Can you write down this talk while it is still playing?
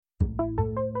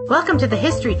Welcome to the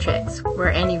History Chicks,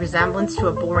 where any resemblance to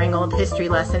a boring old history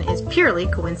lesson is purely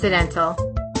coincidental.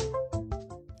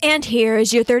 And here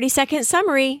is your 30-second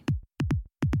summary.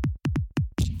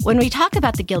 When we talk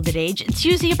about the Gilded Age, it's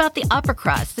usually about the upper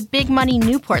crust, the big money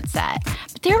Newport set.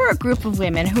 But there were a group of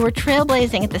women who were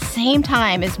trailblazing at the same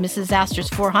time as Mrs. Astor's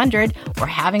 400 were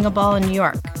having a ball in New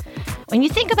York. When you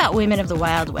think about women of the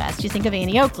Wild West, you think of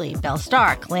Annie Oakley, Belle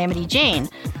Starr, Calamity Jane.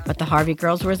 But the Harvey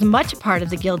Girls were as much a part of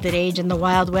the Gilded Age in the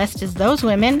Wild West as those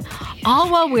women,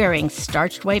 all while wearing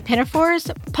starched white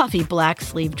pinafores, puffy black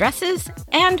sleeve dresses,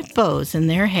 and bows in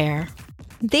their hair.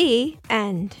 The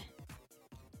end.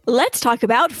 Let's talk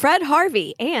about Fred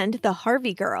Harvey and the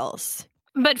Harvey Girls.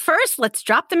 But first, let's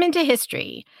drop them into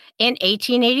history. In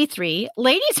 1883,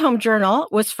 Ladies' Home Journal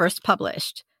was first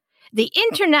published. The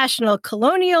International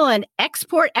Colonial and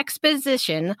Export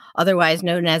Exposition, otherwise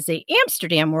known as the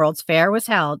Amsterdam World's Fair, was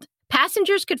held.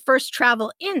 Passengers could first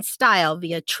travel in style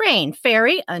via train,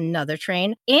 ferry, another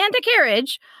train, and a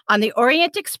carriage on the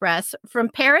Orient Express from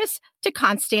Paris to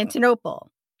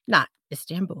Constantinople, not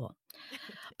Istanbul.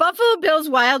 Buffalo Bill's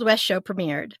Wild West show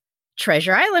premiered.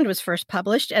 Treasure Island was first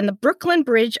published, and the Brooklyn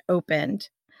Bridge opened.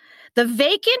 The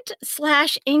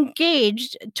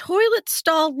vacant/engaged toilet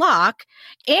stall lock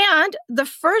and the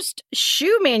first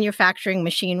shoe manufacturing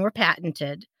machine were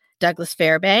patented. Douglas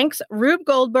Fairbanks, Rube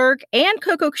Goldberg, and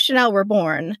Coco Chanel were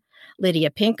born.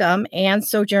 Lydia Pinkham and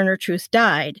Sojourner Truth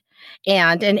died.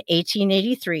 And in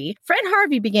 1883, Fred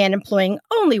Harvey began employing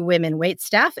only women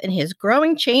waitstaff in his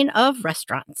growing chain of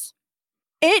restaurants.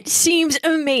 It seems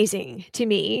amazing to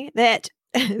me that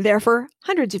there for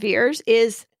hundreds of years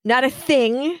is not a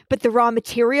thing, but the raw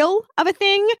material of a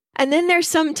thing. And then there's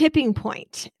some tipping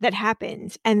point that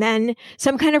happens, and then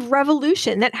some kind of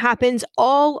revolution that happens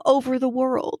all over the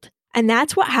world. And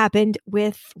that's what happened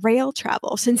with rail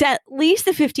travel. Since at least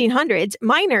the 1500s,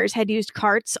 miners had used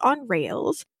carts on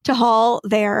rails to haul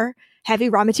their heavy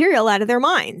raw material out of their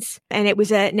mines. And it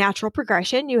was a natural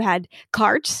progression. You had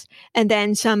carts and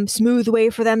then some smooth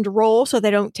way for them to roll so they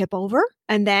don't tip over.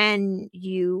 And then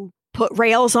you put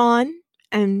rails on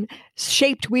and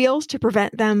shaped wheels to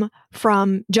prevent them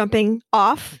from jumping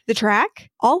off the track,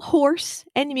 all horse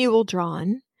and mule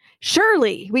drawn.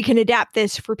 Surely we can adapt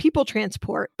this for people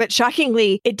transport, but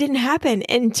shockingly, it didn't happen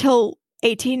until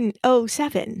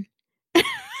 1807.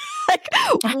 Like,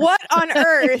 what on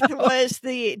earth was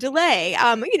the delay?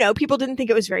 People didn't think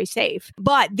it was very safe.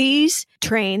 But these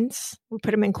trains, we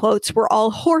put them in quotes, were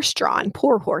all horse-drawn,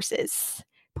 poor horses.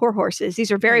 Poor horses.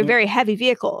 These are very, very heavy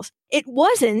vehicles. It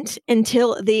wasn't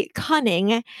until the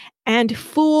cunning and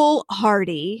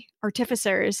foolhardy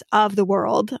artificers of the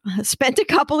world spent a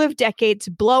couple of decades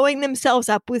blowing themselves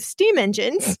up with steam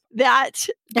engines that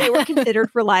they were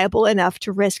considered reliable enough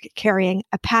to risk carrying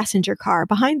a passenger car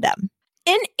behind them.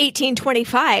 In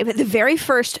 1825, the very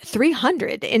first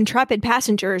 300 intrepid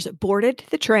passengers boarded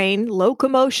the train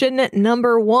Locomotion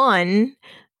Number 1.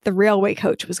 The railway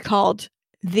coach was called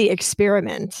The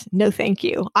Experiment. No, thank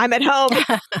you. I'm at home.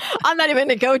 I'm not even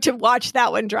going to go to watch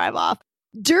that one drive off.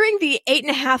 During the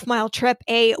 8.5-mile trip,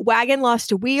 a wagon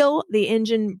lost a wheel, the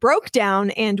engine broke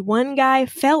down, and one guy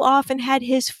fell off and had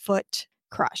his foot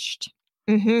crushed.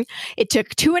 It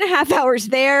took 2.5 hours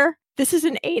there. This is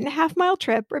an 8.5-mile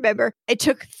trip. Remember, it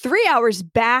took 3 hours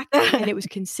back, and it was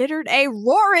considered a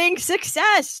roaring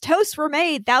success. Toasts were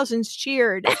made. Thousands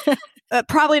cheered.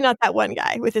 Probably not that one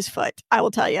guy with his foot. I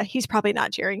will tell you, he's probably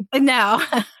not cheering. No.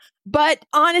 But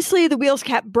honestly, the wheels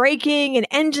kept breaking and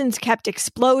engines kept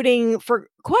exploding for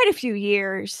quite a few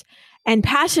years. And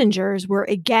passengers were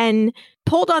again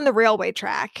pulled on the railway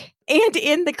track and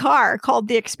in the car called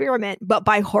The Experiment, but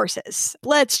by horses.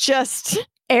 Let's just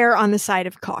err on the side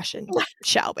of caution,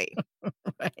 shall we?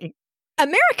 Right.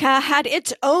 America had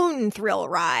its own thrill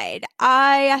ride.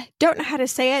 I don't know how to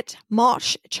say it.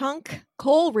 Mosh Chunk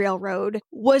Coal Railroad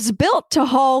was built to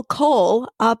haul coal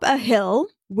up a hill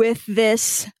with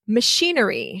this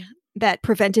machinery that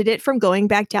prevented it from going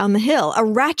back down the hill. A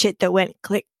ratchet that went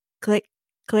click, click,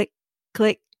 click,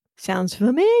 click. Sounds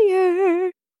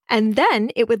familiar. And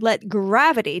then it would let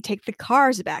gravity take the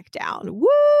cars back down.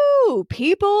 Woo!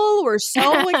 People were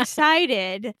so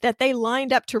excited that they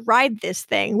lined up to ride this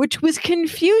thing, which was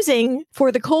confusing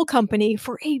for the coal company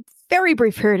for a very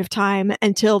brief period of time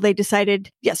until they decided,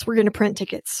 yes, we're going to print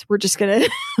tickets. We're just going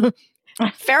to...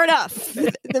 Fair enough.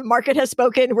 The market has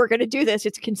spoken. We're going to do this.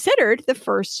 It's considered the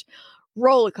first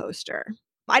roller coaster.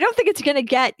 I don't think it's going to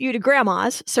get you to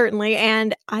grandma's, certainly,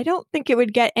 and I don't think it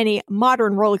would get any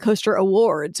modern roller coaster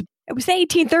awards. It was the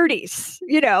 1830s,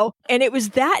 and it was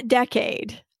that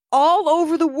decade all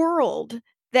over the world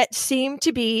that seemed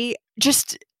to be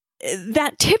just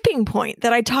that tipping point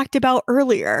that I talked about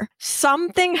earlier.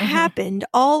 Something happened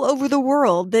all over the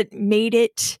world that made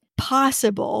it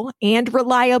possible and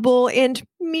reliable and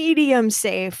medium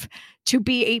safe to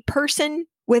be a person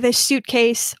with a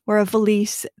suitcase or a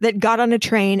valise that got on a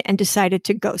train and decided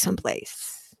to go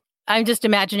someplace. I'm just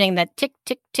imagining that tick,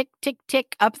 tick, tick, tick,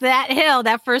 tick up that hill,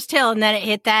 that first hill, and then it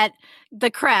hit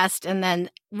the crest, and then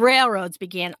railroads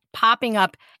began popping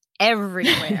up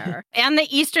everywhere. On the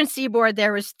eastern seaboard,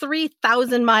 there was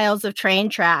 3,000 miles of train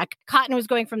track. Cotton was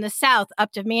going from the south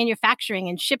up to manufacturing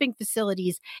and shipping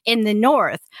facilities in the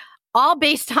north, all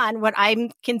based on what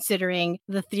I'm considering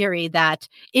the theory that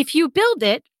if you build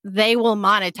it, they will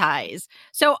monetize.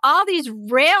 So all these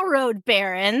railroad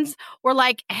barons were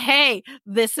like, hey,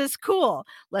 this is cool.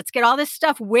 Let's get all this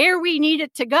stuff where we need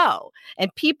it to go.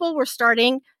 And people were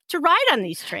starting to ride on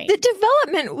these trains. The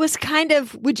development was kind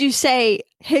of, would you say,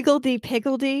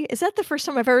 higgledy-piggledy? Is that the first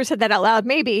time I've ever said that out loud?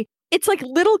 Maybe. It's like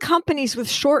little companies with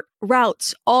short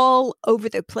routes all over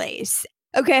the place.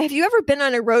 Okay, have you ever been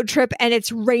on a road trip and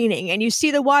it's raining and you see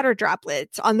the water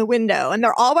droplets on the window and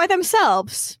they're all by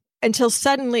themselves until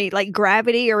suddenly like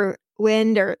gravity or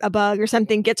wind or a bug or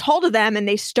something gets hold of them and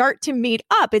they start to meet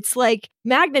up? It's like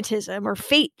magnetism or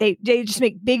fate. They just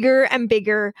make bigger and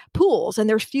bigger pools and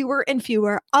there's fewer and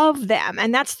fewer of them.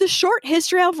 And that's the short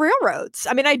history of railroads.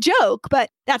 I mean, I joke, but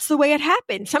that's the way it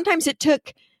happened. Sometimes it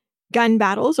took gun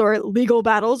battles or legal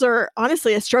battles or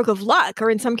honestly a stroke of luck or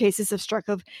in some cases a stroke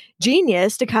of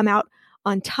genius to come out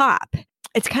on top.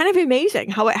 It's kind of amazing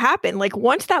how it happened. Like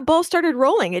once that ball started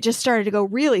rolling, it just started to go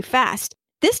really fast.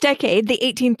 This decade, the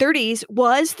 1830s,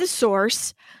 was the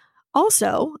source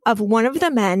also of one of the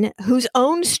men whose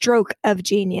own stroke of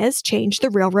genius changed the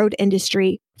railroad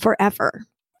industry forever.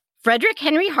 Frederick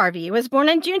Henry Harvey was born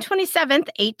on June 27th,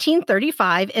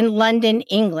 1835 in London,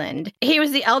 England. He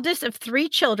was the eldest of 3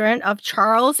 children of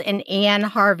Charles and Anne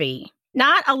Harvey.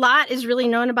 Not a lot is really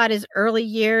known about his early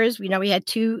years. We know he had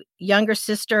 2 younger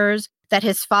sisters, that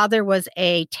his father was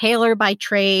a tailor by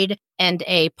trade and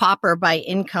a pauper by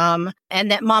income,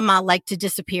 and that Mama liked to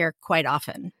disappear quite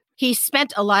often. He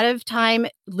spent a lot of time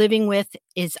living with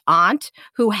his aunt,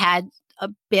 who had a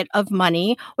bit of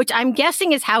money, which I'm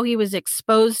guessing is how he was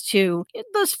exposed to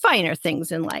those finer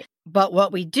things in life. But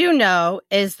what we do know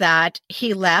is that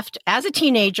he left as a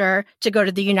teenager to go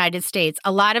to the United States.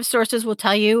 A lot of sources will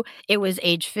tell you it was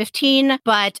age 15,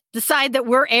 but the side that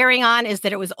we're airing on is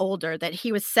that it was older, that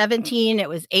he was 17, it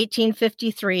was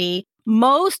 1853.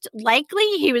 Most likely,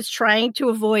 he was trying to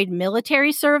avoid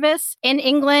military service in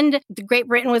England. Great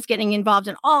Britain was getting involved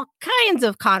in all kinds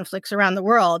of conflicts around the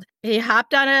world. He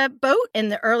hopped on a boat in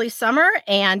the early summer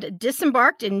and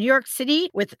disembarked in New York City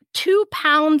with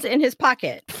 £2 in his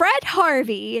pocket. Fred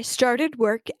Harvey started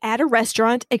work at a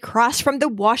restaurant across from the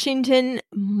Washington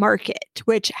Market,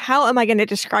 which, how am I going to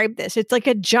describe this? It's like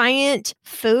a giant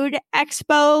food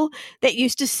expo that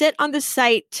used to sit on the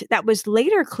site that was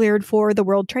later cleared for the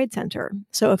World Trade Center.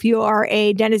 So if you are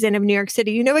a denizen of New York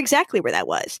City, you know exactly where that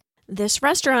was. This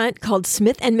restaurant called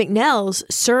Smith and McNell's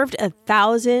served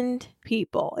 1,000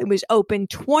 people. It was open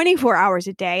 24 hours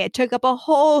a day. It took up a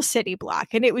whole city block,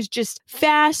 and it was just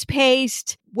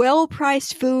fast-paced,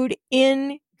 well-priced food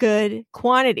in good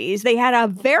quantities. They had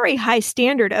a very high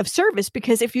standard of service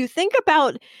because if you think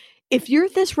about if you're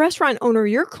this restaurant owner,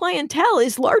 your clientele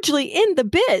is largely in the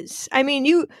biz. I mean,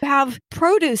 you have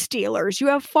produce dealers, you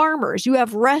have farmers, you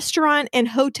have restaurant and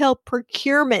hotel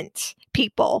procurement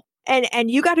people. And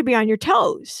you got to be on your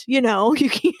toes. You know, you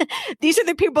can't, these are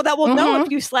the people that will know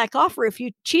if you slack off or if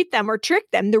you cheat them or trick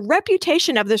them. The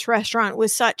reputation of this restaurant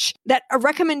was such that a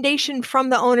recommendation from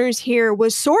the owners here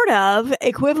was sort of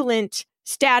equivalent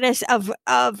status of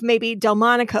maybe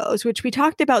Delmonico's, which we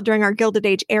talked about during our Gilded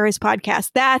Age Eras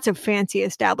podcast. That's a fancy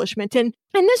establishment. And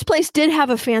this place did have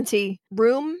a fancy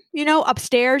room, you know,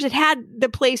 upstairs. It had the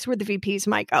place where the VPs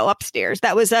might go upstairs.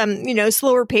 That was,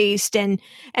 slower paced and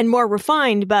more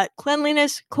refined, but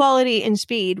cleanliness, quality, and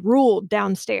speed ruled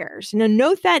downstairs. Now,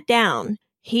 note that down.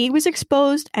 He was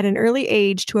exposed at an early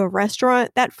age to a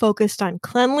restaurant that focused on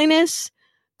cleanliness,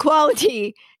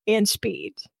 quality, and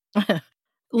speed.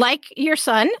 Like your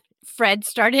son, Fred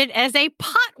started as a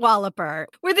pot walloper.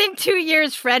 Within 2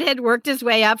 years, Fred had worked his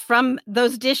way up from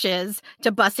those dishes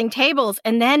to bussing tables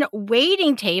and then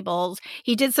waiting tables.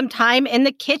 He did some time in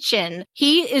the kitchen.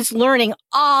 He is learning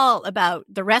all about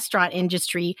the restaurant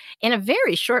industry in a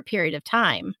very short period of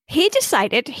time. He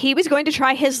decided he was going to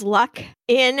try his luck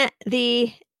in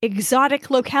the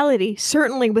exotic locality,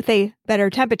 certainly with a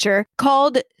better temperature,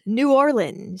 called New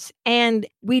Orleans. And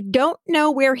we don't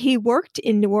know where he worked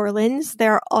in New Orleans.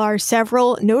 There are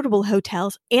several notable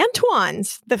hotels.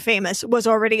 Antoine's, the famous, was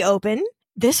already open.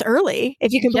 this early,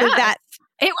 if you can believe that.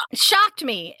 It shocked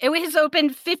me. It was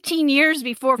opened 15 years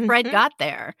before Fred got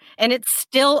there, and it's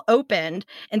still opened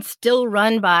and still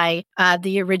run by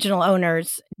the original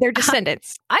owners. Their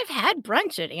descendants. I've had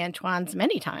brunch at Antoine's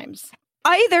many times.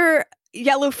 Either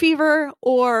yellow fever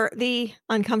or the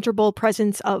uncomfortable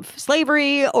presence of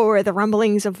slavery or the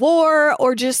rumblings of war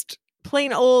or just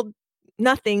plain old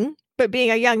nothing, but being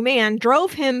a young man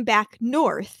drove him back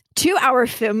north to our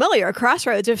familiar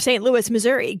crossroads of St. Louis,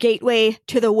 Missouri, gateway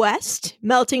to the West,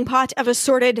 melting pot of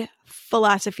assorted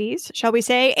philosophies, shall we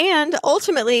say, and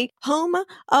ultimately home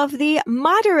of the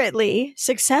moderately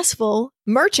successful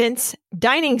Merchant's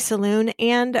Dining Saloon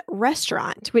and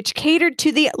Restaurant, which catered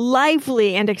to the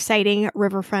lively and exciting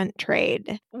riverfront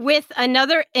trade. With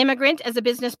another immigrant as a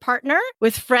business partner,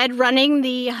 with Fred running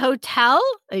the hotel,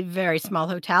 a very small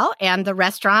hotel, and the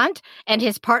restaurant, and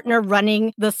his partner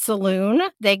running the saloon,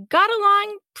 they got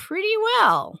along pretty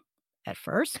well at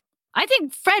first. I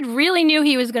think Fred really knew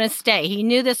he was going to stay. He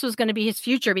knew this was going to be his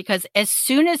future because as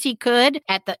soon as he could,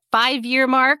 at the 5-year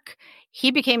mark, he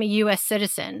became a U.S.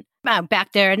 citizen.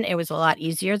 Back then, it was a lot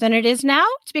easier than it is now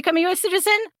to become a U.S.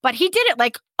 citizen, but he did it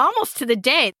like almost to the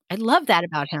day. I love that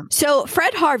about him. So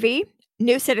Fred Harvey,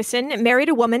 new citizen, married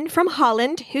a woman from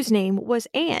Holland whose name was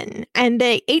Anne. And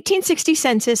the 1860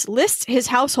 census lists his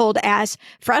household as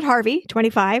Fred Harvey,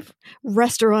 25,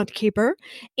 restaurant keeper,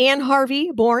 Anne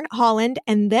Harvey, born Holland.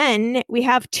 And then we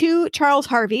have 2 Charles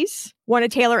Harveys, one a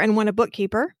tailor and one a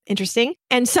bookkeeper. Interesting.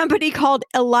 And somebody called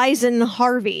Eliza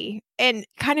Harvey. And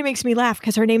kind of makes me laugh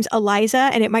because her name's Eliza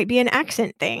and it might be an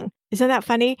accent thing. Isn't that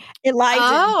funny? Eliza.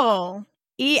 Oh.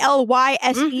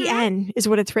 Elysen is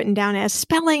what it's written down as.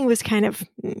 Spelling was kind of...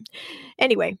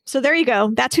 Anyway, so there you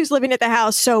go. That's who's living at the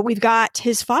house. So we've got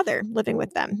his father living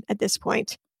with them at this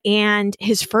point. And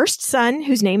his first son,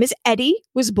 whose name is Eddie,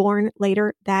 was born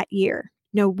later that year.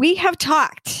 Now, we have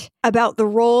talked about the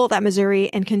role that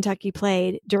Missouri and Kentucky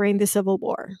played during the Civil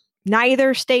War.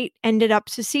 Neither state ended up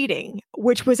seceding,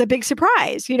 which was a big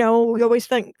surprise. You know, we always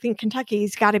think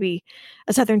Kentucky's got to be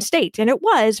a southern state, and it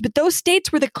was, but those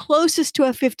states were the closest to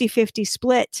a 50-50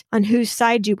 split on whose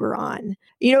side you were on.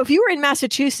 You know, if you were in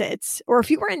Massachusetts or if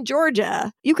you were in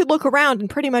Georgia, you could look around and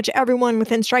pretty much everyone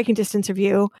within striking distance of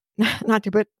you, not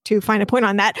to put too fine a point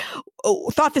on that,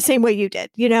 thought the same way you did,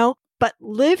 you know? But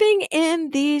living in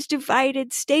these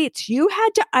divided states, you had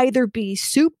to either be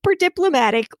super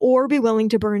diplomatic or be willing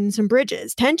to burn some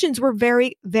bridges. Tensions were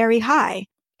very, very high.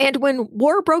 And when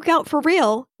war broke out for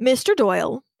real, Mr.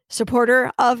 Doyle,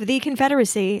 supporter of the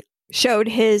Confederacy, showed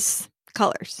his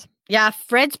colors. Yeah,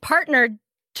 Fred's partner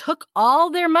took all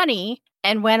their money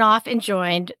and went off and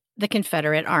joined the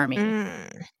Confederate Army,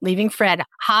 leaving Fred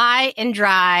high and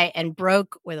dry and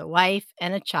broke with a wife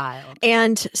and a child.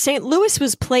 And St. Louis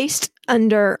was placed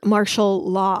under martial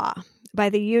law by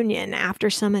the Union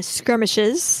after some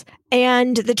skirmishes,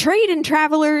 and the trade and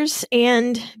travelers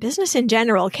and business in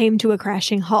general came to a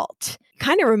crashing halt.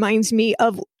 Kind of reminds me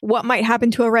of what might happen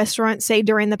to a restaurant, say,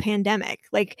 during the pandemic.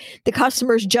 Like the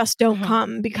customers just don't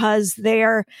come because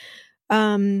they're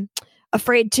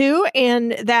afraid to,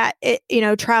 and that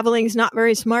traveling is not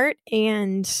very smart,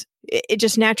 and it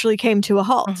just naturally came to a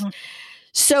halt.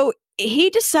 So he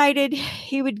decided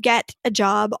he would get a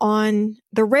job on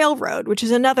the railroad, which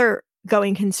is another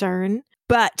going concern.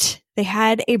 But they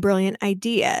had a brilliant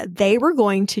idea. They were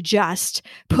going to just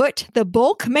put the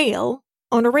bulk mail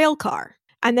on a rail car.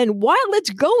 And then while it's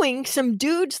going, some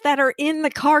dudes that are in the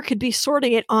car could be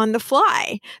sorting it on the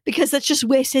fly because that's just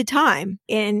wasted time.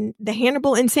 And the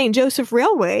Hannibal and St. Joseph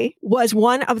Railway was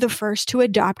one of the first to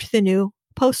adopt the new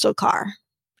postal car.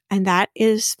 And that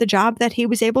is the job that he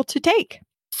was able to take.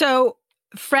 So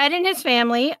Fred and his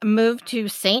family moved to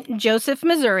St. Joseph,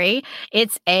 Missouri.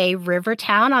 It's a river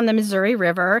town on the Missouri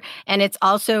River, and it's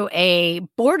also a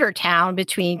border town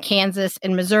between Kansas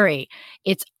and Missouri.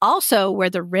 It's also where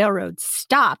the railroad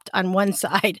stopped on one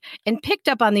side and picked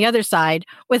up on the other side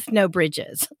with no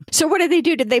bridges. So what did they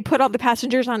do? Did they put all the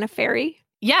passengers on a ferry?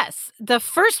 Yes. The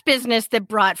first business that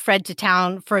brought Fred to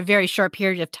town for a very short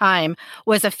period of time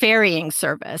was a ferrying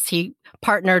service. He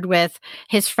partnered with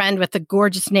his friend with the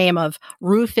gorgeous name of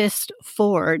Rufus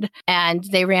Ford, and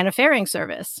they ran a ferrying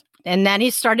service. And then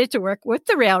he started to work with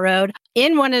the railroad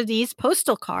in one of these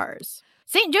postal cars.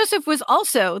 St. Joseph was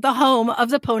also the home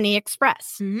of the Pony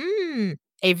Express.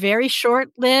 A very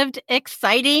short-lived,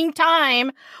 exciting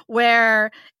time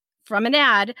where, from an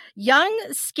ad, young,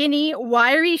 skinny,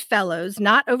 wiry fellows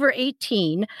not over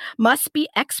 18 must be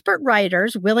expert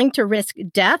riders willing to risk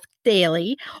death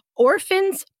daily,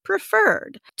 orphans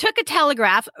preferred. Took a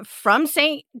telegraph from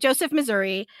St. Joseph,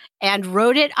 Missouri, and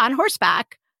rode it on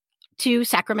horseback to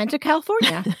Sacramento,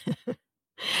 California.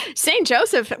 St.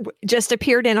 Joseph just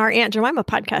appeared in our Aunt Jemima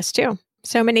podcast, too.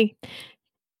 So many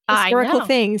historical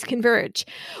things converge.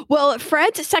 Well,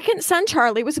 Fred's second son,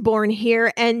 Charlie, was born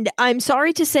here, and I'm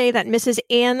sorry to say that Mrs.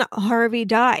 Anne Harvey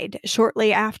died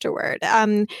shortly afterward.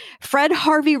 Fred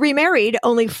Harvey remarried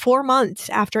only 4 months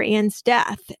after Anne's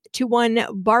death to one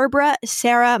Barbara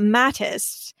Sarah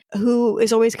Mattis, who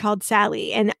is always called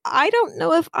Sally. And I don't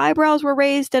know if eyebrows were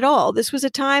raised at all. This was a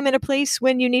time and a place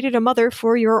when you needed a mother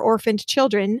for your orphaned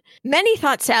children. Many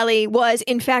thought Sally was,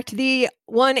 in fact, the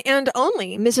one and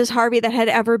only Mrs. Harvey that had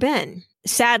ever been.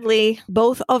 Sadly,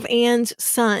 both of Anne's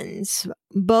sons,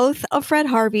 both of Fred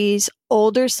Harvey's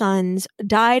older sons,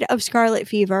 died of scarlet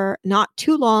fever not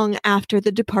too long after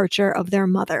the departure of their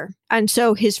mother. And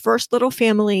so his first little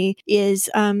family is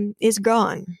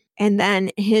gone. And then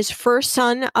his first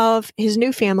son of his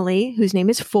new family, whose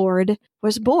name is Ford,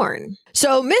 was born.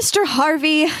 So Mr.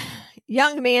 Harvey,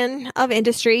 young man of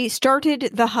industry,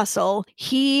 started the hustle.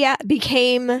 He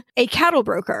became a cattle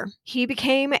broker. He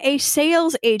became a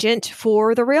sales agent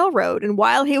for the railroad. And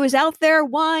while he was out there,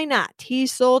 why not? He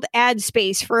sold ad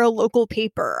space for a local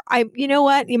paper. You know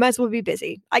what? You might as well be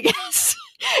busy, I guess.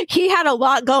 He had a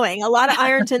lot going, a lot of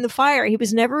irons in the fire. He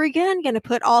was never again going to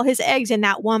put all his eggs in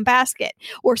that one basket,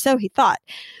 or so he thought.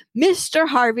 Mr.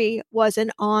 Harvey was an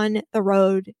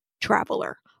on-the-road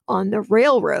traveler, on the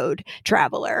railroad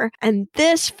traveler, and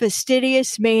this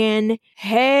fastidious man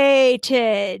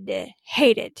hated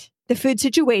the food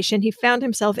situation he found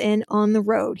himself in on the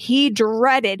road. He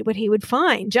dreaded what he would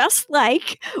find, just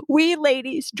like we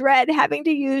ladies dread having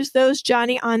to use those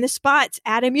Johnny on the spots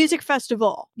at a music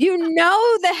festival. You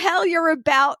know the hell you're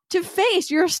about to face.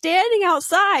 You're standing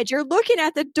outside, you're looking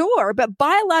at the door, but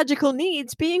biological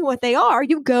needs being what they are,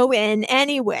 you go in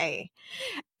anyway.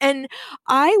 And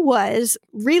I was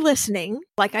re-listening,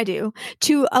 like I do,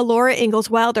 to a Laura Ingalls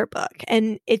Wilder book,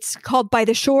 and it's called By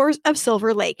the Shores of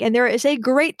Silver Lake. And there is a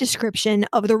great description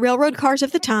of the railroad cars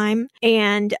of the time,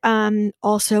 and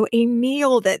also a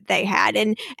meal that they had.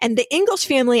 And the Ingalls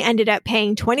family ended up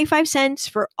paying 25 cents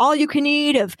for all you can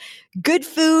eat of good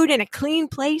food and a clean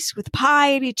place with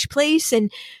pie at each place.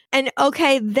 And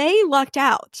okay, they lucked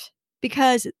out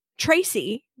because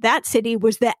Tracy, that city,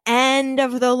 was the end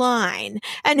of the line.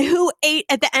 And who ate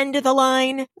at the end of the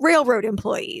line? Railroad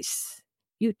employees.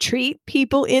 You treat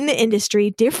people in the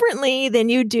industry differently than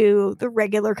you do the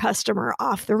regular customer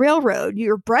off the railroad.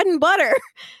 Your bread and butter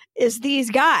is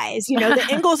these guys. You know,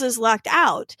 the Ingalls is lucked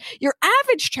out. Your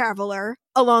average traveler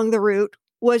along the route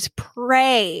was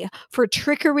prey for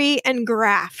trickery and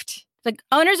graft. The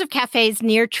owners of cafes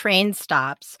near train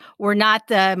stops were not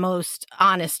the most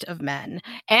honest of men.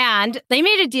 And they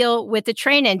made a deal with the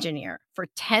train engineer. For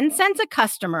 10 cents a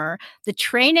customer, the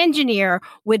train engineer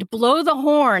would blow the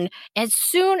horn as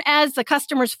soon as the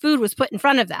customer's food was put in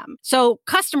front of them. So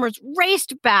customers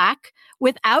raced back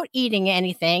without eating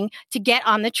anything to get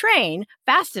on the train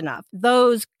fast enough.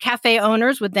 Those cafe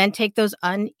owners would then take those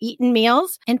uneaten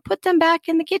meals and put them back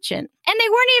in the kitchen. And they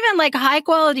weren't even like high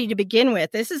quality to begin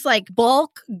with. This is like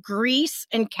bulk grease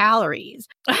and calories.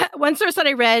 One source that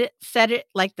I read said it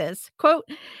like this, quote,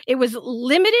 "It was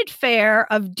limited fare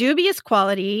of dubious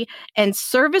quality and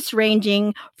service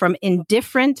ranging from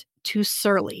indifferent to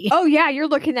surly." Oh, yeah, you're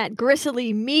looking at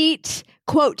gristly meat,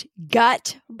 quote,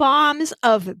 gut bombs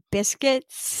of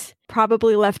biscuits,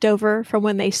 probably left over from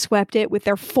when they swept it with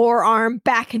their forearm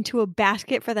back into a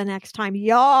basket for the next time.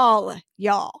 Y'all.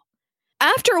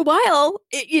 After a while,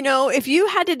 if you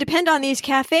had to depend on these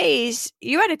cafes,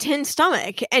 you had a tin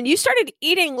stomach and you started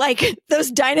eating like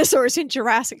those dinosaurs in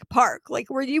Jurassic Park,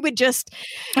 like where you would just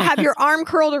have your arm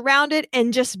curled around it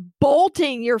and just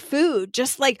bolting your food,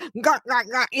 just like,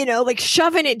 like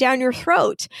shoving it down your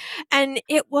throat. And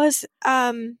it was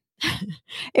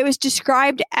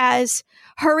described as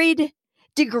hurried,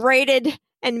 degraded,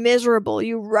 and miserable.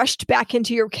 You rushed back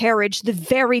into your carriage, the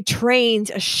very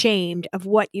trains ashamed of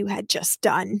what you had just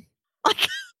done. Like,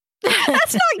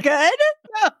 that's not good.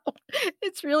 No,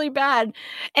 it's really bad.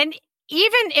 And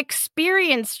even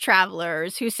experienced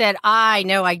travelers who said, I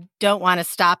know I don't want to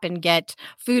stop and get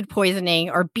food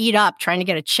poisoning or beat up trying to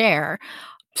get a chair,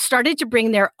 started to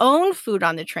bring their own food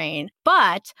on the train.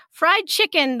 But fried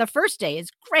chicken the first day is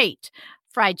great.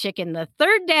 Fried chicken the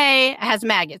third day has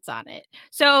maggots on it.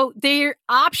 So their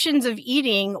options of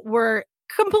eating were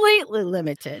completely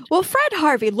limited. Well, Fred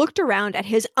Harvey looked around at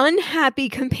his unhappy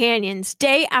companions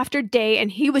day after day,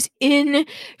 and he was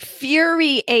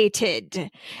infuriated.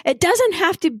 It doesn't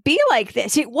have to be like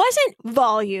this. It wasn't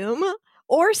volume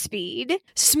or speed.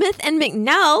 Smith and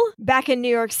McNell, back in New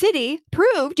York City,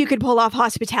 proved you could pull off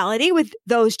hospitality with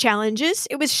those challenges.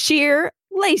 It was sheer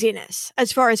laziness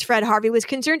as far as Fred Harvey was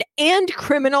concerned and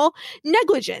criminal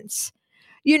negligence.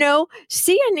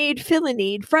 See a need, fill a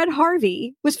need. Fred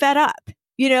Harvey was fed up,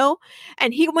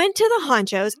 and he went to the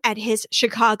honchos at his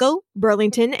Chicago,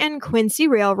 Burlington, and Quincy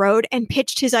Railroad and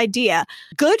pitched his idea.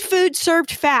 Good food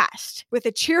served fast with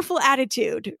a cheerful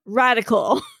attitude.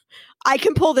 Radical. I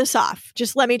can pull this off.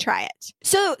 Just let me try it.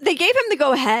 So they gave him the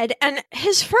go ahead, and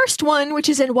his first one, which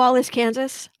is in Wallace,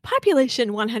 Kansas,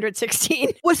 population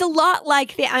 116, was a lot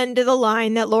like the end of the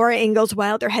line that Laura Ingalls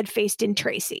Wilder had faced in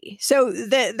Tracy. So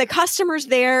the customers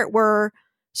there were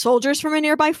soldiers from a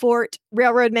nearby fort,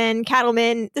 railroadmen,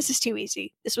 cattlemen. This is too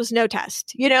easy. This was no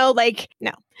test.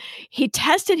 No. He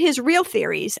tested his real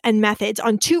theories and methods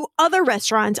on 2 other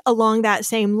restaurants along that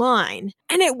same line.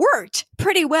 And it worked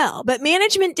pretty well. But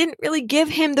management didn't really give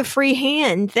him the free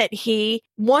hand that he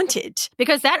wanted.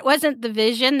 Because that wasn't the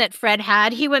vision that Fred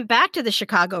had. He went back to the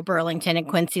Chicago, Burlington, and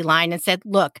Quincy line and said,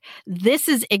 look, this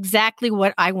is exactly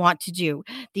what I want to do.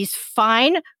 These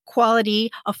fine, quality,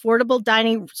 affordable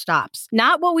dining stops.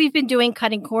 Not what we've been doing,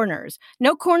 cutting corners.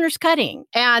 No corners cutting.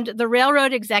 And the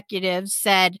railroad executives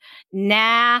said,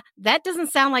 nah, that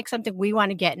doesn't sound like something we want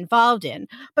to get involved in.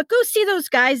 But go see those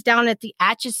guys down at the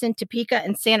Atchison, Topeka,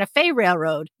 and Santa Fe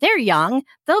Railroad. They're young.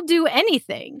 They'll do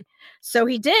anything. So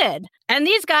he did. And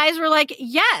these guys were like,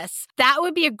 yes, that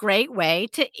would be a great way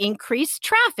to increase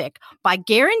traffic by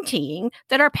guaranteeing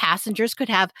that our passengers could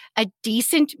have a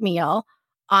decent meal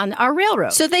on our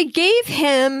railroad. So they gave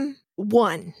him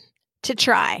 1 to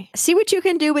try. See what you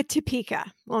can do with Topeka,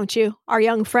 won't you? Our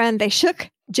young friend, they shook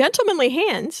gentlemanly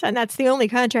hands, and that's the only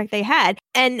contract they had.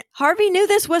 And Harvey knew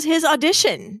this was his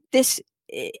audition. This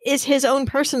is his own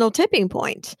personal tipping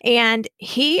point. And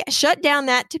he shut down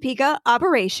that Topeka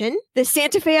operation. The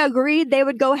Santa Fe agreed they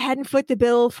would go ahead and foot the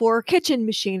bill for kitchen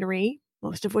machinery,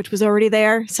 most of which was already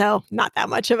there. So not that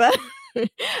much of a,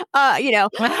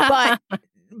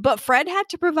 but Fred had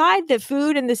to provide the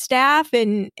food and the staff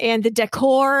and the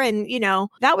decor. And,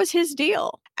 that was his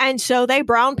deal. And so they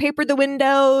brown papered the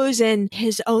windows, and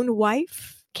his own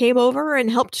wife came over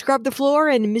and helped scrub the floor,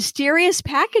 and mysterious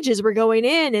packages were going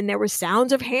in, and there were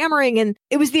sounds of hammering. And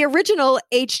it was the original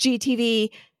HGTV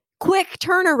quick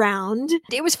turnaround.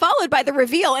 It was followed by the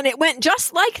reveal, and it went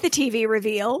just like the TV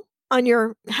reveal on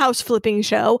your house flipping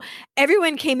show.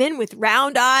 Everyone came in with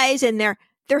round eyes and their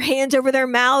hands over their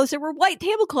mouths. There were white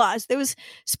tablecloths. There was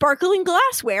sparkling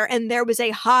glassware, and there was a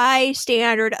high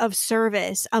standard of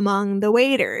service among the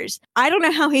waiters. I don't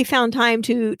know how he found time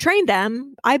to train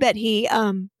them. I bet he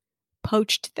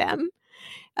poached them.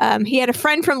 He had a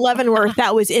friend from Leavenworth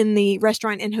that was in the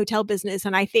restaurant and hotel business,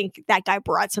 and I think that guy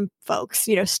brought some folks,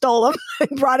 stole them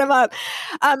and brought them up.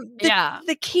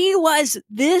 The key was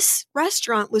this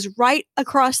restaurant was right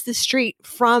across the street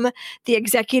from the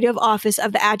executive office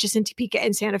of the Atchison, Topeka,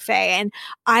 and Santa Fe. And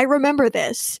I remember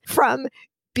this from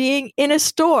being in a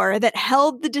store that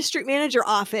held the district manager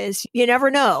office. You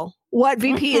never know what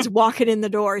VP is walking in the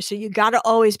door. So you got to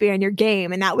always be on your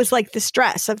game. And that was like the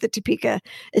stress of the Topeka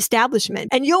establishment.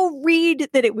 And you'll read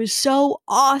that it was so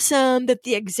awesome that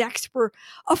the execs were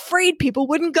afraid people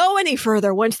wouldn't go any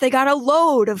further once they got a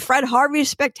load of Fred Harvey's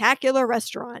spectacular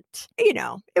restaurant.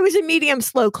 It was a medium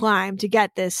slow climb to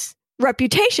get this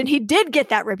reputation. He did get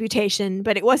that reputation,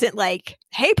 but it wasn't like,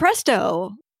 hey,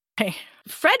 presto.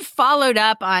 Fred followed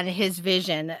up on his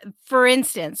vision. For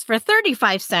instance, for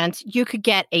 35 cents, you could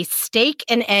get a steak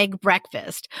and egg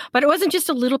breakfast. But it wasn't just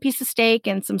a little piece of steak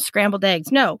and some scrambled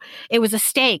eggs. No, it was a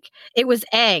steak. It was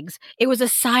eggs. It was a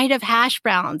side of hash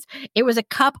browns. It was a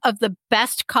cup of the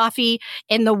best coffee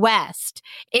in the West.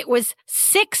 It was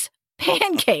 6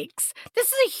 pancakes.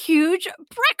 This is a huge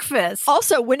breakfast.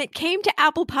 Also, when it came to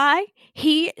apple pie,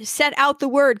 he set out the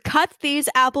word, cut these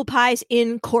apple pies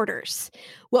in quarters.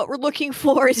 What we're looking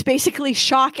for is basically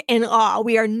shock and awe.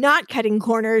 We are not cutting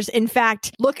corners. In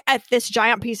fact, look at this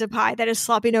giant piece of pie that is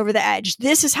slopping over the edge.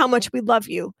 This is how much we love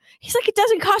you. He's like, it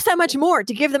doesn't cost that much more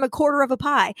to give them a quarter of a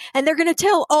pie. And they're going to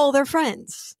tell all their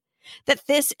friends that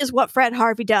this is what Fred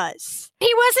Harvey does.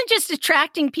 He wasn't just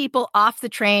attracting people off the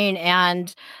train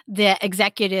and the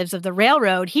executives of the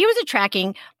railroad. He was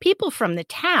attracting people from the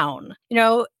town.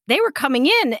 They were coming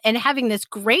in and having this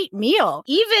great meal.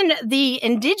 Even the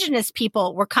indigenous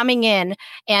people were coming in.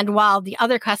 And while the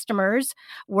other customers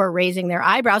were raising their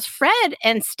eyebrows, Fred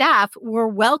and staff were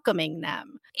welcoming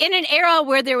them. In an era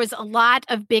where there was a lot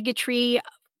of bigotry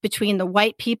between the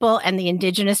white people and the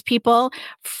indigenous people,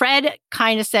 Fred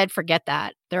kind of said, forget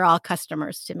that. They're all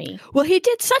customers to me. Well, he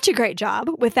did such a great job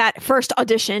with that first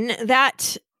audition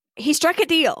that he struck a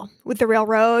deal with the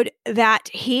railroad that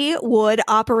he would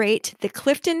operate the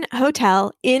Clifton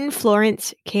Hotel in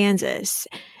Florence, Kansas.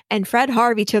 And Fred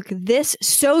Harvey took this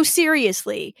so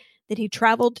seriously that he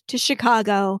traveled to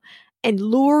Chicago and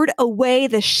lured away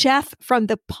the chef from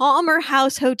the Palmer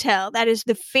House Hotel. That is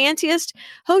the fanciest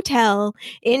hotel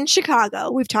in Chicago.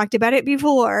 We've talked about it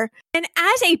before. And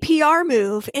as a PR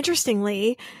move,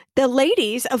 interestingly, the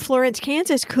ladies of Florence,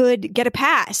 Kansas could get a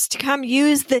pass to come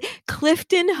use the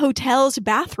Clifton Hotel's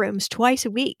bathrooms twice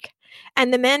a week.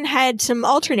 And the men had some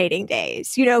alternating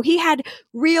days. You know, he had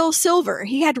real silver,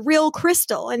 he had real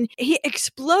crystal, and he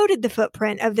exploded the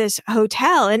footprint of this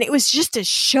hotel. And it was just a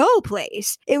show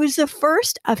place. It was the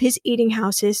first of his eating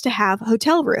houses to have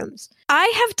hotel rooms.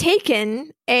 I have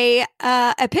taken a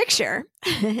picture.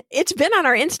 It's been on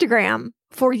our Instagram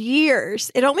for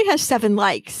years. It only has 7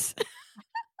 likes.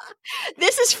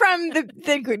 This is from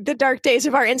the dark days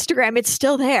of our Instagram. It's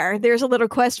still there. There's a little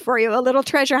quest for you, a little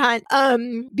treasure hunt.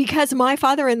 Because my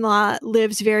father-in-law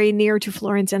lives very near to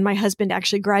Florence, and my husband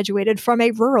actually graduated from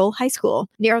a rural high school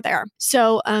near there.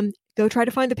 So, go try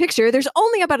to find the picture. There's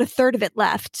only about a third of it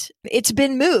left. It's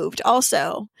been moved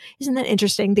also. Isn't that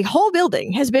interesting? The whole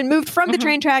building has been moved from the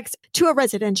train tracks to a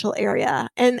residential area.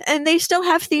 And they still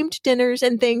have themed dinners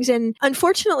and things. And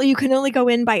unfortunately, you can only go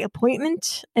in by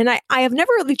appointment. And I have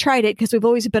never really tried it because we've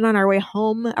always been on our way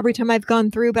home every time I've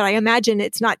gone through. But I imagine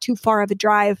it's not too far of a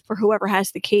drive for whoever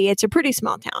has the key. It's a pretty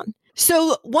small town.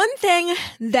 So one thing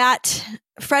that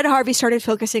Fred Harvey started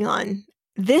focusing on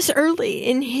this early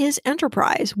in his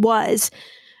enterprise was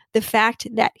the fact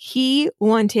that he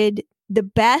wanted the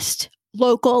best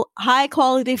local high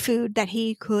quality food that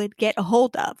he could get a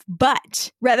hold of.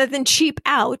 But rather than cheap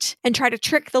out and try to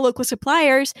trick the local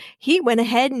suppliers, he went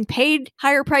ahead and paid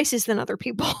higher prices than other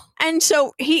people. And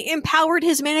so he empowered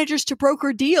his managers to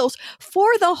broker deals for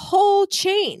the whole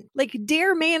chain. Like,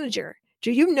 dear manager,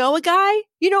 do you know a guy?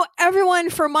 You know, everyone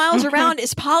for miles around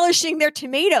is polishing their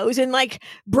tomatoes and like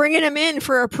bringing them in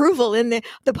for approval in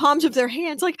the palms of their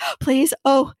hands. Like, please,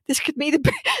 oh, this could be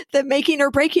the making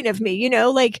or breaking of me, you know,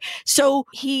 like, so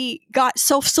he got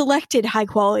self-selected high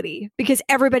quality because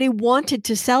everybody wanted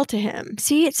to sell to him.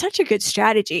 See, it's such a good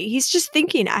strategy. He's just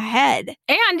thinking ahead.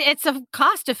 And it's a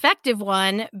cost-effective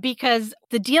one because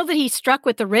the deal that he struck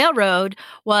with the railroad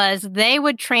was they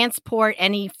would transport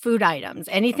any food items,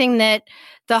 anything that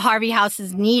the Harvey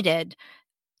houses needed.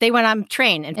 They went on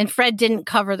train, and Fred didn't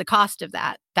cover the cost of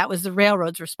that. That was the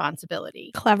railroad's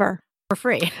responsibility. Clever. For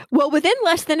free. Well, within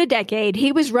less than a decade,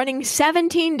 he was running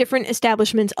 17 different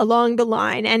establishments along the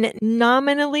line, and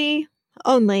nominally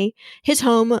only, his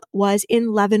home was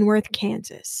in Leavenworth,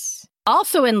 Kansas.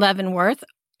 Also in Leavenworth,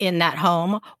 in that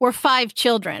home, were 5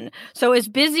 children. So as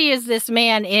busy as this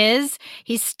man is,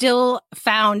 he still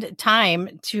found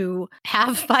time to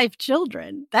have 5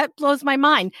 children. That blows my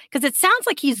mind because it sounds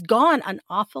like he's gone an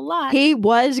awful lot. He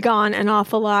was gone an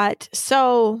awful lot.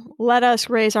 So let us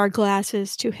raise our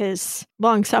glasses to his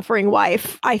long-suffering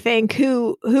wife, I think,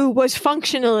 who was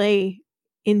functionally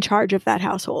in charge of that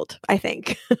household, I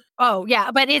think. Oh, yeah.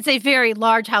 But it's a very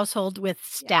large household with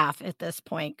staff at this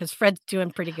point because Fred's doing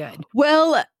pretty good.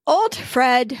 Well, old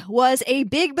Fred was a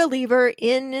big believer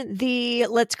in the,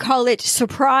 let's call it,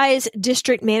 surprise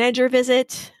district manager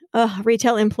visit.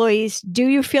 Retail employees, do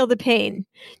you feel the pain?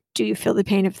 Do you feel the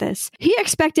pain of this? He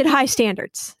expected high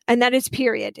standards, and that is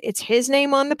period. It's his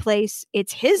name on the place.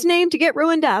 It's his name to get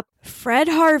ruined up. Fred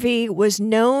Harvey was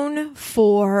known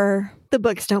for, the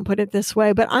books don't put it this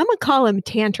way, but I'm going to call him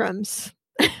tantrums.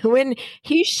 When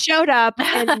he showed up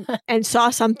and saw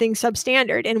something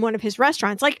substandard in one of his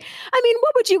restaurants. Like, I mean,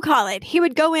 what would you call it? He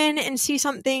would go in and see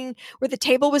something where the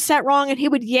table was set wrong and he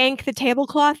would yank the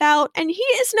tablecloth out. And he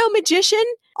is no magician.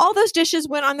 All those dishes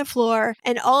went on the floor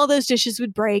and all those dishes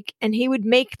would break. And he would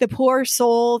make the poor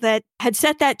soul that had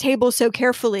set that table so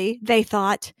carefully, they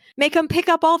thought, make them pick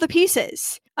up all the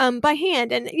pieces. By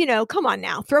hand. And, you know, come on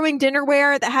now, throwing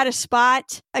dinnerware that had a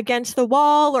spot against the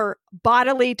wall or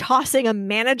bodily tossing a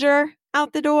manager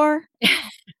out the door.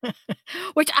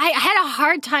 Which I had a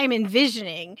hard time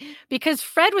envisioning because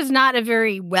Fred was not a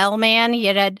very well man. He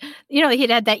had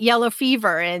that yellow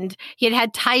fever and he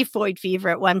had typhoid fever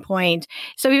at one point.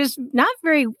 So he was not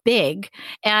very big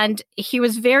and he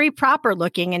was very proper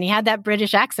looking and he had that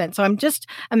British accent. So I'm just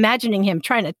imagining him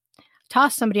trying to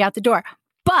toss somebody out the door.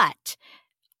 But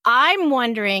I'm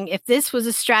wondering if this was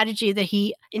a strategy that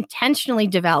he intentionally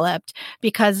developed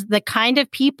because the kind of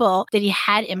people that he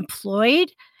had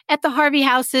employed at the Harvey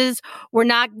houses were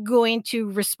not going to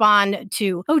respond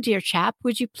to, "Oh, dear chap,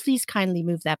 would you please kindly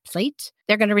move that plate?"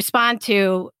 They're going to respond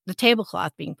to the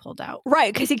tablecloth being pulled out.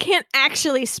 Right, because he can't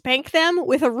actually spank them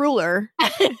with a ruler.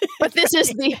 But this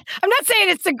is the... I'm not saying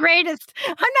it's the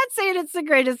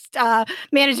greatest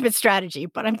management strategy,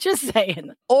 but I'm just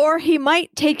saying. Or he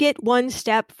might take it one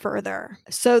step further.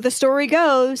 So the story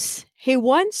goes, he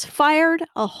once fired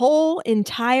a whole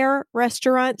entire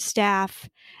restaurant staff,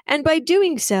 and by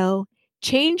doing so,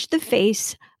 changed the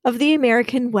face of the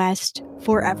American West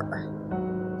forever.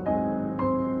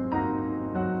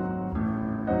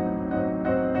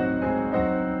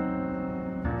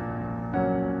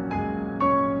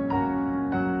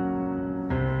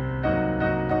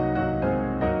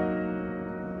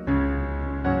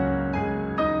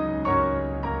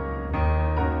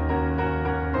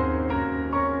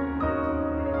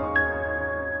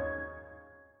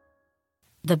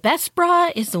 The best bra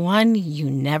is the one you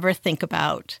never think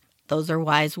about. Those are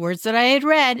wise words that I had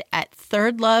read at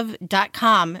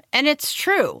thirdlove.com, and it's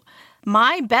true.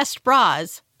 My best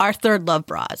bras are Third Love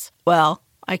bras. Well,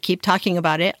 I keep talking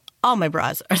about it. All my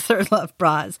bras are Third Love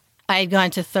bras. I had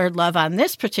gone to Third Love on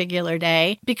this particular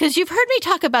day because you've heard me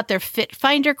talk about their Fit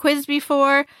Finder quiz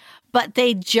before, but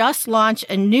they just launched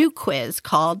a new quiz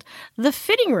called The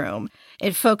Fitting Room.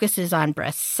 It focuses on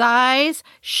breast size,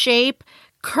 shape,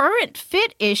 current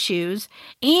fit issues,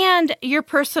 and your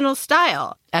personal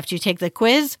style. After you take the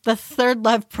quiz, the Third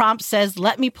Love prompt says,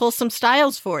 "Let me pull some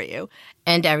styles for you."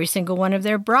 And every single one of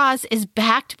their bras is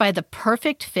backed by the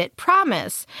perfect fit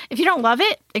promise. If you don't love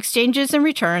it, exchanges and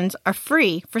returns are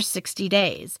free for 60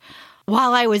 days.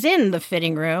 While I was in the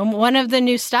fitting room, one of the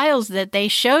new styles that they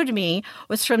showed me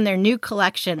was from their new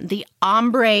collection, the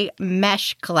Ombre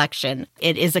Mesh collection.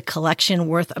 It is a collection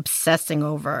worth obsessing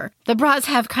over. The bras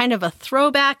have kind of a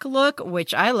throwback look,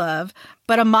 which I love,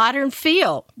 but a modern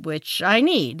feel, which I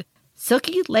need.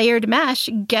 Silky layered mesh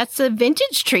gets a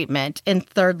vintage treatment in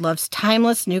Third Love's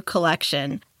timeless new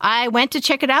collection. I went to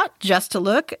check it out just to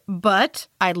look, but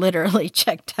I literally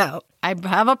checked out. I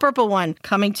have a purple one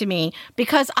coming to me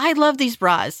because I love these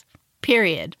bras,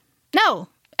 period. No,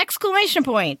 exclamation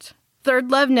point. Third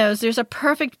Love knows there's a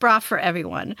perfect bra for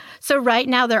everyone. So right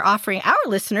now they're offering our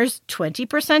listeners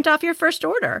 20% off your first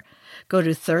order. Go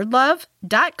to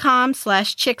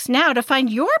thirdlove.com/chicks now to find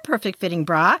your perfect fitting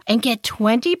bra and get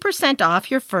 20%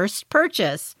 off your first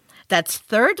purchase. That's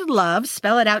Third Love,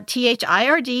 spell it out,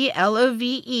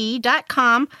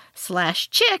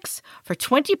 thirdlove.com/chicks for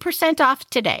 20% off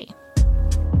today.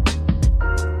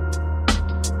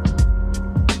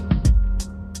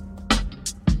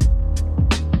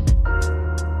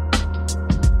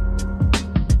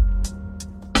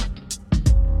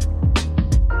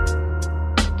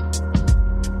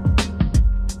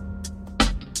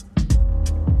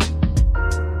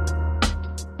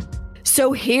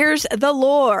 So here's the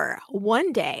lore.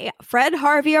 One day, Fred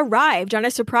Harvey arrived on a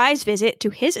surprise visit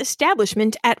to his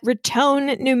establishment at Raton,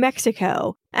 New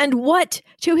Mexico. And what,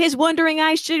 to his wondering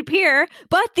eyes, should appear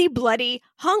but the bloody,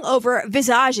 hungover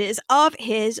visages of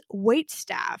his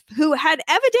waitstaff, who had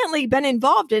evidently been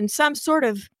involved in some sort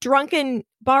of drunken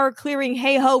bar-clearing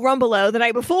hey-ho rumbolo the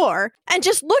night before. And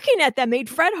just looking at them made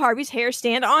Fred Harvey's hair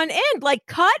stand on end, like,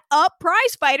 cut up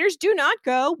prize fighters do not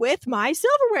go with my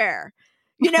silverware.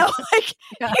 You know, like,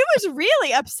 Yeah. He was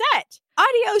really upset.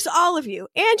 Adios, all of you,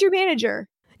 and your manager.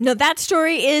 No, that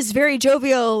story is very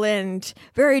jovial and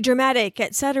very dramatic,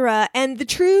 etc. And the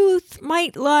truth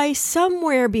might lie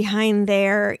somewhere behind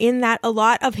there, in that a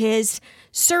lot of his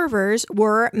servers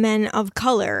were men of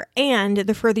color. And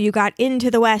the further you got into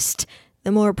the West,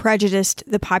 the more prejudiced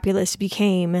the populace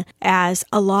became, as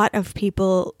a lot of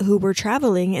people who were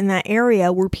traveling in that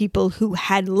area were people who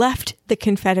had left the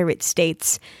Confederate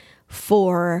States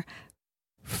for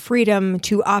freedom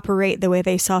to operate the way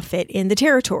they saw fit in the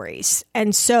territories.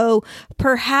 And so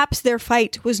perhaps their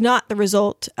fight was not the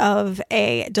result of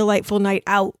a delightful night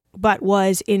out, but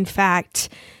was in fact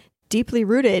deeply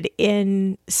rooted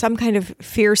in some kind of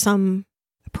fearsome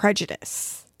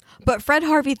prejudice. But Fred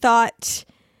Harvey thought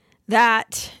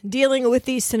that dealing with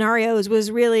these scenarios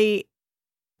was really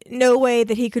no way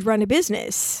that he could run a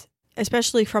business,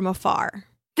 especially from afar.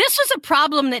 This was a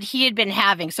problem that he had been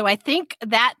having. So I think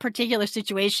that particular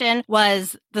situation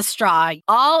was the straw.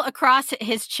 All across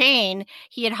his chain,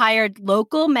 he had hired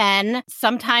local men,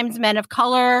 sometimes men of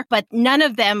color, but none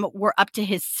of them were up to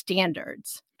his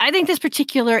standards. I think this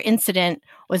particular incident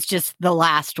was just the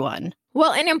last one.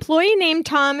 Well, an employee named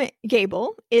Tom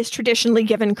Gable is traditionally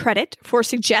given credit for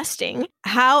suggesting,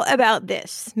 how about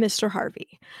this, Mr.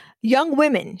 Harvey? Young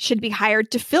women should be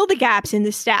hired to fill the gaps in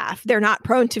the staff. They're not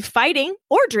prone to fighting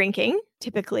or drinking.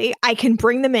 typically, I can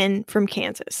bring them in from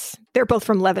Kansas. They're both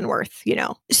from Leavenworth, you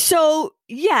know. So,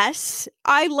 yes,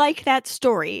 I like that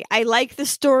story. I like the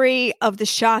story of the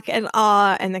shock and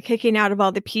awe and the kicking out of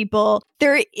all the people.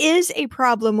 There is a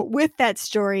problem with that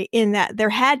story in that there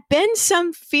had been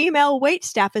some female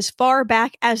waitstaff as far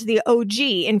back as the OG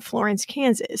in Florence,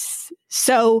 Kansas.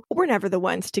 So we're never the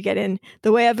ones to get in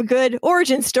the way of a good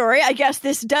origin story. I guess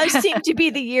this does seem to be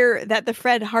the year that the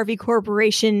Fred Harvey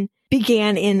Corporation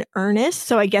began in earnest.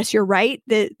 So I guess you're right.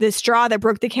 The straw that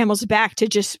broke the camel's back to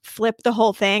just flip the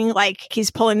whole thing, like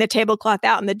he's pulling the tablecloth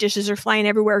out and the dishes are flying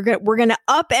everywhere. We're going to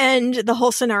upend the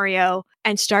whole scenario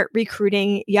and start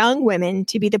recruiting young women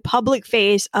to be the public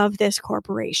face of this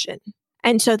corporation.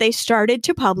 And so they started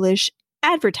to publish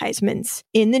advertisements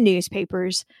in the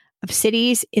newspapers of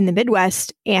cities in the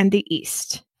Midwest and the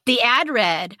East. The ad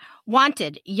read,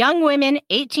 wanted young women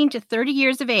 18 to 30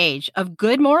 years of age of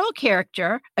good moral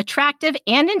character, attractive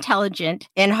and intelligent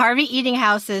in Harvey eating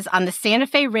houses on the Santa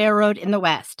Fe Railroad in the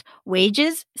West.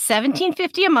 Wages,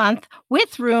 $17.50 a month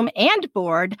with room and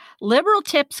board. Liberal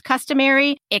tips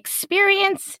customary.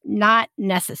 Experience not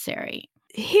necessary.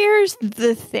 Here's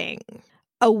the thing.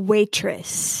 A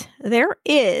waitress. There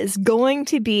is going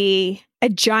to be a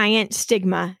giant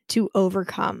stigma to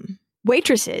overcome.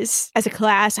 Waitresses, as a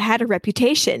class, had a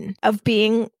reputation of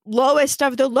being lowest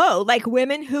of the low, like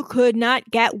women who could not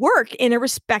get work in a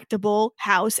respectable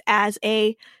house as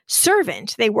a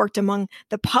servant. They worked among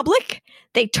the public.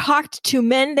 They talked to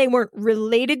men they weren't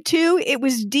related to. It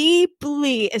was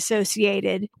deeply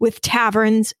associated with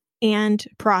taverns and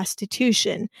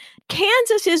prostitution.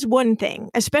 Kansas is one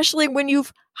thing, especially when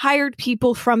you've hired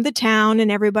people from the town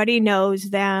and everybody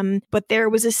knows them. But there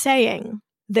was a saying,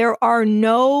 there are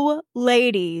no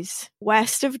ladies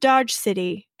west of Dodge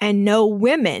City and no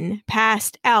women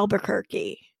past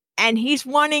Albuquerque. And he's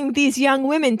wanting these young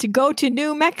women to go to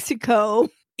New Mexico,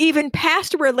 even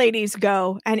past where ladies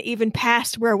go and even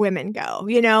past where women go,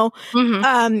 you know?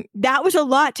 That was a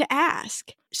lot to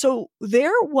ask. So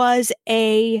there was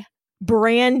a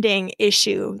branding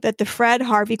issue that the Fred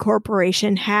Harvey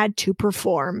Corporation had to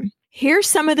perform. Here's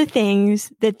some of the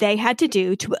things that they had to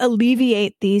do to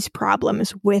alleviate these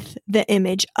problems with the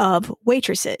image of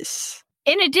waitresses.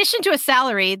 In addition to a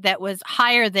salary that was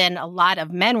higher than a lot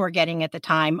of men were getting at the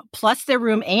time, plus their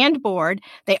room and board,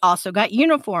 they also got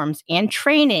uniforms and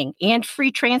training and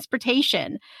free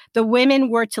transportation. The women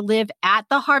were to live at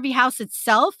the Harvey house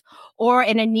itself or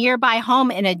in a nearby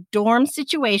home in a dorm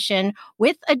situation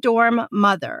with a dorm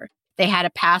mother. They had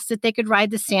a pass that they could ride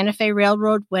the Santa Fe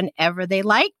Railroad whenever they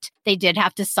liked. They did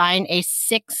have to sign a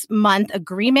 6-month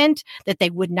agreement that they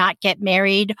would not get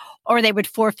married or they would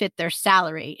forfeit their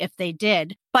salary if they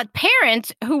did. But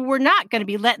parents who were not going to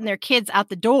be letting their kids out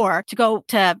the door to go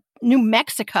to New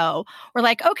Mexico were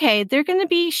like, okay, they're going to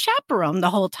be chaperoned the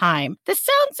whole time. This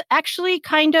sounds actually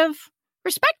kind of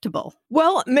respectable.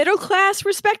 Well, middle class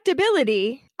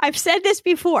respectability, I've said this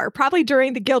before, probably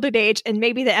during the Gilded Age and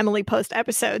maybe the Emily Post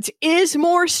episodes, is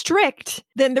more strict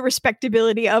than the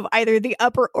respectability of either the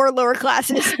upper or lower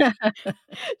classes.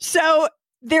 So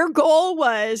their goal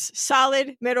was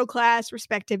solid middle class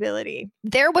respectability.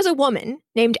 There was a woman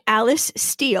named Alice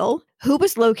Steele who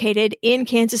was located in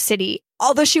Kansas City.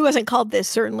 Although she wasn't called this,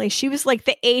 certainly. She was like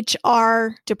the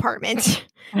HR department.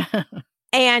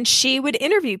 And she would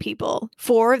interview people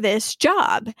for this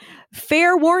job.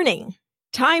 Fair warning,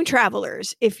 time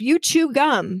travelers, if you chew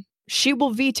gum, she will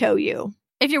veto you.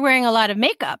 If you're wearing a lot of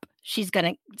makeup, she's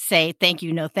going to say, thank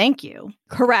you, no thank you.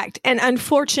 Correct. And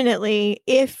unfortunately,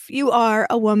 if you are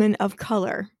a woman of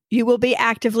color, you will be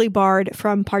actively barred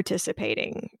from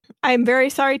participating. I'm very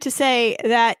sorry to say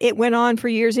that it went on for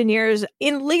years and years.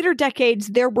 In later decades,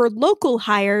 there were local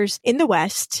hires in the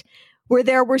West where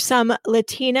there were some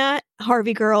Latina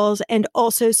Harvey Girls and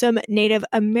also some Native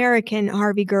American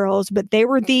Harvey Girls, but they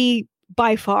were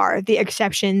by far the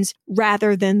exceptions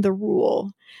rather than the rule.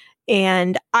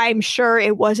 And I'm sure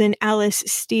it wasn't Alice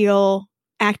Steele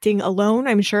acting alone.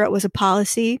 I'm sure it was a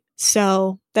policy.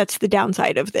 So that's the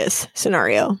downside of this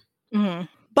scenario. Mm-hmm.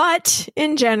 But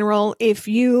in general, if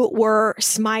you were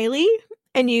smiley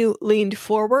and you leaned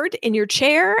forward in your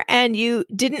chair and you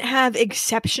didn't have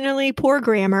exceptionally poor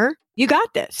grammar, you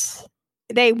got this.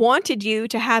 They wanted you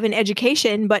to have an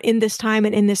education, but in this time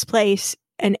and in this place,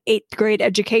 an 8th grade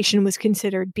education was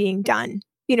considered being done.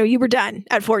 You know, you were done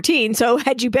at 14. So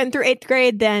had you been through 8th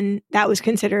grade, then that was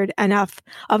considered enough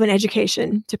of an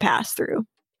education to pass through.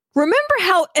 Remember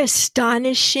how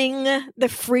astonishing the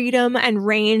freedom and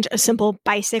range a simple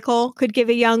bicycle could give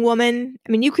a young woman?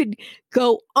 I mean, you could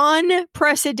go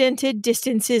unprecedented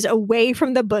distances away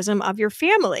from the bosom of your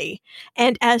family.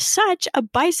 And as such, a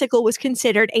bicycle was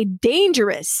considered a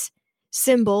dangerous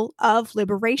symbol of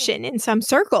liberation in some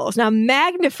circles. Now,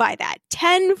 magnify that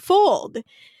tenfold.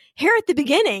 Here at the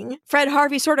beginning, Fred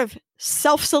Harvey sort of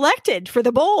self-selected for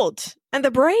the bold and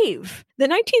the brave. The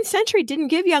 19th century didn't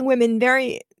give young women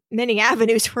very many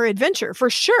avenues for adventure, for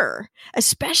sure,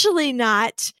 especially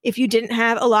not if you didn't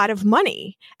have a lot of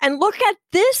money. And look at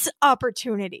this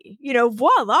opportunity,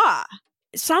 voila.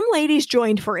 Some ladies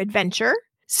joined for adventure.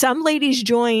 Some ladies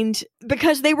joined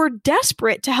because they were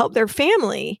desperate to help their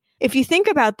family. If you think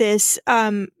about this,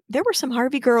 there were some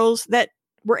Harvey girls that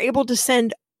were able to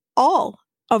send all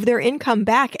of their income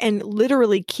back and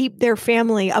literally keep their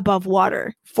family above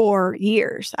water for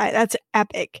years. That's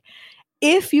epic.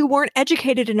 If you weren't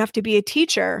educated enough to be a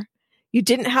teacher, you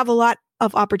didn't have a lot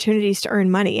of opportunities to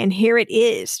earn money. And here it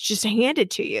is, just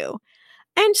handed to you.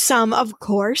 And some, of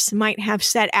course, might have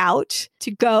set out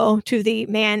to go to the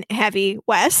man-heavy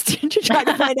West to try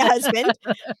to find a husband.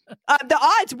 The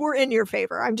odds were in your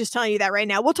favor. I'm just telling you that right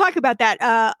now. We'll talk about that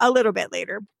a little bit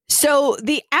later. So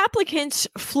the applicants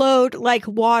flowed like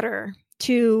water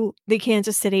to the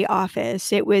Kansas City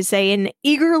office. It was an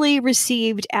eagerly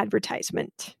received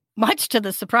advertisement. Much to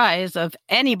the surprise of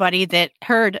anybody that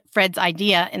heard Fred's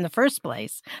idea in the first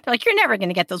place. They're like, you're never going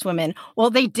to get those women. Well,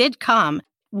 they did come.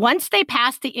 Once they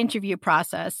passed the interview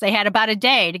process, they had about a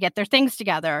day to get their things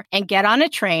together and get on a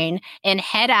train and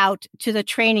head out to the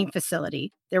training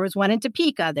facility. There was one in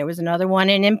Topeka. There was another one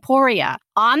in Emporia.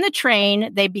 On the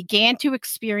train, they began to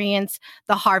experience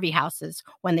the Harvey houses.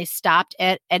 When they stopped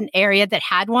at an area that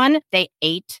had one, they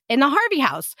ate in the Harvey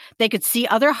house. They could see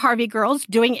other Harvey girls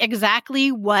doing exactly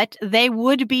what they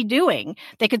would be doing.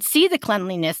 They could see the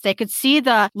cleanliness. They could see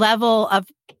the level of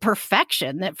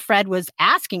perfection that Fred was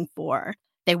asking for.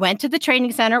 They went to the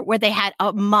training center where they had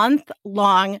a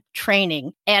month-long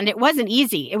training, and it wasn't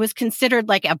easy. It was considered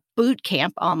like a boot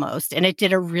camp almost, and it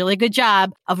did a really good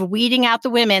job of weeding out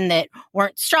the women that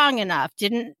weren't strong enough,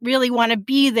 didn't really want to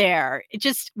be there, it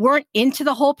just weren't into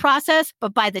the whole process.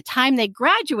 But by the time they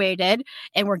graduated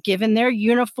and were given their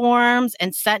uniforms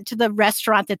and sent to the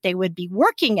restaurant that they would be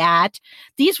working at,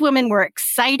 these women were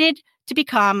excited to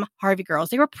become Harvey Girls.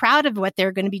 They were proud of what they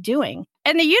were going to be doing.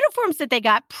 And the uniforms that they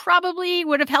got probably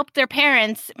would have helped their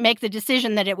parents make the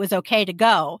decision that it was okay to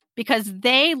go because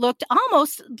they looked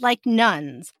almost like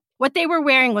nuns. What they were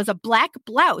wearing was a black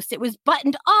blouse. It was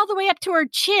buttoned all the way up to her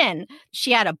chin.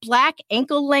 She had a black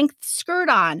ankle-length skirt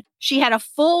on. She had a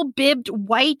full bibbed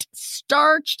white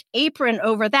starched apron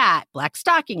over that. Black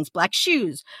stockings, black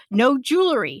shoes, no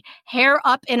jewelry, hair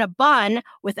up in a bun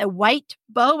with a white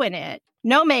bow in it,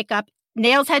 no makeup.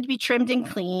 Nails had to be trimmed and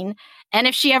clean. And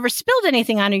if she ever spilled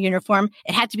anything on her uniform,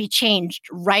 it had to be changed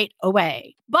right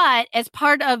away. But as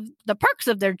part of the perks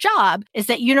of their job is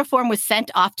that uniform was sent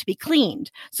off to be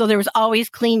cleaned. So there was always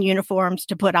clean uniforms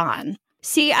to put on.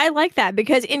 See, I like that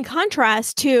because in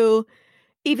contrast to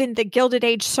even the Gilded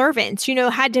Age servants,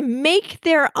 had to make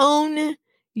their own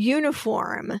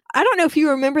uniform. I don't know if you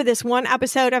remember this one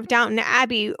episode of Downton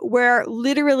Abbey where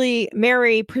literally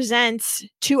Mary presents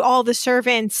to all the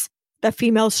servants, the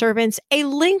female servants, a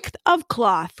length of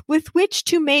cloth with which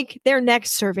to make their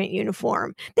next servant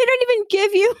uniform. They don't even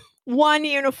give you one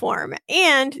uniform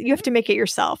and you have to make it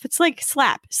yourself. It's like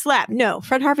slap. No,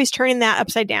 Fred Harvey's turning that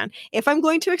upside down. If I'm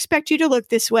going to expect you to look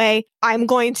this way, I'm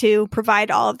going to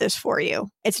provide all of this for you.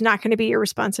 It's not going to be your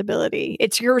responsibility.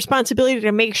 It's your responsibility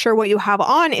to make sure what you have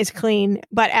on is clean.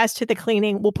 But as to the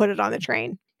cleaning, we'll put it on the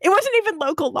train. It wasn't even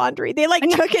local laundry. They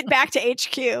took it back to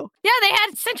HQ. Yeah, they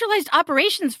had centralized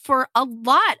operations for a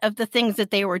lot of the things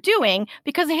that they were doing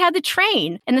because they had the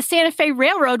train. And the Santa Fe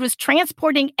Railroad was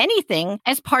transporting anything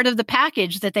as part of the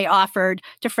package that they offered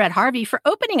to Fred Harvey for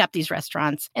opening up these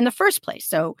restaurants in the first place.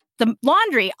 So the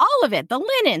laundry, all of it, the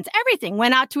linens, everything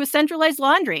went out to a centralized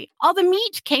laundry. All the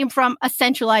meat came from a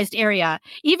centralized area.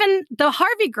 Even the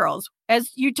Harvey Girls, as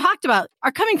you talked about,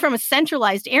 are coming from a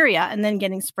centralized area and then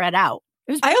getting spread out.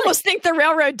 I almost think the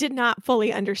railroad did not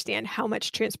fully understand how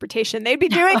much transportation they'd be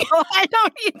doing. Oh, I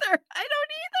don't either.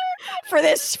 For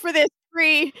this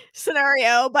free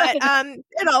scenario, but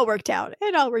it all worked out.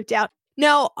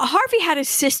 Now, Harvey had a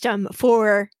system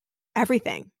for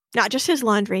everything, not just his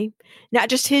laundry, not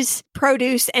just his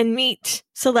produce and meat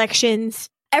selections.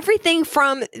 Everything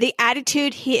from the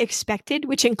attitude he expected,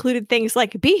 which included things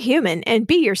like be human and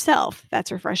be yourself. That's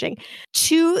refreshing.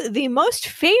 To the most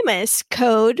famous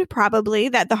code, probably,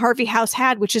 that the Harvey house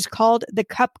had, which is called the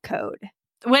Cup Code.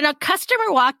 When a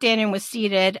customer walked in and was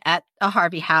seated at a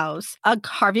Harvey house, a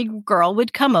Harvey girl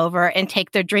would come over and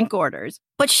take their drink orders.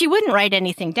 But she wouldn't write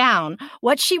anything down.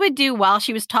 What she would do while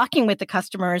she was talking with the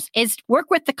customers is work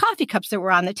with the coffee cups that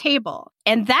were on the table.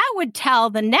 And that would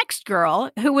tell the next girl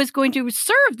who was going to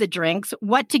serve the drinks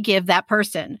what to give that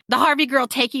person. The Harvey girl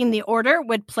taking the order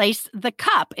would place the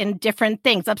cup in different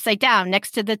things, upside down,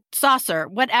 next to the saucer,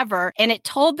 whatever. And it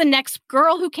told the next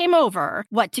girl who came over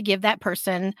what to give that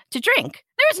person to drink.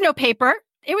 There was no paper.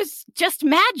 It was just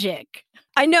magic.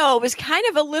 I know, it was kind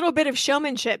of a little bit of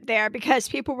showmanship there because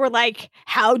people were like,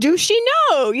 how do she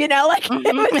know? You know, like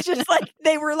it was just like,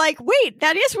 they were like, wait,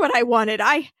 that is what I wanted.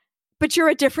 But you're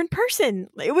a different person.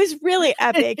 It was really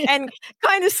epic and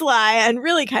kind of sly and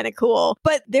really kind of cool.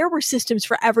 But there were systems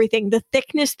for everything. The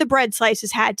thickness the bread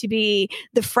slices had to be,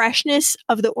 the freshness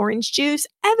of the orange juice.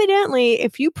 Evidently,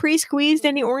 if you pre-squeezed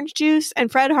any orange juice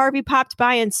and Fred Harvey popped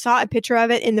by and saw a picture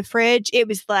of it in the fridge, it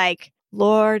was like,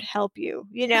 Lord help you.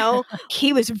 You know,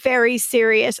 he was very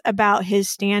serious about his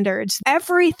standards.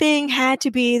 Everything had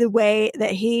to be the way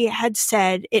that he had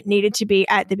said it needed to be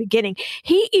at the beginning.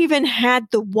 He even had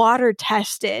the water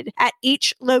tested at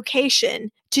each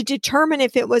location to determine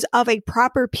if it was of a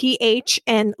proper pH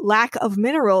and lack of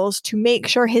minerals to make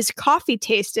sure his coffee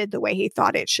tasted the way he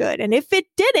thought it should. And if it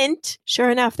didn't, sure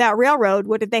enough, that railroad,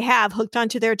 what did they have hooked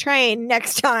onto their train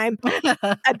next time?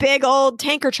 A big old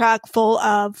tanker truck full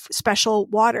of special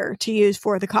water to use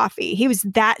for the coffee. He was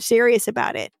that serious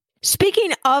about it.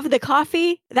 Speaking of the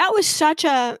coffee, that was such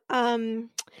a,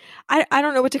 I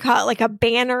don't know what to call it, like a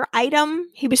banner item.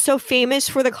 He was so famous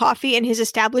for the coffee in his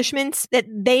establishments that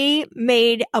they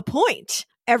made a point.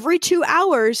 Every 2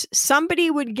 hours,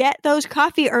 somebody would get those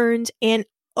coffee urns and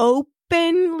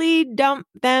openly dump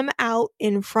them out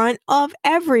in front of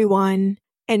everyone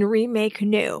and remake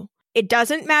new. It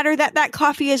doesn't matter that that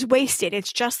coffee is wasted.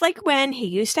 It's just like when he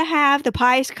used to have the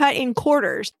pies cut in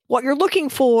quarters. What you're looking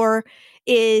for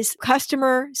is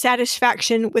customer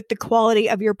satisfaction with the quality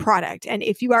of your product. And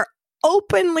if you are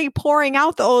openly pouring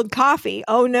out the old coffee,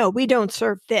 oh no, we don't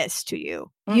serve this to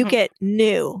you. You get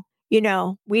new. You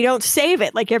know, we don't save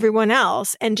it like everyone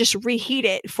else and just reheat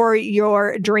it for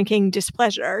your drinking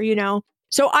displeasure, you know.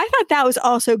 So I thought that was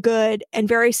also good, and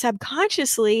very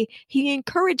subconsciously, he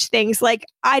encouraged things like,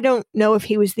 I don't know if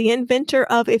he was the inventor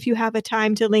of if you have a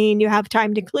time to lean, you have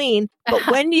time to clean. But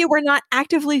when you were not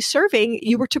actively serving,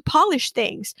 you were to polish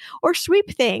things or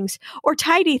sweep things or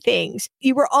tidy things.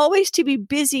 You were always to be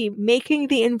busy making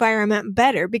the environment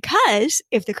better, because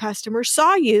if the customer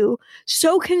saw you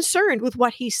so concerned with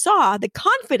what he saw, the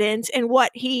confidence in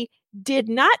what he did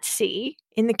not see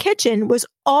in the kitchen was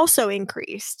also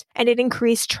increased, and it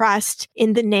increased trust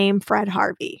in the name Fred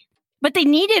Harvey. But they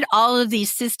needed all of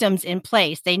these systems in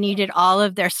place. They needed all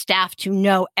of their staff to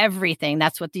know everything.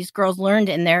 That's what these girls learned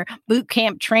in their boot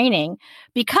camp training,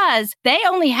 because they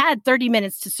only had 30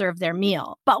 minutes to serve their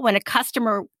meal. But when a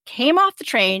customer came off the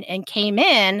train and came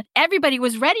in, everybody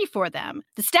was ready for them.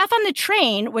 The staff on the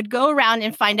train would go around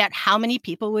and find out how many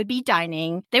people would be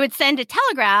dining. They would send a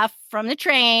telegraph from the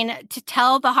train to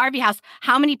tell the Harvey house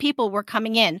how many people were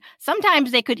coming in.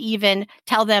 Sometimes they could even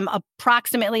tell them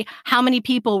approximately how many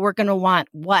people were going to want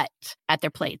what at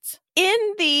their plates. In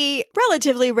the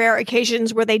relatively rare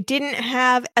occasions where they didn't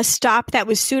have a stop that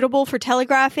was suitable for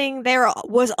telegraphing, there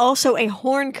was also a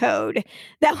horn code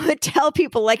that would tell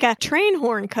people, like a train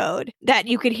horn code, that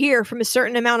you could hear from a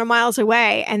certain amount of miles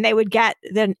away, and they would get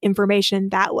the information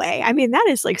that way. I mean, that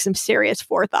is like some serious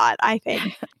forethought, I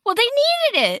think. Well, they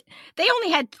needed it. They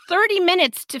only had 30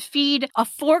 minutes to feed a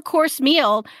 4-course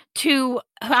meal to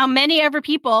how many ever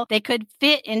people they could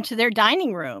fit into their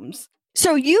dining rooms.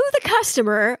 So you, the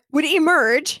customer, would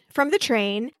emerge from the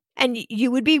train, and you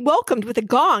would be welcomed with a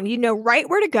gong. You know right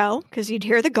where to go because you'd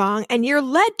hear the gong, and you're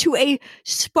led to a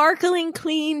sparkling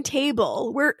clean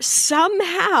table where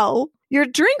somehow your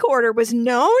drink order was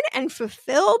known and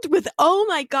fulfilled with, oh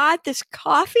my God, this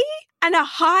coffee and a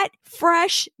hot,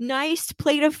 fresh, nice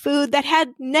plate of food that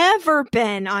had never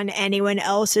been on anyone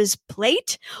else's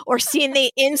plate or seen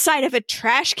the inside of a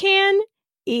trash can.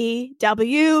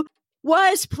 EW.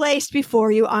 Was placed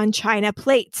before you on china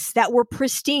plates that were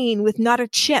pristine with not a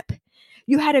chip.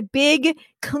 You had a big,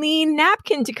 clean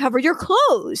napkin to cover your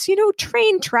clothes. You know,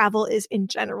 train travel is in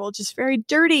general just very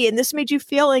dirty, and this made you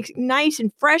feel like nice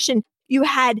and fresh, and you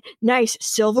had nice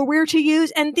silverware to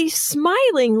use, and these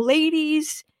smiling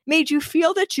ladies made you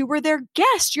feel that you were their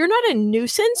guest. You're not a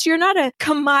nuisance. You're not a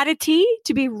commodity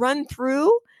to be run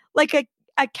through like a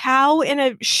cow in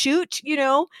a chute, you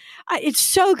know. It's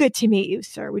so good to meet you,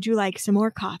 sir. Would you like some more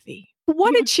coffee?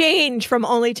 What a change from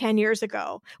only 10 years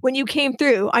ago when you came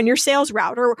through on your sales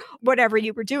route or whatever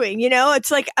you were doing. You know,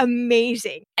 it's like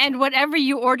amazing. And whatever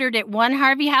you ordered at one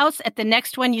Harvey house, at the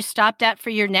next one you stopped at for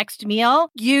your next meal,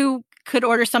 you could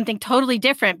order something totally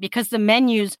different because the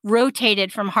menus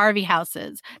rotated from Harvey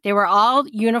houses. They were all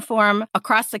uniform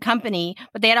across the company,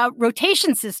 but they had a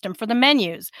rotation system for the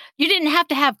menus. You didn't have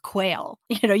to have quail.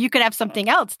 You know, you could have something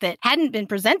else that hadn't been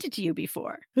presented to you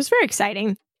before. It was very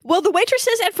exciting. Well, the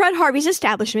waitresses at Fred Harvey's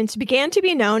establishments began to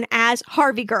be known as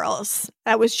Harvey Girls.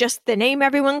 That was just the name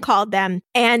everyone called them.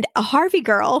 And a Harvey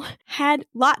girl had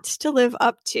lots to live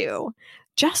up to,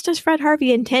 just as Fred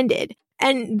Harvey intended.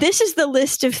 And this is the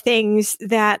list of things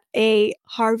that a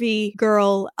Harvey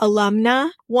Girl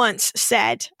alumna once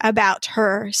said about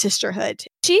her sisterhood.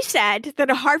 She said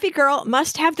that a Harvey Girl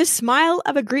must have the smile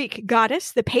of a Greek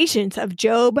goddess, the patience of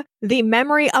Job, the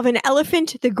memory of an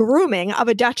elephant, the grooming of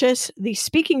a duchess, the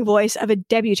speaking voice of a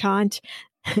debutante.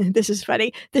 This is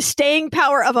funny. The staying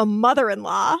power of a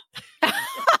mother-in-law.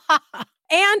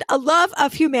 And a love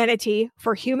of humanity,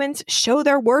 for humans show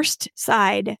their worst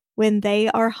side when they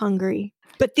are hungry.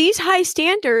 But these high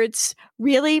standards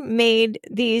really made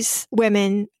these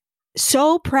women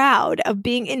so proud of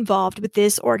being involved with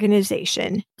this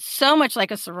organization. So much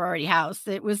like a sorority house.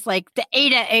 It was like the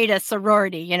Ada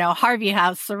sorority, you know, Harvey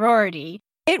House sorority.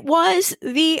 It was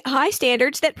the high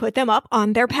standards that put them up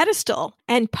on their pedestal.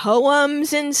 And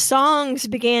poems and songs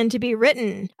began to be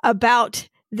written about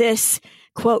this,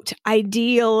 quote,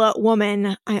 ideal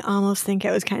woman. I almost think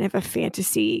it was kind of a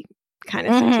fantasy kind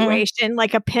of situation,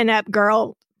 like a pinup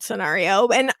girl scenario.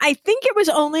 And I think it was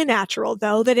only natural,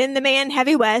 though, that in the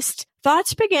man-heavy West,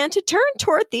 thoughts began to turn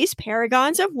toward these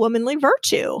paragons of womanly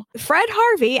virtue. Fred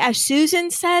Harvey, as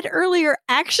Susan said earlier,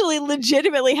 actually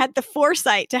legitimately had the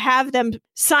foresight to have them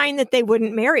sign that they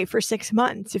wouldn't marry for 6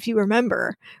 months, if you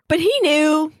remember. But he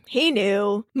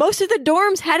knew. Most of the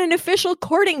dorms had an official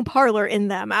courting parlor in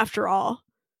them, after all.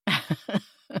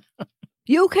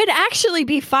 You could actually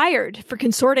be fired for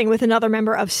consorting with another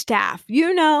member of staff.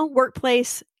 You know,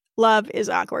 workplace love is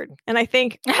awkward. And I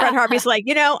think Fred Harvey's like,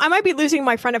 you know, I might be losing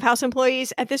my front of house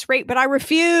employees at this rate, but I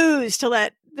refuse to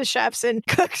let the chefs and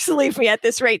cooks leave me at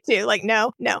this rate too. Like,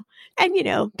 no. And, you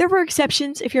know, there were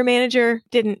exceptions if your manager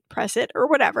didn't press it or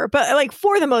whatever. But like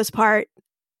for the most part,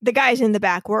 the guys in the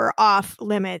back were off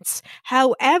limits.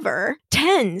 However,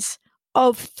 tens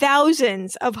of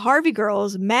thousands of Harvey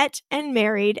girls met and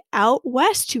married out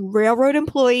west to railroad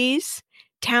employees,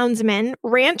 townsmen,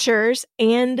 ranchers,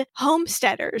 and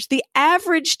homesteaders. The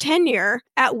average tenure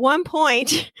at one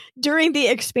point during the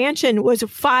expansion was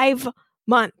 5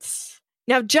 months.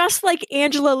 Now, just like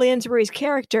Angela Lansbury's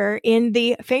character in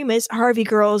the famous Harvey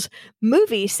Girls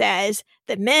movie says,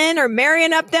 that men are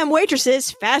marrying up them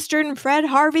waitresses faster than Fred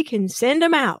Harvey can send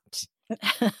them out.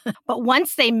 But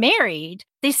once they married,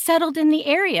 they settled in the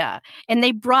area and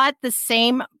they brought the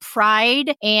same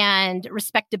pride and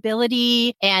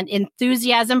respectability and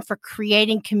enthusiasm for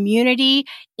creating community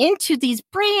into these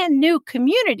brand new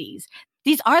communities.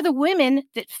 These are the women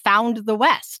that found the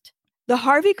West. The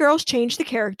Harvey Girls changed the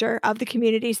character of the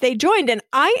communities they joined. And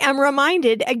I am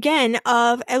reminded again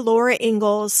of a Laura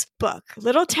Ingalls book,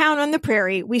 Little Town on the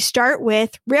Prairie. We start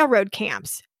with railroad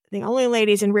camps. The only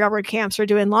ladies in railroad camps are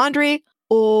doing laundry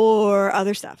or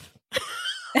other stuff.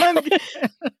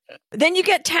 Then you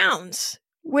get towns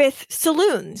with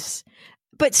saloons.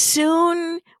 But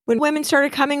soon, when women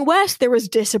started coming west, there was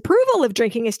disapproval of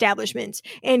drinking establishments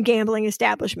and gambling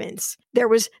establishments. There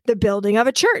was the building of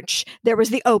a church. There was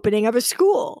the opening of a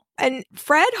school. And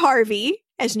Fred Harvey,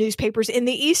 as newspapers in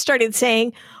the East started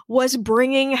saying, was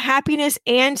bringing happiness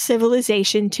and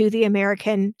civilization to the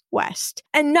American West.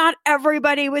 And not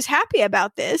everybody was happy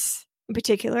about this. In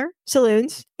particular,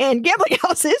 saloons and gambling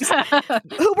houses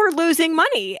who were losing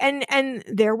money. And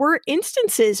there were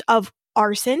instances of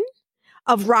arson,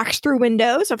 of rocks through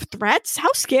windows, of threats.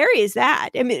 How scary is that?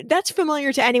 I mean, that's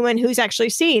familiar to anyone who's actually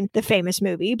seen the famous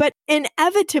movie. But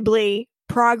inevitably,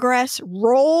 progress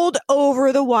rolled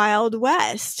over the Wild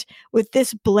West with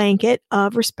this blanket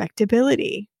of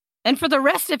respectability. And for the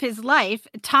rest of his life,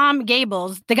 Tom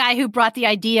Gables, the guy who brought the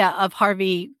idea of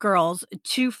Harvey Girls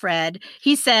to Fred,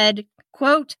 he said,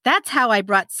 quote, "That's how I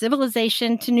brought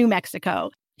civilization to New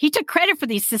Mexico." He took credit for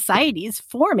these societies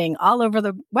forming all over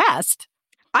the West.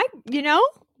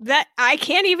 I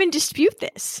can't even dispute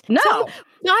this. No. So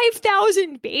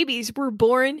 5,000 babies were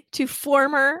born to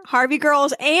former Harvey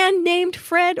Girls and named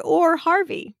Fred or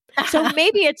Harvey. So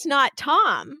maybe it's not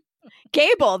Tom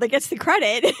Gable that gets the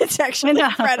credit. It's actually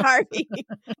Fred Harvey.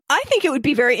 I think it would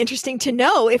be very interesting to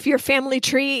know if your family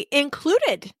tree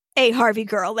included a Harvey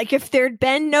girl. Like if there'd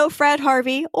been no Fred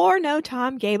Harvey or no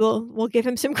Tom Gable, we'll give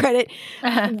him some credit,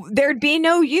 there'd be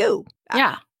no you.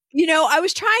 Yeah. I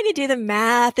was trying to do the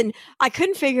math and I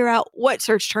couldn't figure out what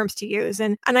search terms to use.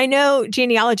 And I know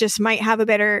genealogists might have a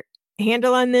better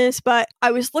handle on this, but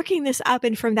I was looking this up,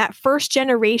 and from that first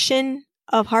generation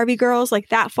of Harvey girls, like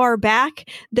that far back,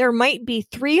 there might be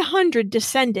 300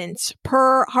 descendants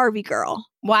per Harvey girl.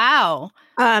 Wow.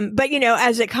 But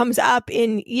as it comes up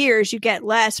in years, you get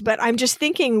less. But I'm just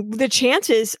thinking the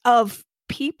chances of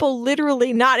people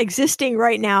literally not existing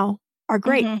right now are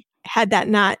great. Had that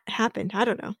not happened. I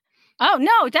don't know. Oh,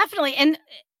 no, definitely. And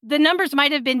the numbers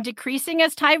might have been decreasing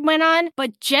as time went on,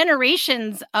 but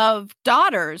generations of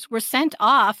daughters were sent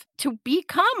off to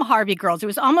become Harvey girls. It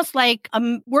was almost like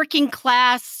a working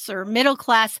class or middle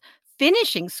class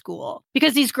finishing school,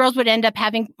 because these girls would end up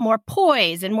having more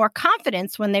poise and more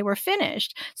confidence when they were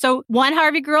finished. So one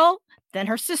Harvey girl, then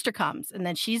her sister comes, and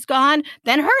then she's gone,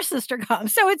 then her sister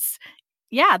comes. So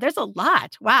there's a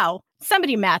lot. Wow.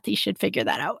 Somebody mathy should figure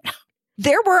that out.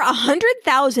 There were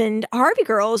 100,000 Harvey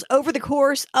girls over the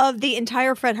course of the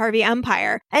entire Fred Harvey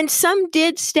empire, and some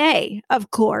did stay,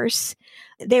 of course.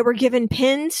 They were given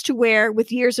pins to wear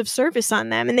with years of service on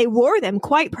them, and they wore them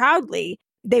quite proudly.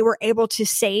 They were able to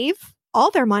save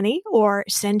all their money or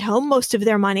send home most of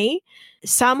their money.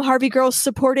 Some Harvey girls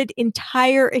supported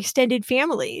entire extended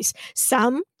families.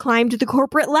 Some climbed the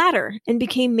corporate ladder and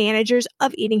became managers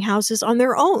of eating houses on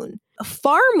their own.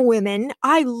 Farm women,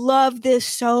 I love this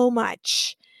so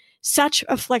much. Such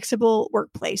a flexible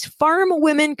workplace. Farm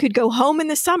women could go home in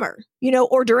the summer,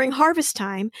 or during harvest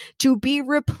time to be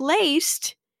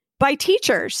replaced by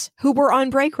teachers who were on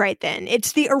break right then.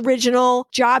 It's the original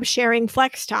job sharing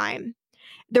flex time.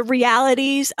 The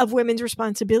realities of women's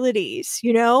responsibilities,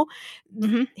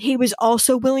 He was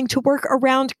also willing to work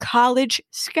around college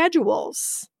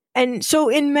schedules. And so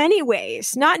in many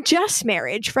ways, not just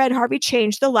marriage, Fred Harvey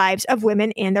changed the lives of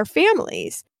women and their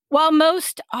families. While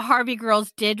most Harvey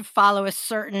girls did follow a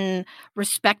certain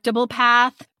respectable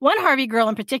path, one Harvey girl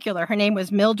in particular, her name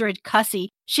was Mildred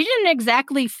Cussy, she didn't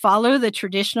exactly follow the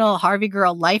traditional Harvey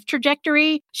girl life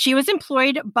trajectory. She was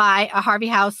employed by a Harvey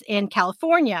house in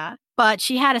California, but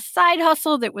she had a side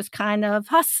hustle that was kind of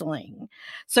hustling.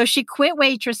 So she quit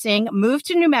waitressing, moved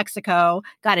to New Mexico,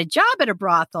 got a job at a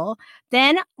brothel,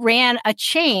 then ran a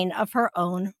chain of her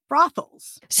own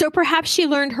brothels. So perhaps she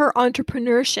learned her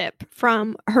entrepreneurship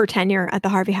from her tenure at the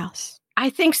Harvey house.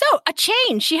 I think so. A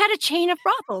chain. She had a chain of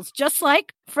brothels, just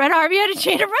like Fred Harvey had a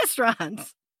chain of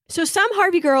restaurants. So some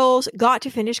Harvey girls got to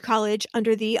finish college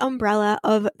under the umbrella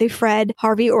of the Fred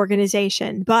Harvey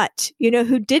organization. But you know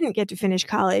who didn't get to finish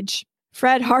college?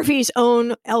 Fred Harvey's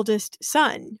own eldest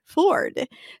son, Ford,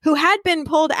 who had been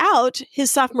pulled out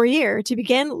his sophomore year to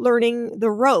begin learning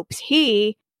the ropes.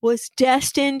 He was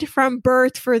destined from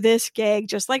birth for this gig,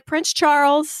 just like Prince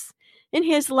Charles in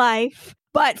his life.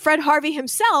 But Fred Harvey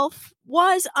himself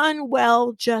was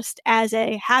unwell just as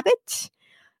a habit.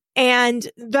 And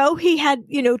though he had,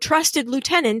 trusted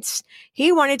lieutenants,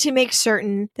 he wanted to make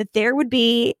certain that there would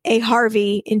be a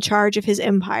Harvey in charge of his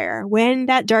empire when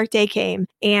that dark day came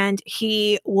and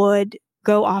he would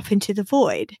go off into the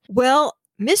void. Well,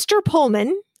 Mr.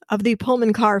 Pullman of the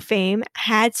Pullman car fame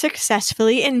had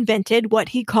successfully invented what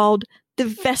he called the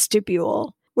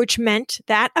vestibule, which meant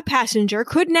that a passenger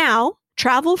could now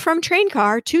travel from train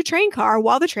car to train car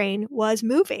while the train was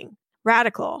moving.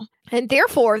 Radical. And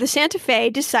therefore, the Santa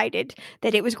Fe decided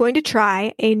that it was going to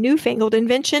try a newfangled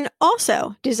invention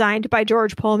also designed by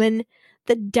George Pullman,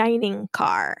 the dining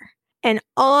car. And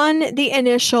on the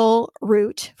initial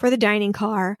route for the dining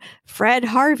car, Fred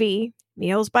Harvey,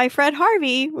 Meals by Fred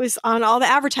Harvey, was on all the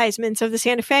advertisements of the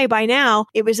Santa Fe by now.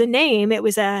 It was a name, it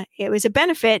was a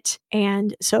benefit,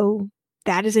 and so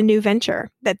that is a new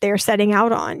venture that they're setting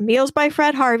out on. Meals by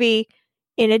Fred Harvey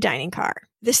in a dining car.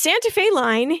 The Santa Fe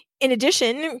line, in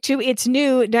addition to its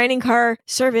new dining car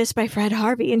service by Fred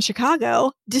Harvey in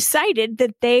Chicago, decided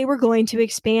that they were going to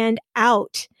expand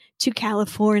out to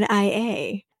California,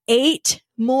 IA. 8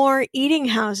 more eating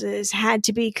houses had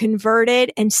to be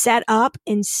converted and set up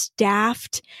and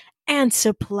staffed and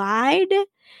supplied.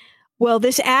 Well,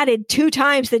 this added 2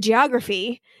 times the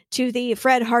geography to the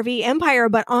Fred Harvey empire,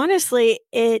 but honestly,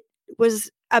 it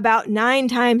was about 9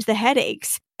 times the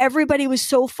headaches. Everybody was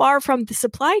so far from the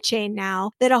supply chain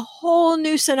now that a whole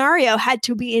new scenario had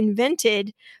to be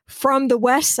invented from the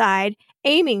west side,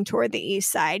 aiming toward the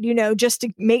east side, just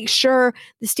to make sure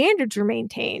the standards were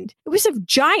maintained. It was a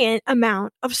giant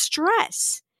amount of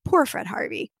stress. Poor Fred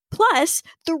Harvey. Plus,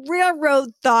 the railroad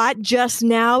thought just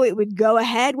now it would go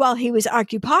ahead while he was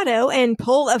occupado and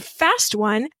pull a fast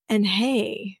one. And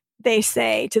hey, they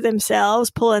say to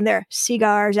themselves, pulling their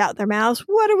cigars out their mouths.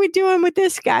 What are we doing with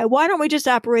this guy? Why don't we just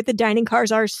operate the dining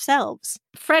cars ourselves?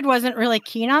 Fred wasn't really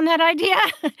keen on that idea.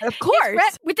 Of course.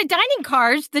 Fred, with the dining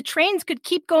cars, the trains could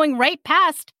keep going right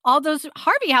past all those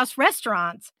Harvey House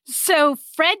restaurants. So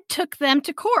Fred took them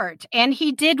to court, and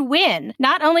he did win.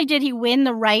 Not only did he win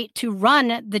the right to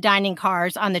run the dining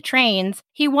cars on the trains,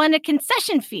 he won a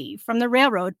concession fee from the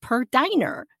railroad per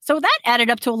diner. So that added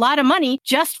up to a lot of money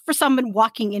just for someone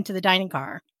walking into the dining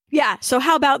car. Yeah. So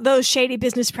how about those shady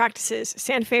business practices,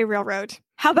 Santa Fe Railroad?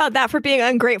 How about that for being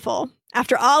ungrateful?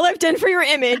 After all I've done for your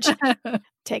image,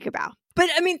 take a bow. But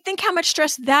I mean, think how much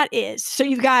stress that is. So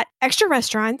you've got extra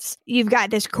restaurants, you've got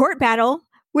this court battle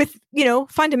with,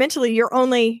 fundamentally your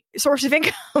only source of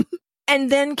income. And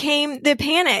then came the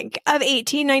panic of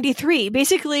 1893,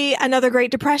 basically another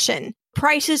Great Depression.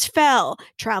 Prices fell,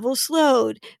 travel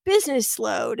slowed, business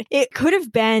slowed. It could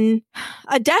have been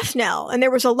a death knell. And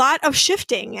there was a lot of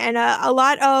shifting and a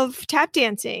lot of tap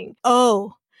dancing.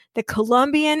 Oh, the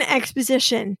Columbian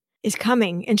Exposition is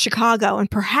coming in Chicago,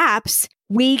 and perhaps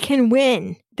we can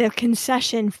win the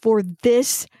concession for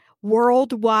this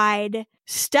worldwide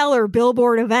stellar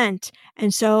billboard event.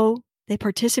 And so they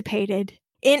participated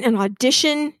in an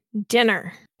audition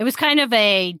dinner. It was kind of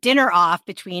a dinner off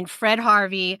between Fred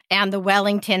Harvey and the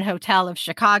Wellington Hotel of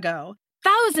Chicago.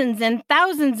 Thousands and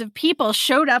thousands of people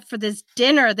showed up for this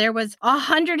dinner. There was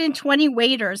 120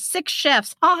 waiters, 6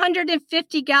 chefs,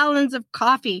 150 gallons of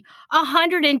coffee,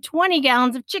 120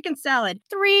 gallons of chicken salad,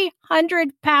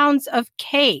 300 pounds of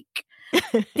cake.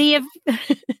 The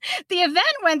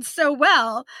event went so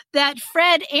well that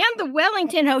Fred and the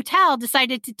Wellington Hotel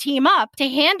decided to team up to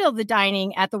handle the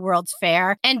dining at the World's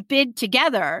Fair and bid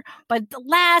together. But at the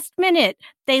last minute,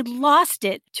 they lost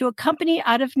it to a company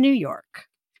out of New York.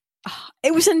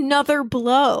 It was another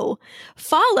blow,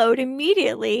 followed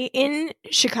immediately in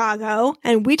Chicago.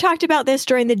 And we talked about this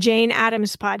during the Jane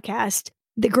Addams podcast,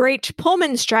 the Great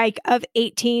Pullman Strike of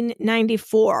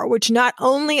 1894, which not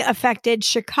only affected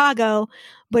Chicago,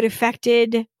 but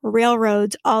affected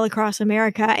railroads all across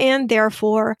America and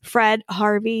therefore Fred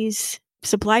Harvey's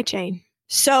supply chain.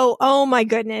 So, oh my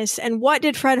goodness. And what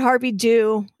did Fred Harvey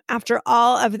do after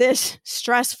all of this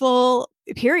stressful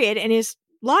period in his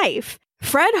life?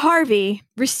 Fred Harvey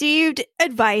received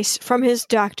advice from his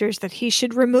doctors that he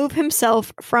should remove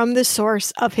himself from the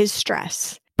source of his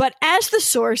stress. But as the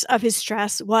source of his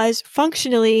stress was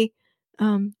functionally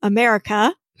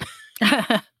America,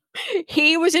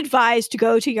 he was advised to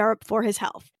go to Europe for his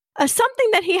health. Something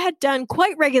that he had done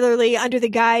quite regularly under the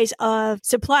guise of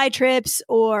supply trips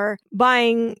or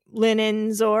buying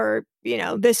linens or,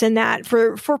 this and that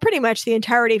for pretty much the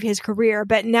entirety of his career.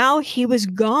 But now he was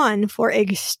gone for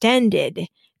extended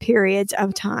periods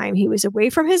of time. He was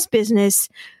away from his business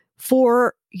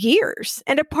for years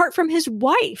and apart from his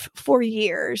wife for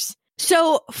years.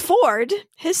 So Ford,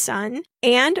 his son,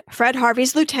 and Fred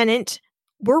Harvey's lieutenant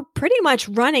were pretty much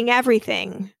running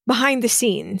everything behind the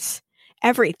scenes.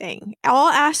 Everything, all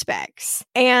aspects.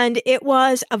 And it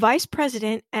was a vice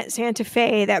president at Santa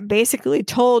Fe that basically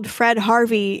told Fred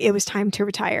Harvey it was time to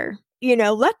retire.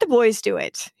 Let the boys do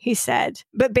it, he said.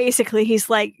 But basically, he's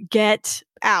like, get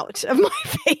out of my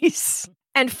face.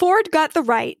 And Ford got the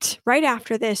right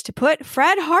after this to put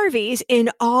Fred Harvey's in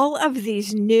all of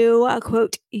these new,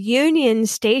 quote, union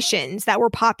stations that were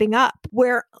popping up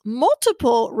where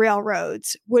multiple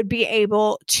railroads would be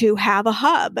able to have a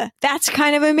hub. That's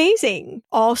kind of amazing.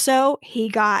 Also, he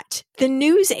got the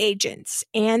news agents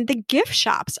and the gift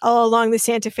shops all along the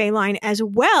Santa Fe line, as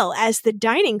well as the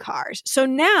dining cars. So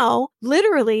now,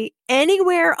 literally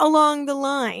anywhere along the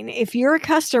line, if you're a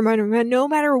customer, no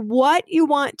matter what you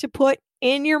want to put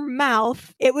in your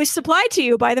mouth, it was supplied to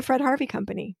you by the Fred Harvey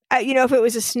Company. If it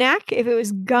was a snack, if it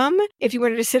was gum, if you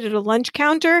wanted to sit at a lunch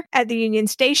counter at the Union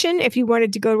Station, if you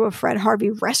wanted to go to a Fred Harvey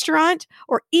restaurant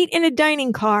or eat in a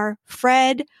dining car,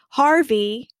 Fred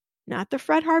Harvey, not the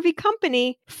Fred Harvey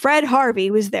Company, Fred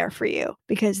Harvey was there for you,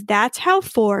 because that's how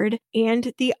Ford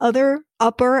and the other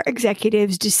upper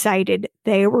executives decided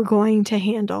they were going to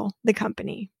handle the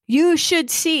company. You should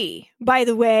see, by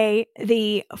the way,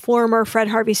 the former Fred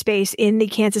Harvey space in the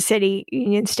Kansas City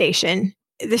Union Station.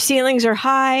 The ceilings are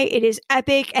high. It is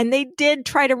epic. And they did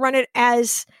try to run it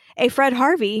as a Fred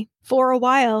Harvey for a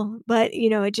while, but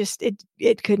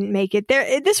it couldn't make it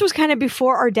there. This was kind of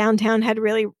before our downtown had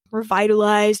really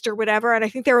revitalized or whatever. And I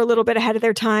think they were a little bit ahead of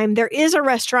their time. There is a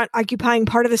restaurant occupying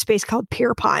part of the space called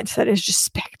Pierpont that is just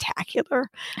spectacular.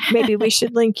 Maybe we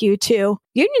should link you to.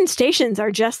 Union stations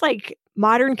are just like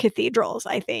modern cathedrals,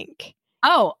 I think.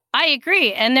 Oh, I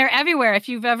agree. And they're everywhere. If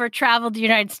you've ever traveled to the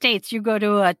United States, you go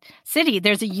to a city,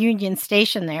 there's a Union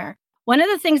Station there. One of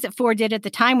the things that Ford did at the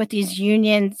time with these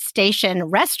Union Station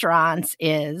restaurants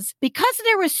is because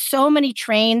there were so many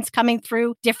trains coming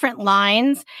through different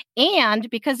lines, and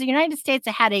because the United States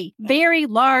had a very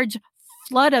large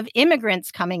flood of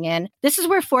immigrants coming in, this is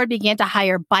where Ford began to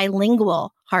hire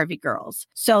bilingual Harvey Girls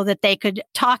so that they could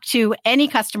talk to any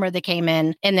customer that came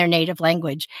in their native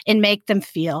language and make them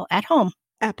feel at home.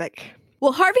 Epic.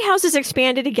 Well, Harvey houses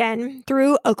expanded again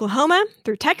through Oklahoma,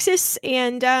 through Texas,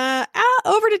 and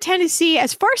over to Tennessee,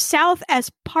 as far south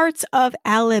as parts of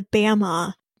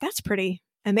Alabama. That's pretty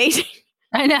amazing.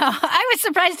 I know. I was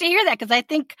surprised to hear that because I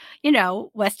think,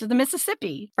 west of the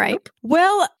Mississippi. Right. Nope.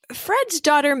 Well, Fred's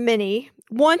daughter, Minnie,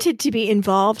 wanted to be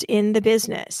involved in the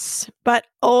business, but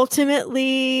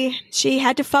ultimately she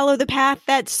had to follow the path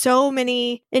that so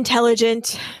many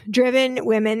intelligent, driven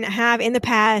women have in the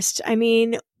past. I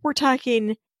mean, we're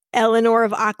talking Eleanor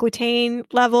of Aquitaine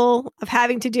level of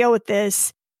having to deal with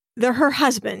this. Her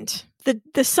husband,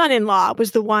 the son-in-law, was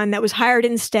the one that was hired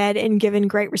instead and given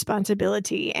great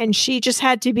responsibility. And she just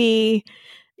had to be,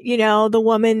 the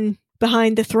woman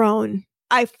behind the throne.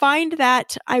 I find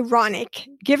that ironic,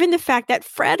 given the fact that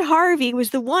Fred Harvey was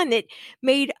the one that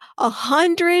made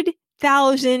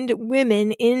 100,000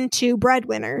 women into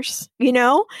breadwinners,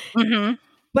 Mm-hmm.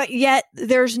 But yet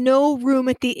there's no room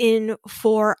at the inn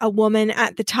for a woman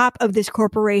at the top of this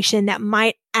corporation that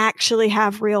might actually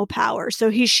have real power. So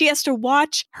she has to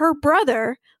watch her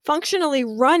brother functionally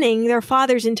running their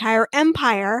father's entire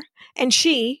empire, and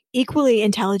she, equally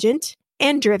intelligent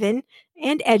and driven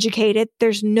and educated,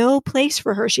 there's no place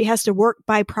for her. She has to work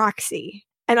by proxy.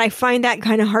 And I find that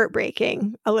kind of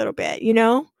heartbreaking a little bit,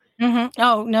 Mm-hmm.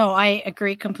 Oh, no, I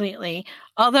agree completely.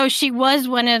 Although she was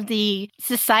one of the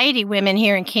society women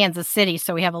here in Kansas City,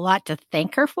 so we have a lot to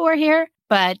thank her for here.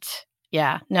 But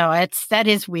yeah, no, that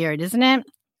is weird, isn't it?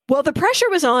 Well, the pressure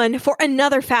was on for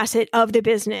another facet of the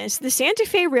business. The Santa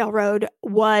Fe Railroad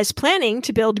was planning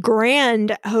to build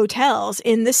grand hotels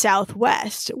in the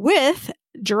Southwest with,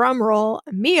 drumroll,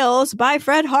 meals by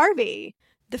Fred Harvey.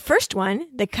 The first one,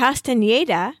 the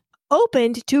Castaneda,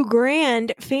 opened to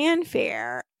grand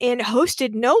fanfare and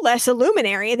hosted no less a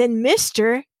luminary than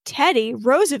Mr. Teddy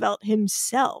Roosevelt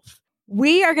himself.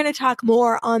 We are going to talk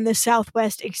more on the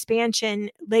Southwest expansion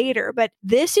later, but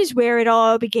this is where it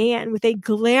all began, with a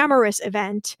glamorous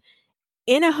event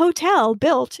in a hotel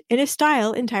built in a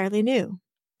style entirely new.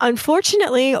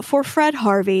 Unfortunately for Fred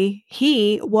Harvey,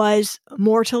 he was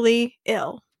mortally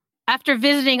ill. After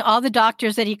visiting all the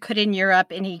doctors that he could in Europe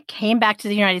and he came back to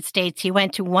the United States, he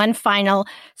went to one final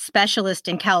specialist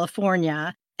in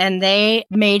California, and they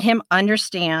made him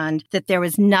understand that there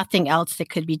was nothing else that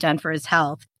could be done for his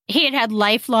health. He had had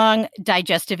lifelong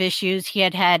digestive issues. He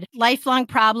had had lifelong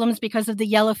problems because of the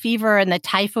yellow fever and the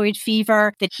typhoid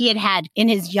fever that he had had in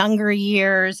his younger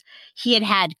years. He had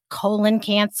had colon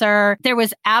cancer. There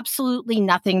was absolutely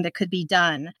nothing that could be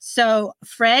done. So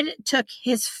Fred took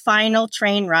his final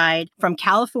train ride from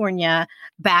California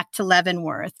back to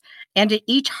Leavenworth. And at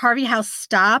each Harvey House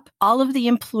stop, all of the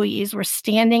employees were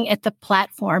standing at the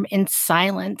platform in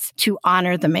silence to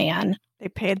honor the man. They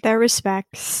paid their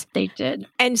respects. They did.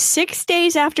 And 6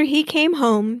 days after he came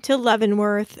home to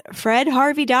Leavenworth, Fred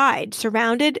Harvey died,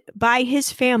 surrounded by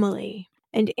his family.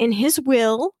 And in his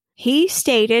will, he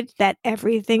stated that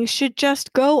everything should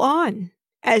just go on,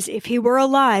 as if he were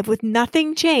alive with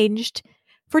nothing changed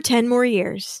for 10 more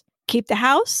years. Keep the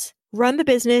house, run the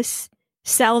business,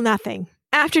 sell nothing.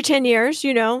 After 10 years,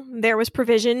 there was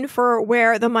provision for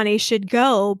where the money should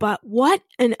go, but what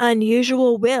an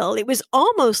unusual will. It was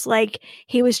almost like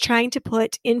he was trying to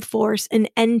put in force an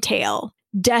entail,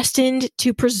 destined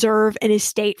to preserve an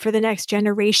estate for the next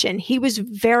generation. He was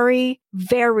very,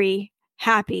 very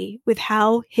happy with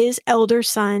how his elder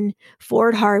son,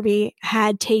 Ford Harvey,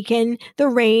 had taken the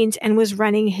reins and was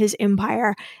running his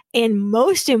empire. And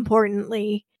most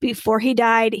importantly, before he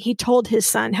died, he told his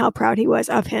son how proud he was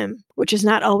of him, which is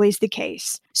not always the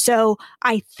case. So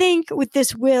I think with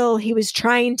this will, he was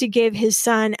trying to give his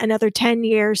son another 10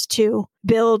 years to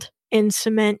build and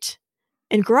cement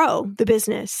and grow the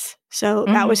business. So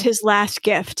that was his last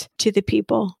gift to the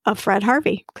people of Fred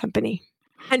Harvey Company.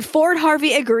 And Ford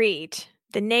Harvey agreed.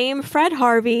 The name Fred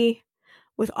Harvey,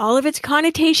 with all of its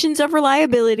connotations of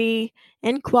reliability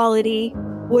and quality,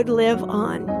 would live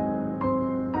on.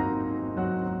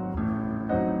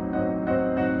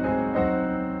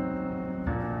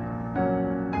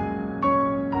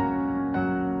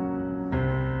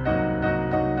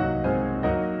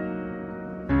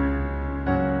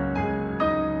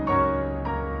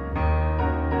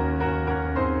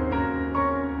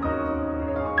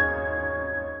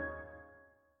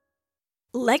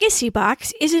 Legacy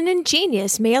Box is an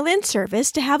ingenious mail-in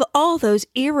service to have all those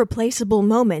irreplaceable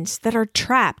moments that are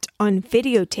trapped on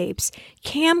videotapes,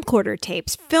 camcorder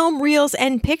tapes, film reels,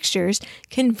 and pictures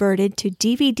converted to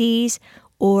DVDs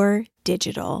or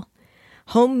digital.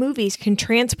 Home movies can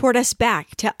transport us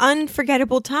back to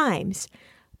unforgettable times.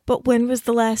 But when was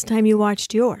the last time you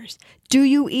watched yours? Do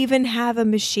you even have a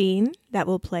machine that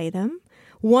will play them?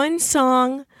 One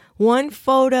song, one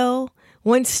photo,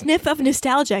 one sniff of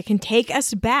nostalgia can take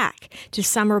us back to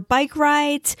summer bike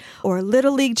rides or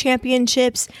Little League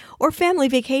championships or family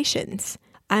vacations.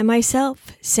 I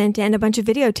myself sent in a bunch of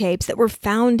videotapes that were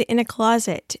found in a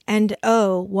closet, and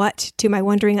oh, what to my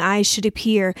wondering eyes should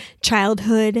appear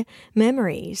childhood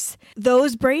memories.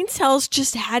 Those brain cells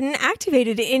just hadn't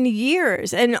activated in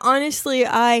years, and honestly,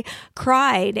 I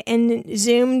cried and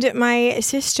Zoomed my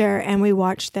sister, and we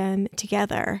watched them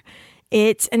together.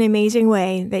 It's an amazing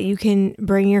way that you can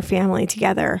bring your family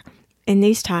together in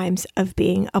these times of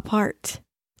being apart.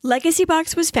 Legacy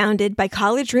Box was founded by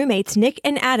college roommates Nick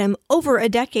and Adam over a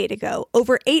decade ago.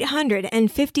 Over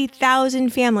 850,000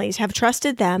 families have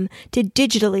trusted them to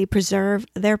digitally preserve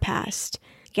their past.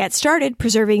 Get started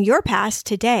preserving your past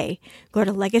today. Go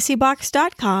to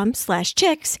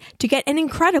legacybox.com/chicks to get an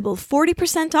incredible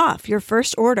 40% off your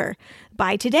first order.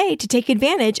 Buy today to take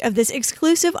advantage of this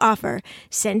exclusive offer.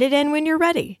 Send it in when you're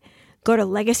ready. Go to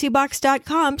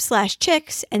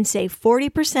legacybox.com/chicks and save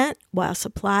 40% while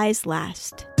supplies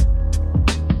last.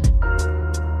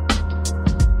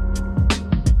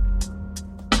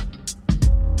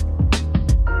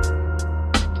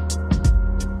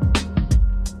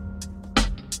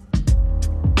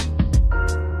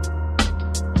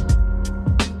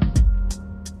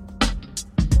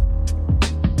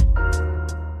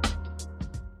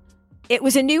 It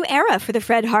was a new era for the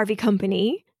Fred Harvey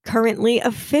Company, currently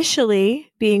officially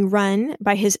being run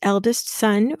by his eldest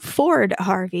son, Ford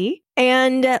Harvey.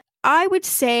 And I would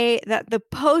say that the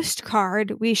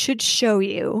postcard we should show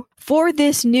you for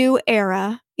this new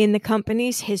era in the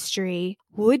company's history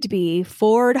would be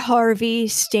Ford Harvey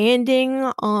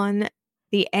standing on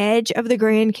the edge of the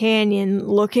Grand Canyon,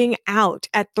 looking out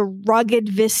at the rugged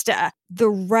vista, the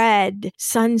red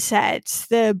sunsets,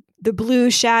 the blue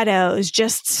shadows,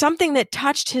 just something that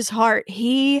touched his heart.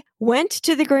 He went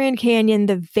to the Grand Canyon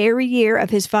the very year of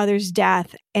his father's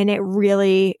death, and it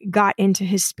really got into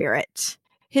his spirit.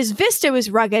 His vista was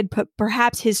rugged, but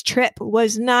perhaps his trip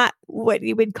was not what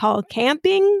you would call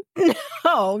camping.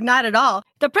 No, not at all.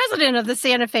 The president of the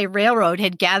Santa Fe Railroad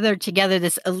had gathered together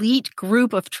this elite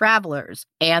group of travelers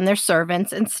and their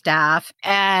servants and staff,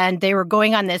 and they were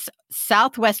going on this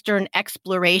southwestern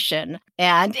exploration.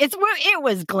 And it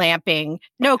was glamping,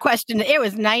 no question. It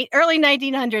was early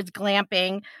 1900s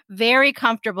glamping, very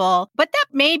comfortable. But that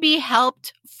maybe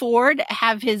helped Ford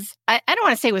have his, I don't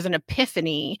want to say it was an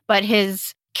epiphany, but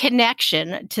his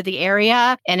connection to the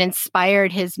area and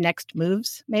inspired his next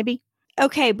moves, maybe.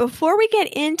 Okay, before we get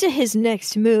into his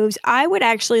next moves, I would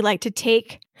actually like to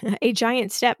take a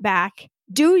giant step back.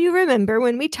 Do you remember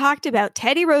when we talked about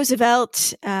Teddy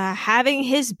Roosevelt having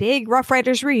his big Rough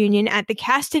Riders reunion at the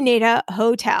Castaneda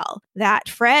Hotel that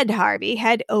Fred Harvey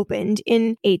had opened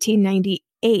in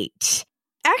 1898?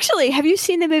 Actually, have you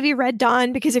seen the movie Red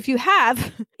Dawn? Because if you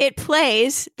have, it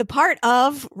plays the part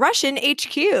of Russian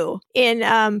HQ in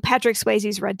Patrick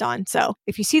Swayze's Red Dawn. So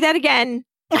if you see that again,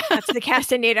 that's the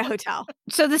Castaneda Hotel.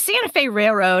 So the Santa Fe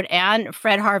Railroad and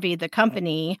Fred Harvey, the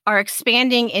company, are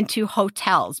expanding into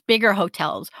hotels, bigger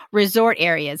hotels, resort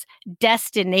areas,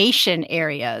 destination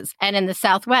areas. And in the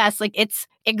Southwest, it's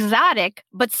exotic,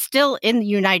 but still in the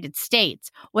United States.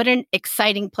 What an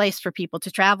exciting place for people to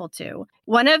travel to.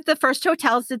 One of the first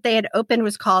hotels that they had opened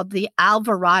was called the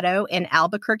Alvarado in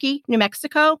Albuquerque, New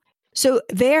Mexico. So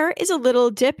there is a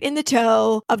little dip in the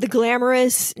toe of the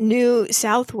glamorous New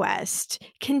Southwest,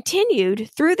 continued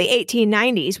through the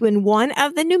 1890s when one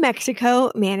of the New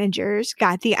Mexico managers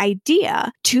got the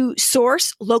idea to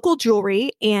source local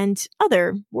jewelry and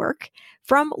other work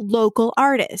from local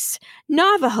artists,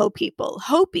 Navajo people,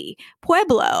 Hopi,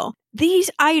 Pueblo.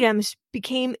 These items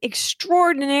became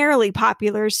extraordinarily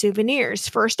popular souvenirs,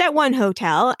 first at one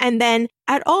hotel and then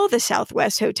at all the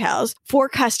Southwest hotels for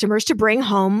customers to bring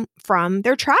home from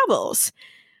their travels.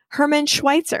 Herman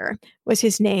Schweitzer was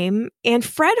his name, and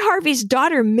Fred Harvey's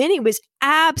daughter, Minnie, was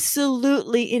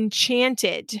absolutely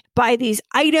enchanted by these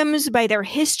items, by their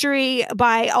history,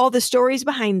 by all the stories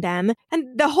behind them,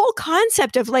 and the whole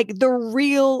concept of the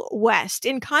real West,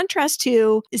 in contrast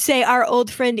to, say, our old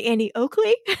friend Annie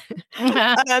Oakley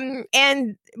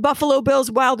and Buffalo Bill's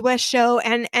Wild West show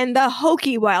and the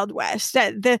hokey Wild West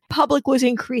that the public was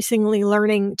increasingly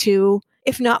learning to,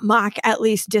 if not mock, at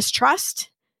least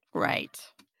distrust. Right.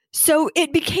 So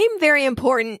it became very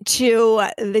important to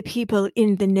the people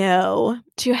in the know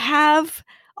to have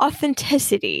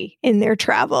authenticity in their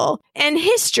travel and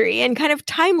history and kind of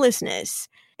timelessness.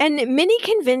 And Minnie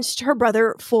convinced her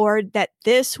brother Ford that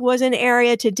this was an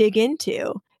area to dig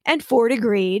into. And Ford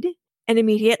agreed and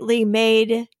immediately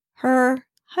made her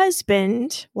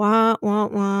husband,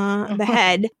 the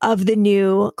head of the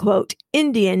new, quote,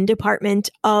 Indian department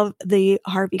of the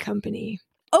Harvey Company.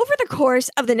 Over the course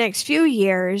of the next few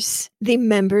years, the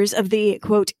members of the,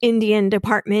 quote, Indian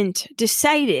department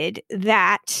decided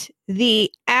that the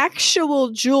actual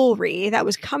jewelry that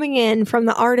was coming in from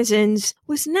the artisans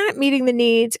was not meeting the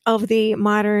needs of the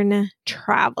modern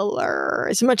traveler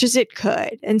as much as it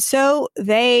could. And so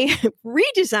they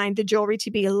redesigned the jewelry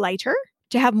to be lighter,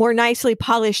 to have more nicely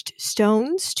polished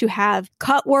stones, to have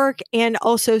cut work, and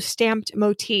also stamped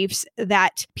motifs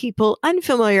that people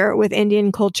unfamiliar with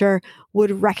Indian culture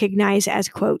would recognize as,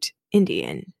 quote,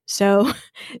 Indian. So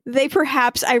they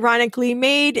perhaps ironically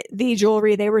made the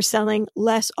jewelry they were selling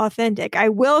less authentic. I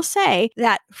will say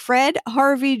that Fred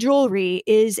Harvey jewelry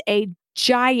is a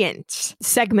giant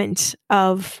segment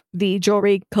of the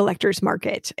jewelry collector's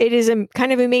market. It is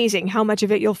kind of amazing how much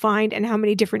of it you'll find and how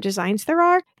many different designs there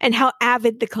are and how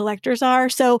avid the collectors are.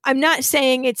 So I'm not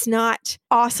saying it's not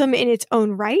awesome in its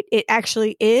own right. It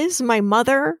actually is. My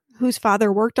mother, whose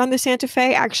father worked on the Santa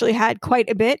Fe, actually had quite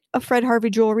a bit of Fred Harvey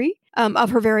jewelry of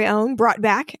her very own brought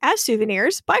back as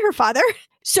souvenirs by her father.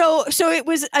 So it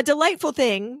was a delightful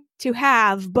thing to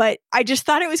have, but I just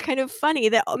thought it was kind of funny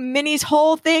that Minnie's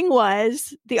whole thing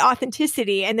was the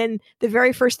authenticity. And then the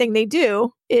very first thing they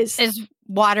do is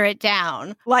water it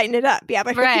down. Lighten it up. Yeah,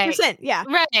 by 50%. Right. Yeah.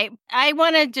 Right. I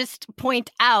want to just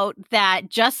point out that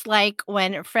just like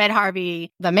when Fred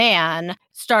Harvey, the man,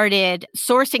 started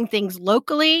sourcing things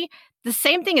locally, the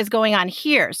same thing is going on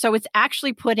here. So it's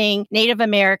actually putting Native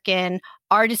American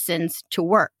artisans to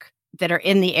work that are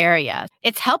in the area.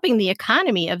 It's helping the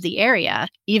economy of the area,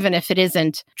 even if it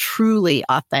isn't truly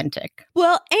authentic.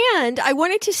 Well, and I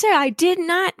wanted to say I did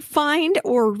not find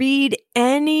or read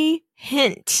any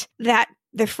hint that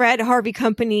the Fred Harvey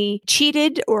Company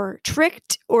cheated or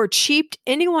tricked or cheaped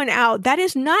anyone out. That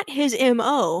is not his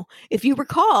MO. If you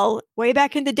recall, way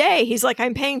back in the day, he's like,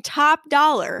 I'm paying top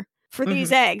dollar for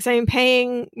these eggs. I'm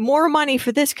paying more money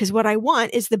for this because what I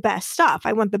want is the best stuff.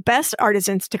 I want the best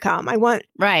artisans to come. I want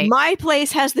my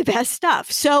place has the best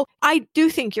stuff. So I do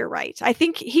think you're right. I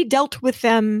think he dealt with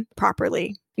them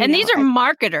properly. And these are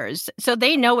marketers, so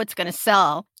they know what's going to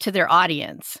sell to their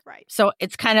audience. Right. So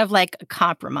it's kind of like a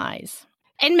compromise.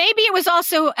 And maybe it was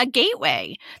also a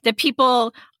gateway that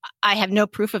people, I have no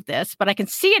proof of this, but I can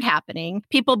see it happening.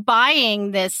 People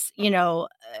buying this,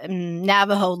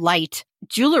 Navajo light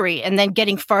jewelry and then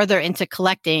getting further into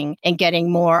collecting and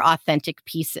getting more authentic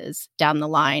pieces down the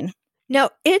line. Now,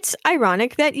 it's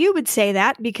ironic that you would say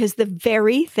that because the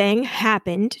very thing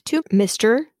happened to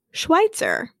Mr.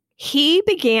 Schweitzer. He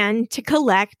began to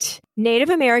collect Native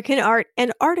American art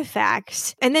and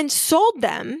artifacts and then sold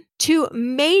them to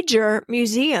major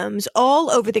museums all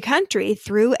over the country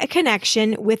through a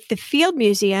connection with the Field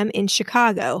Museum in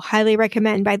Chicago. Highly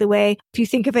recommend, by the way. If you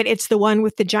think of it, it's the one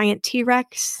with the giant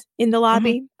T-Rex in the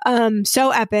lobby. So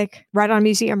epic, right on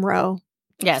Museum Row.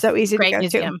 Yes, so easy great to go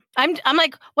museum. to. I'm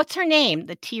like, what's her name?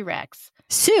 The T-Rex.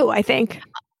 Sue, I think.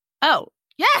 Oh,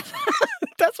 yes.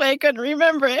 That's why I couldn't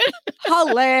remember it.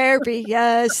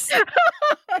 Hilarious.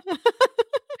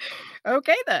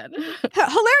 Okay, then.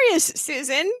 Hilarious,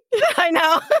 Susan. I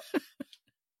know.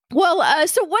 Well,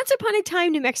 so once upon a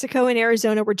time, New Mexico and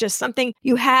Arizona were just something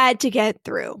you had to get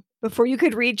through before you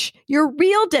could reach your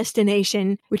real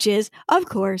destination, which is, of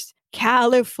course,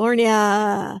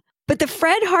 California. But the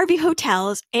Fred Harvey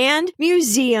hotels and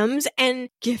museums and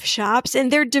gift shops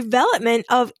and their development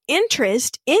of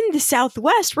interest in the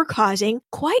Southwest were causing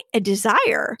quite a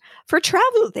desire for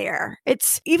travel there.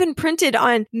 It's even printed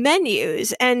on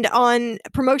menus and on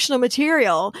promotional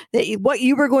material that what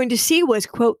you were going to see was,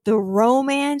 quote, the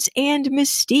romance and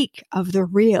mystique of the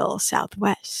real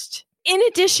Southwest. In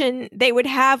addition, they would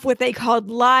have what they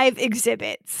called live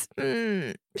exhibits.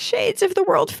 Shades of the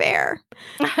World Fair.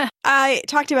 I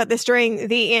talked about this during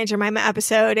the Aunt Jemima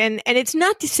episode, and it's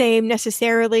not the same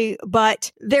necessarily,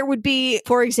 but there would be,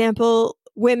 for example,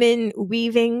 women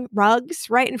weaving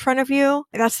rugs right in front of you.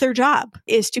 That's their job,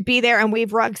 is to be there and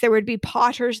weave rugs. There would be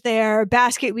potters there,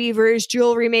 basket weavers,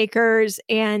 jewelry makers,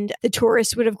 and the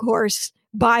tourists would, of course,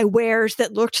 buy wares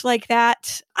that looked like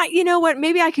that. You know what?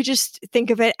 Maybe I could just think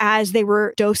of it as they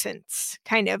were docents,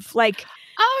 kind of like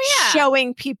Oh, yeah.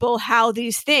 showing people how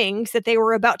these things that they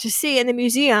were about to see in the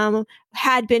museum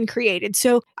had been created.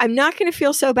 So I'm not going to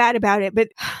feel so bad about it. But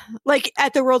like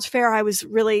at the World's Fair, I was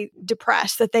really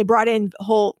depressed that they brought in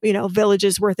whole,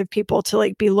 villages worth of people to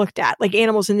like be looked at, like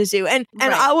animals in the zoo. And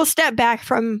Right. I will step back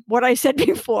from what I said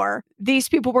before. These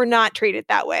people were not treated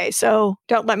that way. So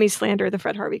don't let me slander the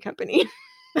Fred Harvey Company.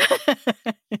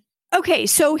 Okay,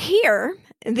 so here,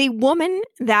 the woman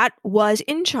that was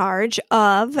in charge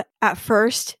of, at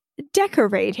first,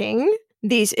 decorating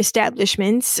these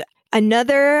establishments,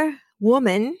 another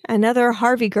woman, another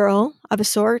Harvey girl of a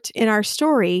sort in our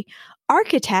story,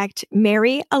 architect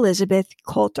Mary Elizabeth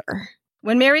Coulter.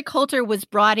 When Mary Coulter was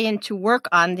brought in to work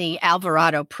on the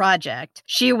Alvarado project,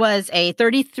 she was a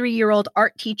 33-year-old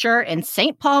art teacher in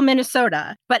St. Paul,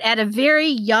 Minnesota. But at a very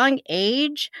young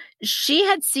age, she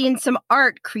had seen some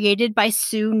art created by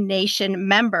Sioux Nation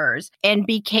members and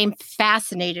became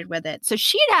fascinated with it. So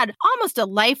she had almost a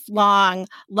lifelong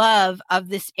love of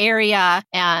this area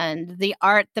and the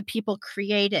art the people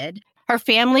created. Her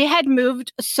family had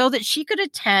moved so that she could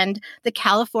attend the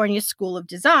California School of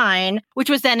Design, which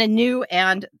was then a new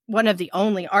and one of the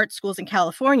only art schools in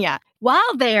California.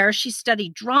 While there, she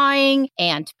studied drawing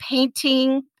and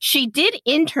painting. She did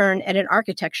intern at an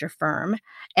architecture firm.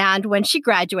 And when she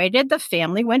graduated, the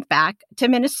family went back to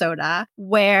Minnesota,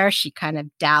 where she kind of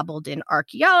dabbled in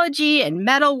archaeology and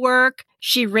metalwork.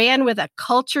 She ran with a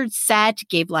cultured set,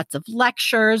 gave lots of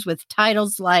lectures with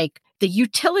titles like The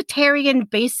Utilitarian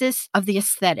Basis of the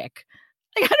Aesthetic.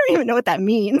 I don't even know what that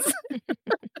means.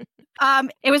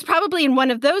 It was probably in one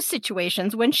of those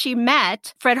situations when she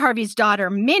met Fred Harvey's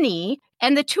daughter, Minnie,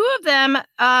 and the two of them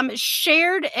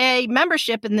shared a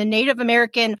membership in the Native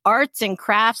American arts and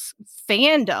crafts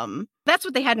fandom. That's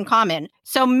what they had in common.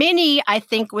 So Minnie, I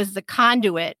think, was the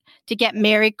conduit to get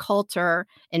Mary Coulter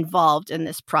involved in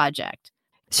this project.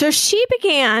 So she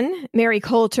began, Mary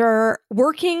Coulter,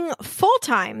 working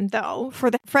full-time, though,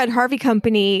 for the Fred Harvey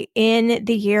Company in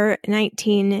the year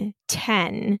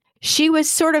 1910. She was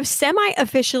sort of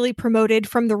semi-officially promoted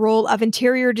from the role of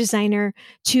interior designer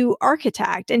to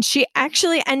architect. And she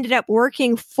actually ended up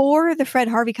working for the Fred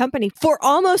Harvey Company for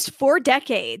almost 4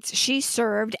 decades. She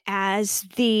served as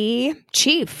the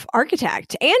chief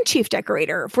architect and chief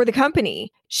decorator for the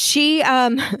company. She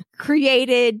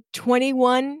created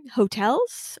 21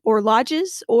 hotels or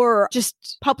lodges or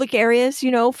just public areas,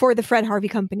 for the Fred Harvey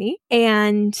Company.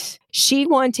 And she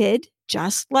wanted,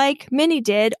 just like Minnie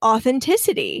did,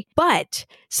 authenticity. But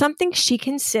something she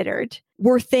considered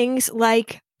were things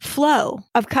like flow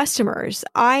of customers,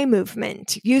 eye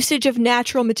movement, usage of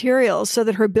natural materials so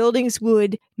that her buildings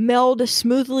would meld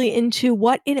smoothly into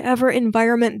whatever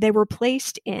environment they were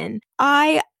placed in.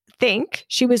 I think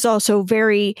she was also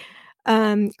very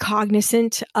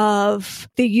cognizant of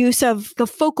the use of the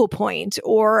focal point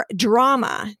or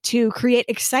drama to create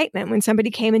excitement when somebody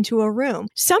came into a room.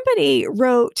 Somebody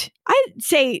wrote, I'd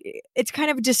say it's kind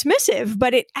of dismissive,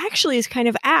 but it actually is kind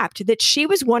of apt, that she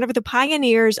was one of the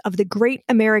pioneers of the Great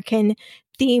American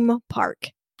Theme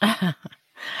Park,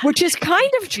 which is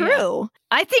kind of true. Yeah.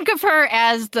 I think of her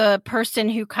as the person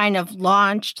who kind of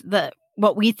launched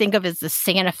what we think of as the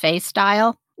Santa Fe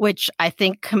style, which I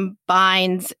think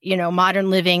combines,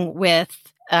 modern living with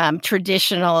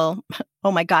traditional,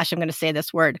 oh my gosh, I'm going to say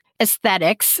this word,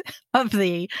 aesthetics of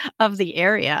the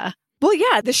area. Well,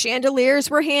 yeah, the chandeliers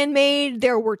were handmade.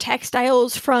 There were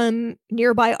textiles from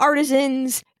nearby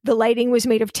artisans. The lighting was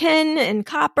made of tin and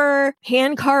copper,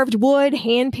 hand-carved wood,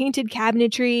 hand-painted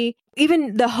cabinetry.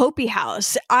 Even the Hopi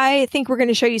House, I think we're going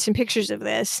to show you some pictures of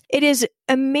this. It is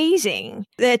amazing,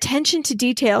 the attention to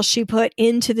detail she put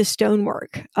into the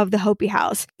stonework of the Hopi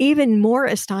House. Even more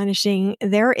astonishing,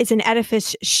 there is an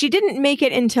edifice. She didn't make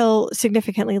it until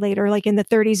significantly later, like in the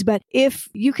 30s, but if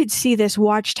you could see this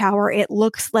watchtower, it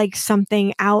looks like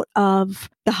something out of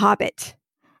The Hobbit.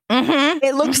 Mm-hmm.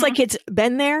 It looks like it's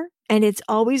been there, and it's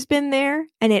always been there,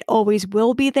 and it always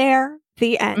will be there.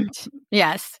 The end.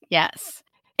 Yes, yes.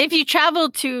 If you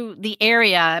travel to the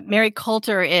area, Mary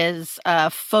Coulter is a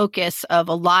focus of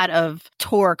a lot of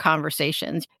tour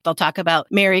conversations. They'll talk about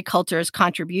Mary Coulter's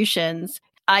contributions.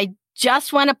 I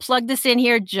just want to plug this in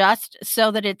here just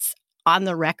so that it's on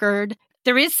the record.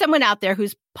 There is someone out there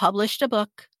who's published a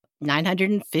book,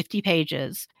 950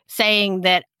 pages, saying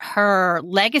that her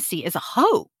legacy is a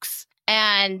hoax.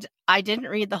 And I didn't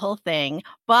read the whole thing,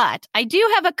 but I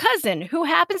do have a cousin who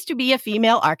happens to be a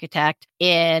female architect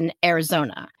in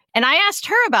Arizona. And I asked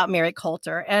her about Mary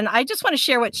Coulter, and I just want to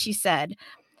share what she said.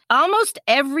 Almost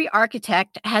every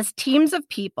architect has teams of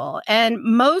people, and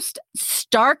most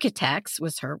starchitects,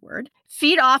 was her word,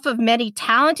 feed off of many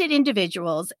talented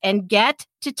individuals, and get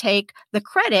to take the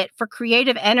credit for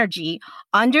creative energy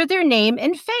under their name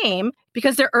and fame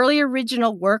because their early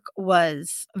original work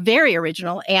was very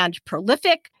original and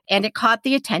prolific, and it caught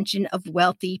the attention of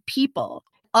wealthy people.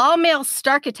 All male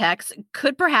Starkitects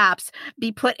could perhaps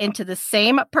be put into the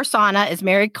same persona as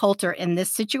Mary Coulter in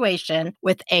this situation,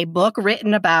 with a book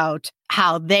written about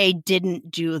how they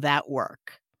didn't do that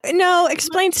work. No,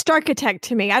 explain Starkitect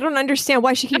to me. I don't understand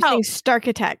why she keeps saying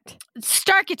Starkitect.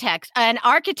 Starkitect, an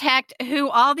architect who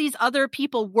all these other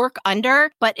people work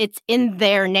under, but it's in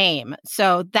their name.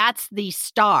 So that's the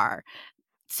star.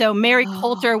 So Mary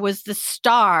Coulter was the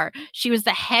star. She was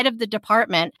the head of the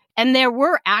department. And there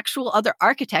were actual other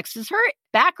architects. Her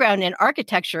background in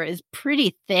architecture is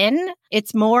pretty thin.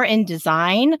 It's more in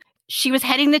design. She was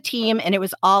heading the team, and it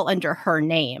was all under her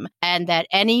name. And that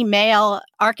any male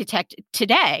architect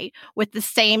today with the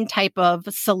same type of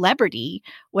celebrity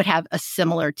would have a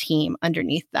similar team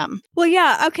underneath them. Well,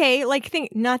 yeah, okay. Like,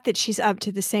 think not that she's up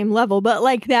to the same level, but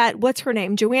like that, what's her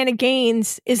name? Joanna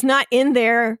Gaines is not in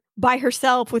there by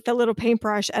herself with a little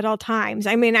paintbrush at all times.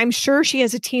 I mean, I'm sure she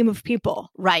has a team of people.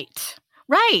 Right.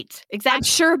 Exactly. I'm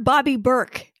sure Bobby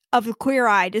Burke of the Queer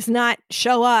Eye does not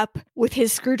show up with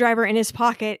his screwdriver in his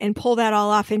pocket and pull that all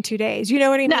off in 2 days. You know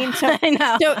what I mean? No, So, I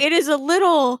know. So it is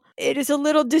a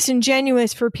little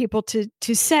disingenuous for people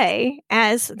to say,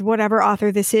 as whatever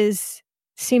author this is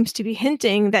seems to be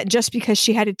hinting, that just because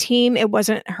she had a team, it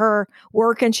wasn't her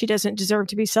work and she doesn't deserve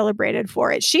to be celebrated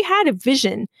for it. She had a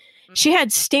vision. She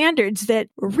had standards that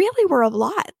really were a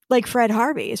lot like Fred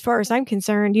Harvey, as far as I'm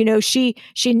concerned. You know, she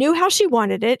knew how she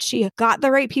wanted it. She got the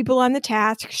right people on the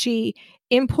task. She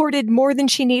imported more than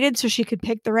she needed so she could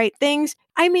pick the right things.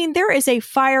 I mean, there is a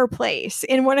fireplace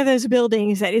in one of those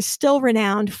buildings that is still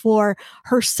renowned for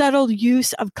her subtle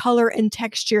use of color and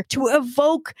texture to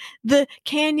evoke the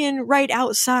canyon right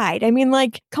outside. I mean,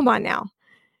 like, come on now.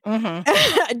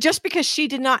 Mm-hmm. Just because she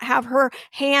did not have her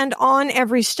hand on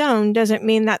every stone doesn't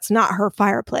mean that's not her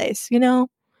fireplace, you know?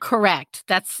 Correct.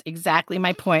 That's exactly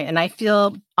my point. And I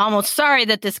feel almost sorry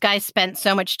that this guy spent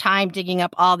so much time digging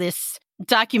up all this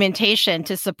documentation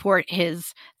to support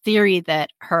his theory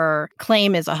that her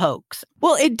claim is a hoax.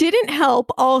 Well, it didn't help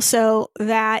also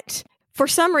that for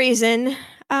some reason,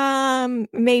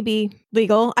 maybe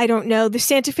legal, I don't know, the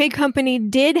Santa Fe company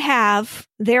did have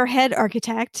their head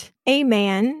architect, a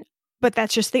man, but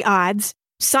that's just the odds,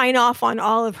 sign off on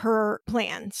all of her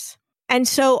plans. And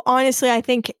so honestly, I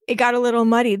think it got a little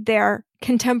muddied there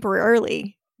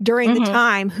contemporarily during the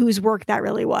time whose work that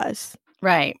really was.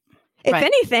 Right. If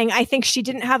anything, I think she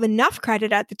didn't have enough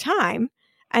credit at the time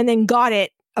and then got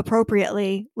it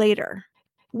appropriately later.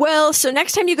 Well, so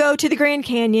next time you go to the Grand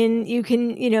Canyon, you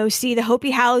can, see the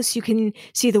Hopi House, you can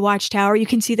see the Watchtower, you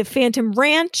can see the Phantom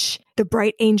Ranch, the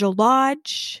Bright Angel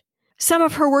Lodge. Some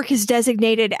of her work is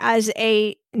designated as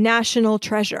a national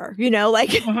treasure,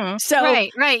 so.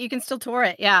 Right. You can still tour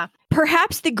it. Yeah.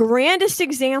 Perhaps the grandest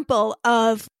example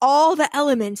of all the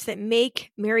elements that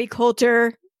make Mary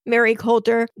Coulter,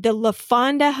 the La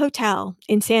Fonda Hotel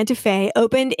in Santa Fe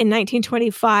opened in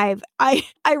 1925. I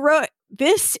wrote,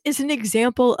 this is an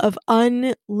example of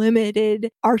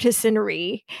unlimited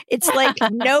artisanry. It's like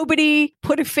nobody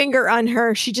put a finger on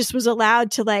her. She just was allowed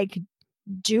to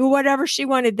do whatever she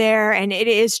wanted there. And it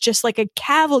is just like a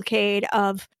cavalcade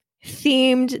of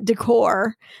themed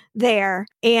decor there.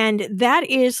 And that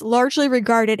is largely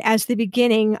regarded as the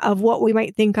beginning of what we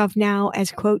might think of now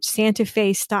as, quote, Santa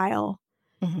Fe style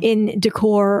in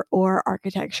decor or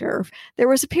architecture. There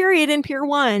was a period in Pier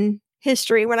 1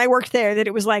 history when I worked there that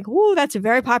it was like, whoa, that's a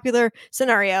very popular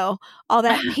scenario. All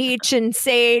that peach and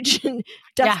sage and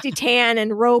dusty tan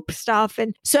and rope stuff.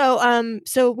 And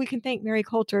so we can thank Mary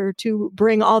Coulter to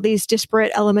bring all these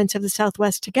disparate elements of the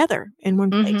Southwest together in one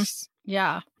place.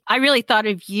 Yeah. I really thought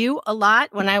of you a lot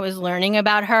when I was learning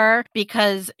about her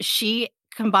because she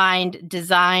combined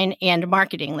design and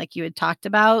marketing like you had talked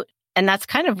about. And that's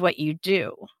kind of what you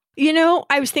do.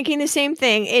 I was thinking the same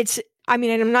thing. And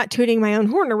I'm not tooting my own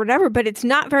horn or whatever, but it's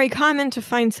not very common to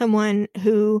find someone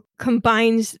who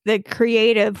combines the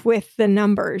creative with the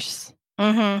numbers.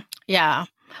 Yeah.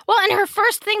 Well, and her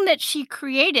first thing that she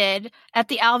created at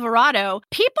the Alvarado,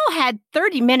 people had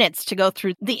 30 minutes to go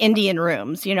through the Indian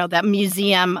rooms, that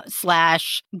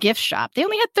museum/gift shop. They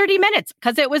only had 30 minutes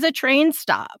because it was a train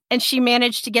stop. And she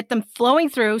managed to get them flowing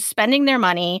through, spending their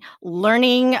money,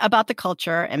 learning about the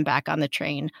culture, and back on the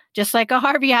train, just like a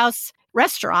Harvey House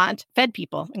restaurant fed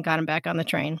people and got them back on the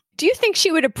train. Do you think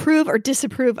she would approve or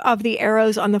disapprove of the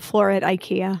arrows on the floor at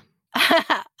IKEA?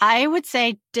 I would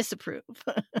say disapprove.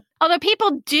 Although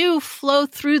people do flow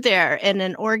through there in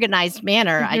an organized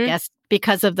manner, I guess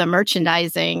because of the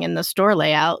merchandising and the store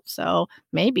layout. So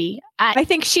maybe. I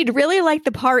think she'd really like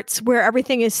the parts where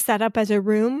everything is set up as a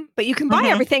room, but you can buy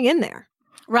everything in there.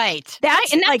 Right.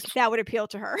 That's like, that would appeal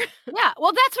to her. Yeah.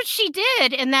 Well, that's what she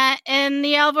did in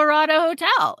the Alvarado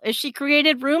Hotel, is she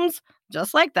created rooms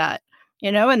just like that,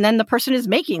 and then the person is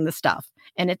making the stuff.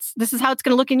 And this is how it's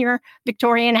going to look in your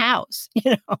Victorian house.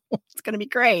 It's going to be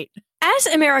great. As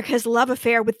America's love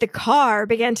affair with the car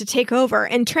began to take over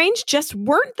and trains just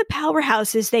weren't the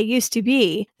powerhouses they used to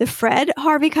be, the Fred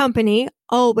Harvey Company,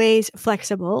 always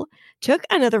flexible, took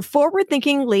another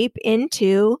forward-thinking leap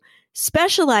into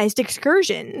specialized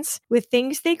excursions with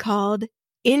things they called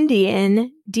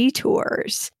Indian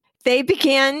detours. They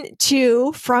began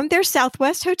to, from their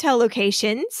Southwest hotel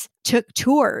locations, took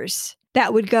tours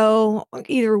that would go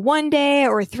either 1 day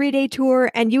or a 3-day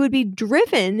tour, and you would be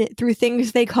driven through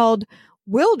things they called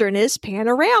wilderness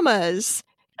panoramas,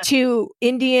 to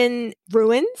Indian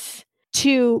ruins,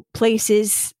 to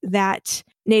places that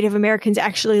Native Americans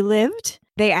actually lived.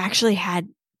 They actually had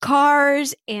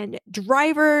cars and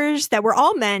drivers that were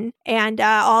all men and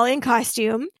all in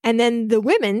costume. And then the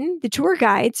women, the tour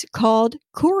guides, called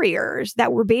couriers,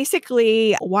 that were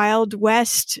basically Wild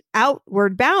West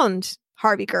outward bound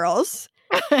Harvey Girls,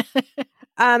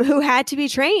 who had to be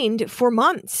trained for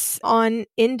months on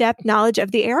in-depth knowledge of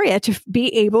the area to be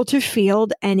able to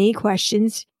field any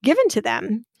questions given to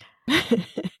them.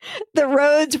 The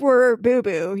roads were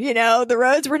boo-boo, the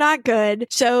roads were not good.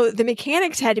 So the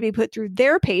mechanics had to be put through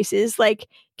their paces, like,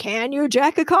 can you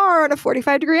jack a car on a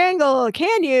 45-degree angle?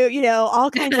 Can you, all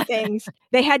kinds of things.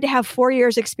 They had to have 4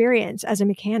 years experience as a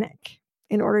mechanic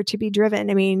in order to be driven.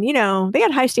 I mean, they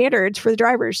had high standards for the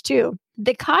drivers too.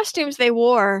 The costumes they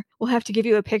wore, we'll have to give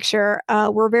you a picture,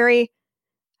 were very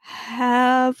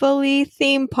heavily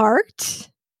theme parked.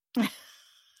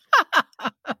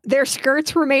 Their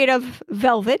skirts were made of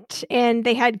velvet and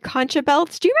they had concha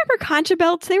belts. Do you remember concha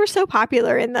belts? They were so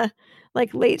popular in the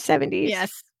late 70s.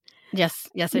 Yes,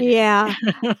 I do. Yeah.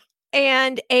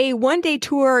 And a 1-day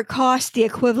tour cost the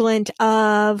equivalent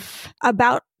of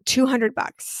about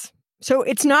 $200. So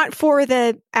it's not for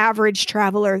the average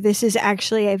traveler. This is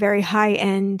actually a very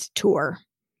high-end tour,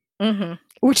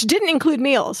 which didn't include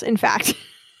meals, in fact.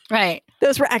 Right.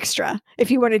 Those were extra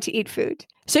if you wanted to eat food.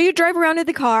 So you'd drive around in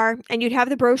the car and you'd have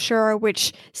the brochure,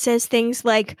 which says things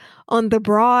like, on the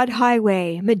broad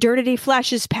highway, modernity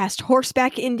flashes past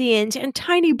horseback Indians and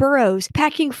tiny burros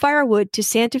packing firewood to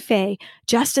Santa Fe,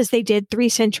 just as they did 3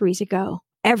 centuries ago.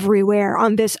 Everywhere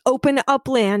on this open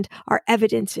upland are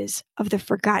evidences of the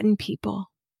forgotten people.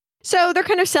 So they're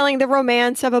kind of selling the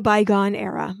romance of a bygone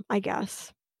era, I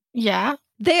guess. Yeah.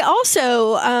 They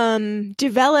also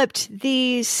developed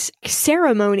these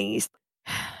ceremonies.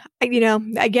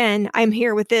 Again, I'm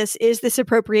here with this. Is this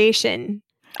appropriation?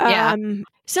 Yeah.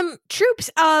 Some troops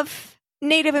of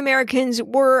Native Americans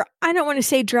were, I don't want to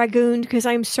say dragooned, because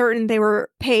I'm certain they were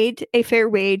paid a fair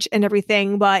wage and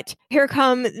everything. But here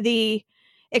come the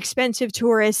expensive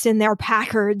tourists in their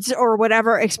Packards or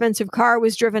whatever expensive car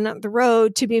was driven up the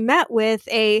road to be met with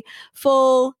a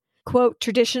full, quote,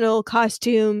 traditional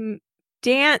costume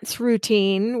dance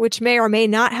routine, which may or may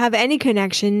not have any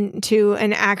connection to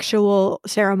an actual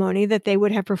ceremony that they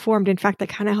would have performed. In fact, I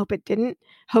kind of hope it didn't.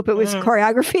 Hope it was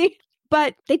choreography.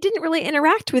 But they didn't really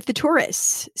interact with the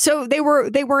tourists. So they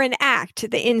were an act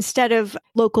instead of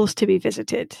locals to be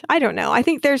visited. I don't know. I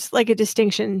think there's a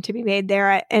distinction to be made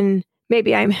there. And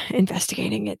maybe I'm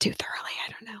investigating it too thoroughly.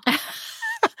 I don't know.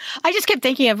 I just kept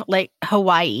thinking of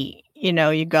Hawaii.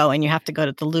 You go and you have to go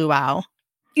to the luau.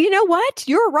 You know what?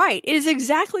 You're right. It is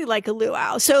exactly like a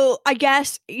luau. So I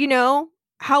guess,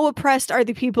 how oppressed are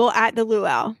the people at the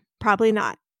luau? Probably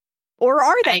not. Or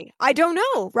are they? I don't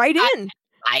know. Write in.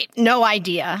 I no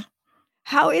idea.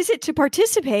 How is it to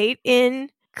participate in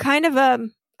kind of a,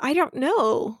 I don't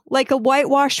know, a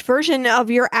whitewashed version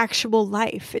of your actual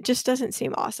life? It just doesn't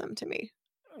seem awesome to me.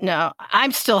 No,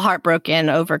 I'm still heartbroken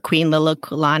over Queen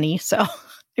Liliuokalani, so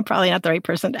I'm probably not the right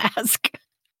person to ask.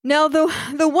 No,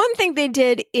 the one thing they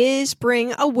did is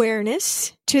bring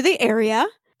awareness to the area.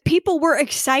 People were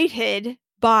excited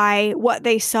by what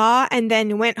they saw and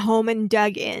then went home and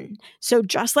dug in. So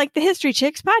just like the History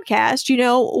Chicks podcast,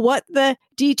 what the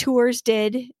detours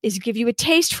did is give you a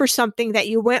taste for something that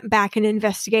you went back and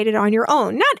investigated on your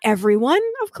own. Not everyone,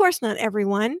 of course not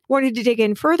everyone, wanted to dig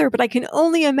in further, but I can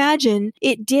only imagine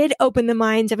it did open the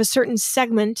minds of a certain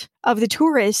segment of the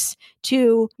tourists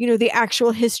to, the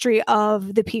actual history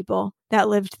of the people that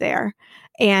lived there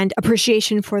and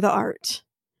appreciation for the art.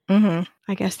 Mm-hmm.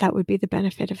 I guess that would be the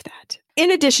benefit of that. In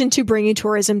addition to bringing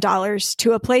tourism dollars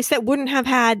to a place that wouldn't have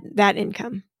had that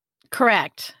income.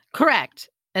 Correct.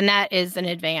 And that is an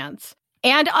advance.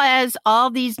 And as all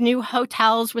these new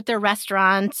hotels with their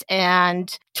restaurants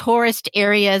and tourist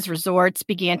areas, resorts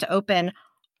began to open,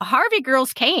 Harvey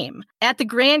Girls came. At the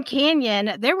Grand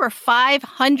Canyon, there were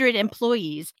 500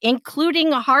 employees,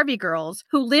 including Harvey Girls,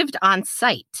 who lived on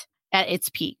site at its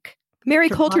peak. Mary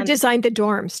Coulter designed the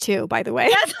dorms, too, by the way.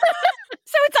 Yes.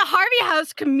 So it's a Harvey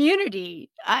House community.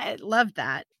 I love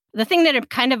that. The thing that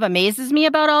kind of amazes me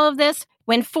about all of this,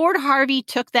 when Ford Harvey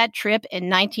took that trip in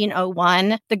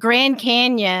 1901, the Grand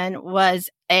Canyon was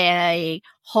a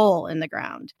hole in the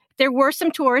ground. There were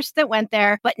some tourists that went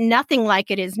there, but nothing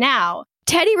like it is now.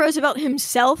 Teddy Roosevelt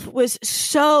himself was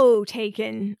so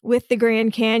taken with the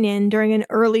Grand Canyon during an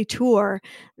early tour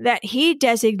that he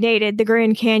designated the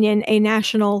Grand Canyon a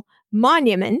national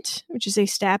monument, which is a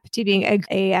step to being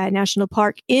a national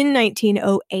park, in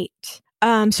 1908.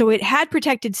 So it had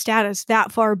protected status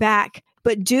that far back.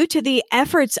 But due to the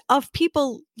efforts of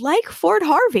people like Ford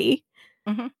Harvey,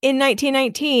 in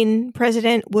 1919,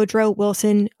 President Woodrow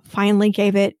Wilson finally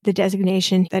gave it the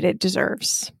designation that it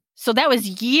deserves. So that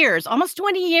was years, almost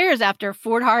 20 years after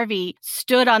Ford Harvey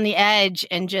stood on the edge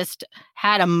and just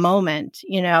had a moment,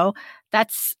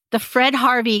 That's the Fred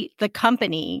Harvey, the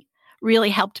company, really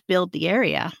helped build the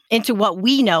area into what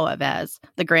we know of as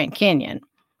the Grand Canyon,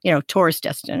 tourist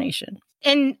destination.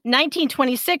 In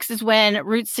 1926 is when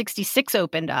Route 66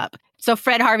 opened up. So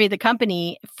Fred Harvey, the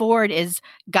company, Ford is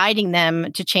guiding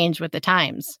them to change with the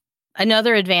times.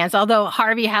 Another advance, although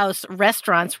Harvey House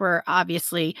restaurants were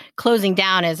obviously closing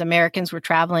down as Americans were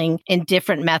traveling in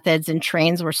different methods and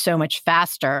trains were so much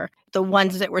faster, the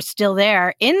ones that were still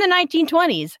there in the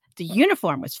 1920s, the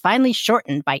uniform was finally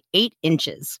shortened by 8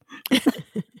 inches.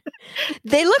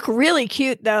 They look really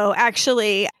cute, though,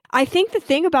 actually. I think the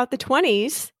thing about the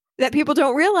 20s that people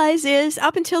don't realize is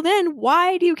up until then,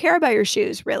 why do you care about your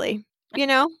shoes, really?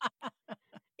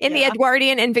 In the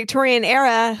Edwardian and Victorian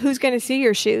era, who's going to see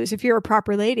your shoes if you're a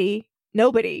proper lady?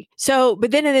 Nobody. So,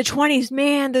 but then in the 20s,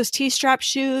 man, those T-strap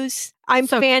shoes, I'm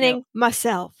so fanning cute.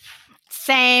 Myself.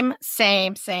 Same.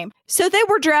 So they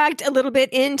were dragged a little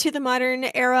bit into the modern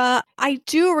era. I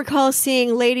do recall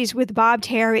seeing ladies with bobbed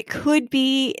hair. It could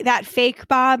be that fake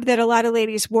bob that a lot of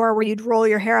ladies wore where you'd roll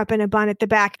your hair up in a bun at the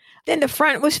back. Then the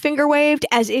front was finger waved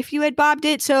as if you had bobbed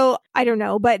it. So I don't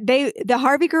know, but the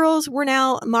Harvey Girls were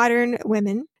now modern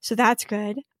women. So that's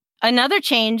good. Another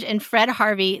change in Fred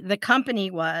Harvey, the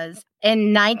company, was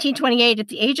in 1928, at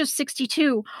the age of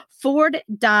 62, Ford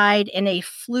died in a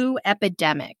flu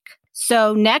epidemic.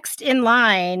 So next in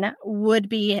line would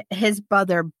be his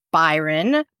brother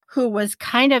Byron, who was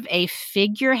kind of a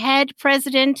figurehead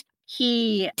president.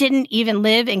 He didn't even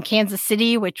live in Kansas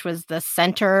City, which was the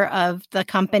center of the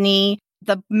company.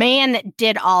 The man that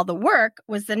did all the work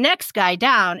was the next guy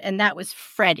down, and that was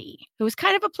Freddie, who was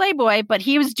kind of a playboy, but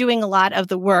he was doing a lot of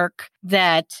the work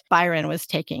that Byron was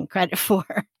taking credit for.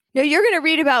 No, you're going to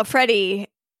read about Freddie.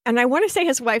 And I want to say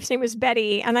his wife's name was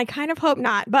Betty, and I kind of hope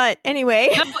not. But anyway.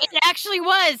 No, it actually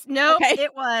was. No, okay.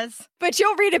 It was. But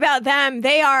you'll read about them.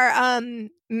 They are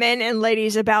men and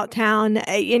ladies about town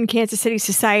in Kansas City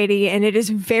society, and it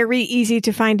is very easy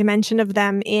to find a mention of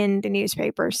them in the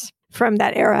newspapers from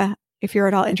that era, if you're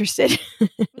at all interested.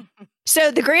 So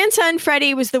the grandson,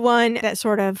 Freddie, was the one that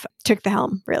sort of took the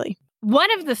helm, really.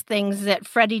 One of the things that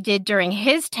Freddie did during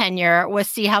his tenure was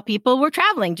see how people were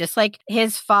traveling, just like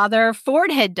his father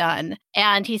Ford had done.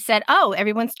 And he said,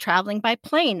 everyone's traveling by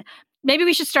plane. Maybe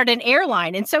we should start an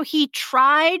airline. And so he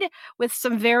tried with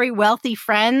some very wealthy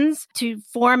friends to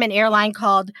form an airline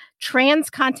called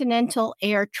Transcontinental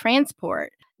Air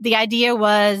Transport. The idea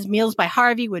was Meals by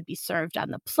Harvey would be served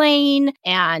on the plane,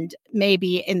 and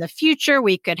maybe in the future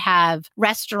we could have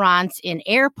restaurants in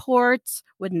airports.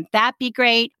 Wouldn't that be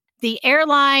great? The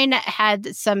airline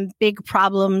had some big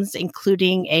problems,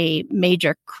 including a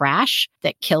major crash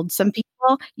that killed some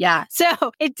people. Yeah.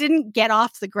 So it didn't get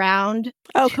off the ground.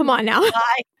 Oh, come on now.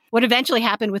 What eventually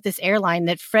happened with this airline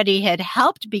that Freddie had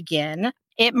helped begin,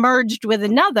 it merged with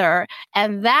another,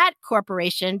 and that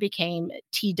corporation became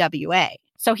TWA.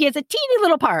 So he has a teeny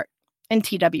little part in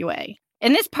TWA.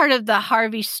 In this part of the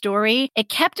Harvey story, it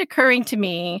kept occurring to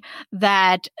me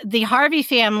that the Harvey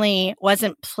family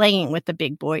wasn't playing with the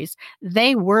big boys.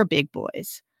 They were big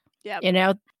boys.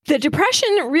 Yeah. The Depression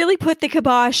really put the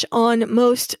kibosh on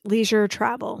most leisure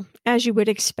travel. As you would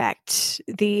expect,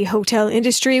 the hotel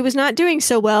industry was not doing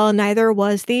so well, neither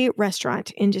was the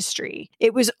restaurant industry.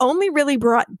 It was only really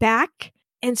brought back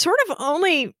and sort of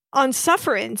only on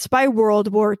sufferance by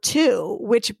World War II,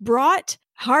 which brought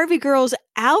Harvey Girls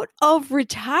out of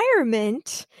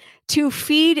retirement to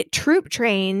feed troop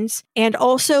trains and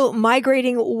also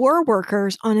migrating war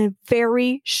workers on a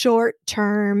very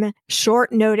short-term,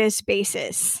 short-notice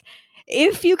basis.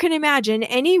 if you can imagine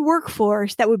any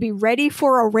workforce that would be ready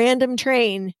for a random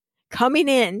train coming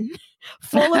in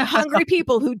full of hungry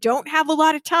people who don't have a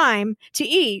lot of time to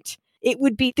eat, it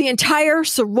would be the entire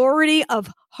sorority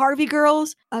of Harvey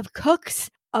Girls, of cooks,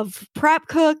 of prep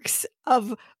cooks,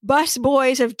 of bus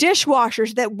boys, of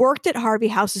dishwashers that worked at Harvey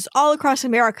houses all across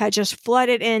America just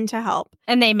flooded in to help.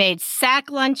 And they made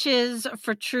sack lunches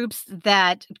for troops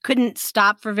that couldn't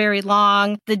stop for very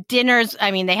long. The dinners,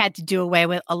 I mean, they had to do away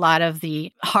with a lot of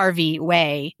the Harvey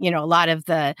way, a lot of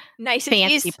the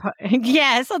niceties.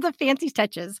 Yes, all the fancy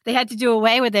touches. They had to do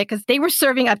away with it because they were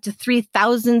serving up to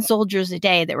 3,000 soldiers a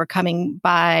day that were coming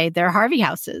by their Harvey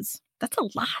houses. That's a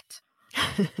lot.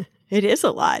 It is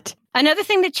a lot. Another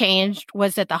thing that changed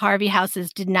was that the Harvey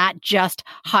houses did not just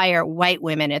hire white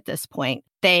women at this point.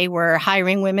 They were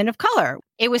hiring women of color.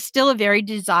 It was still a very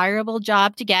desirable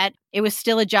job to get. It was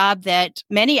still a job that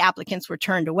many applicants were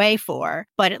turned away for,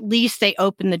 but at least they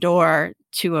opened the door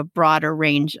to a broader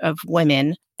range of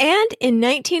women. And in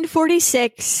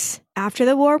 1946, after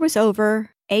the war was over,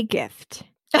 a gift.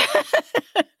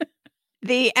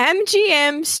 The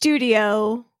MGM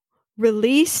studio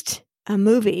released a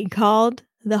movie called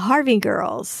The Harvey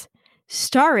Girls,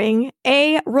 starring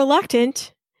a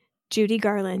reluctant Judy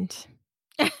Garland.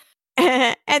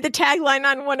 And the tagline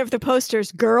on one of the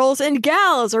posters, "Girls and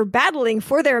gals are battling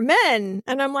for their men."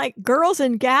 And I'm like, girls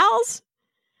and gals?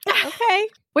 Okay.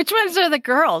 Which ones are the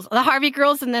girls? The Harvey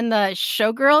Girls and then the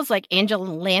showgirls like Angela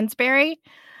Lansbury?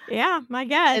 Yeah, my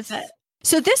guess.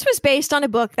 So this was based on a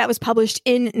book that was published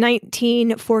in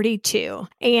 1942.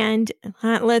 And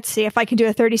let's see if I can do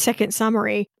a 30-second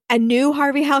summary. A new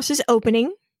Harvey house is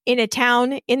opening in a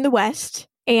town in the West,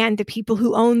 and the people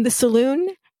who own the saloon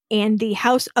and the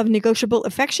House of Negotiable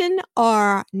Affection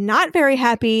are not very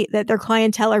happy that their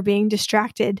clientele are being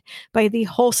distracted by the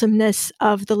wholesomeness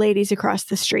of the ladies across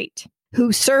the street,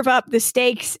 who serve up the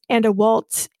steaks and a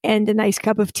waltz and a nice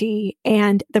cup of tea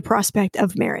and the prospect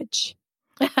of marriage.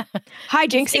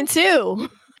 Hijinks ensue.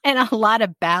 And a lot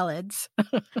of ballads.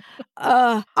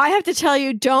 I have to tell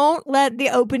you, don't let the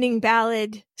opening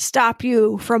ballad stop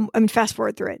you from, fast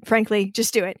forward through it. Frankly,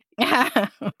 just do it. I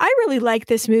really like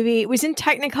this movie. It was in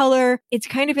Technicolor. It's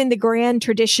kind of in the grand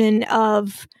tradition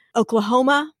of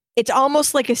Oklahoma. It's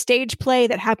almost like a stage play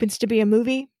that happens to be a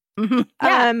movie. Mm-hmm.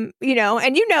 Yeah.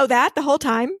 And you know that the whole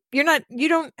time. You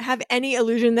don't have any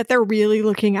illusion that they're really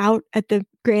looking out at the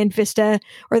grand vista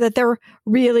or that they're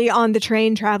really on the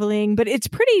train traveling, but it's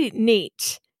pretty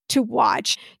neat to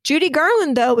watch. Judy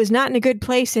Garland, though, was not in a good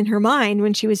place in her mind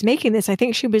when she was making this. I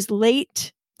think she was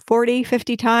late 40,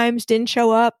 50 times, didn't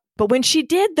show up. But when she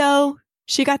did, though,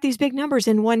 she got these big numbers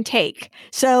in one take.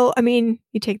 So,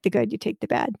 you take the good, you take the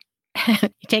bad. You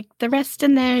take the rest,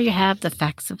 and there you have the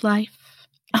facts of life.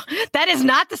 That is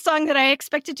not the song that I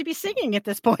expected to be singing at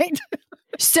this point.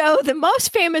 So the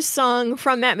most famous song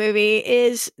from that movie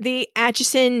is the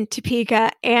Atchison,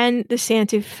 Topeka, and the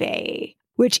Santa Fe,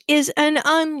 which is an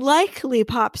unlikely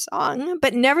pop song,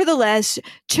 but nevertheless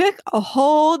took a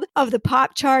hold of the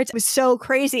pop charts. It was so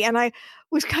crazy. And I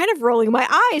was kind of rolling my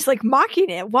eyes, like mocking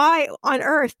it. Why on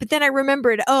earth? But then I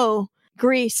remembered,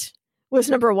 Grease was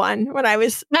number one when I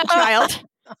was a child.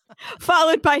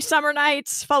 Followed by Summer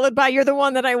Nights, followed by You're the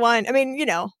One That I Want.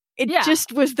 It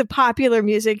just was the popular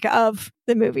music of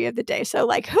the movie of the day. So,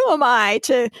 who am I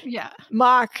to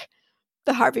mock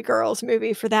the Harvey Girls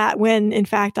movie for that when, in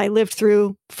fact, I lived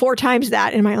through 4 times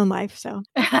that in my own life. So,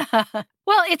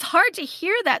 well, it's hard to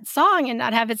hear that song and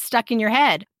not have it stuck in your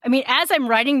head. As I'm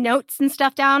writing notes and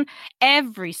stuff down,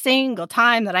 every single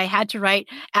time that I had to write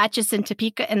Atchison,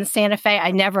 Topeka, and the Santa Fe,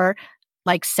 I never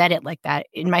said it like that.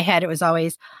 In my head, it was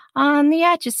always on the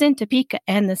Atchison, Topeka,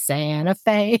 and the Santa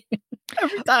Fe.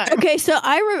 Every time. Okay, so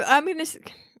I'm going to...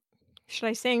 Should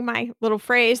I sing my little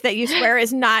phrase that you swear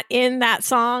is not in that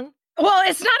song? Well,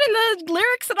 it's not in the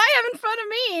lyrics that I have in front of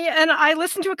me. And I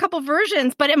listened to a couple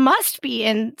versions, but it must be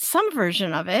in some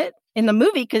version of it in the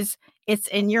movie because it's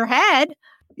in your head.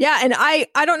 Yeah, and I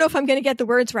don't know if I'm going to get the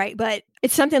words right, but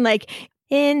it's something like...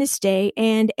 In this day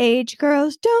and age,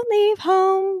 girls don't leave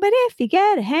home. But if you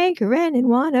get a hankering and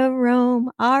want to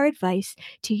roam, our advice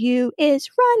to you is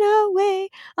run away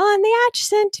on the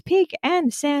Atchison, Topeka, and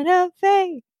the Santa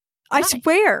Fe. I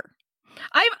swear.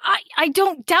 I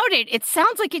don't doubt it. It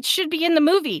sounds like it should be in the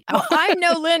movie. Well, I'm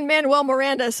no Lin-Manuel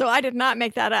Miranda, so I did not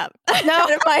make that up. No.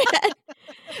 In my head.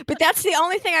 But that's the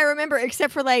only thing I remember,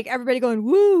 except for everybody going,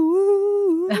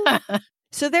 woo, woo.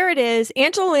 So there it is.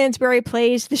 Angela Lansbury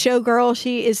plays the showgirl.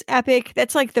 She is epic.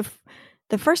 That's the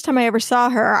the first time I ever saw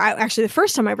her, the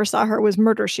first time I ever saw her was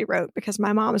Murder, She Wrote, because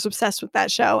my mom was obsessed with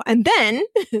that show. And then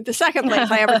the second place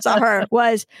I ever saw her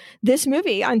was this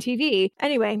movie on TV.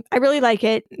 Anyway, I really like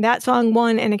it. That song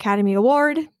won an Academy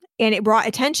Award, and it brought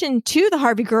attention to the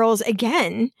Harvey Girls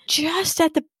again, just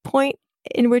at the point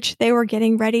in which they were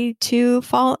getting ready to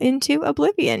fall into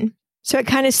oblivion. So it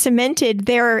kind of cemented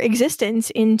their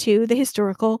existence into the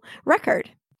historical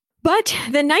record. But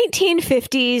the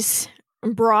 1950s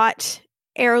brought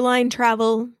airline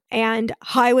travel and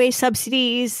highway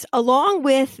subsidies, along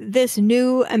with this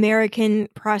new American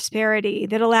prosperity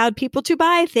that allowed people to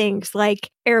buy things like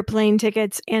airplane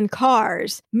tickets and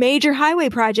cars. Major highway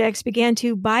projects began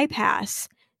to bypass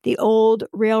the old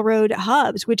railroad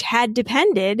hubs, which had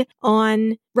depended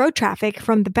on road traffic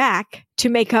from the back to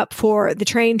make up for the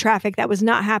train traffic that was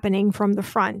not happening from the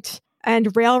front.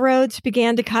 And railroads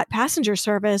began to cut passenger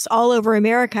service all over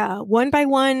America. One by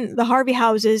one, the Harvey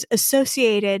houses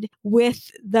associated with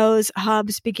those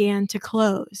hubs began to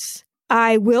close.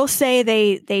 I will say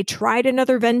they tried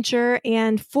another venture,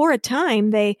 and for a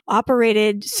time, they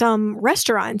operated some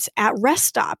restaurants at rest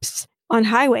stops on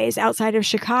highways outside of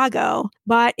Chicago,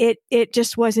 but it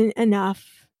just wasn't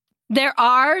enough. There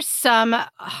are some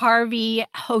Harvey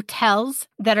hotels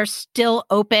that are still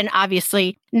open,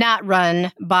 obviously not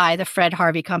run by the Fred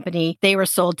Harvey Company. They were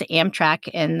sold to Amtrak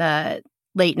in the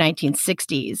late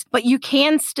 1960s. But you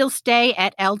can still stay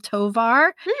at El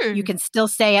Tovar. You can still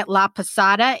stay at La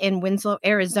Posada in Winslow,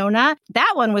 Arizona.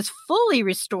 That one was fully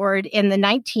restored in the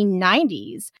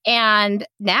 1990s. And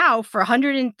now for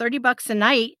 $130 a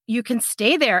night, you can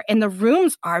stay there. And the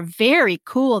rooms are very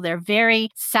cool. They're very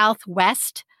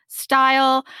Southwest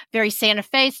style, very Santa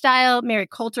Fe style. Mary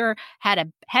Coulter had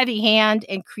a heavy hand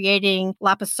in creating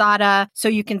La Posada, so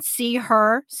you can see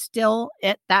her still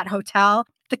at that hotel.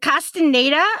 The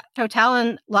Castaneda Hotel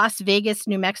in Las Vegas,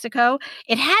 New Mexico,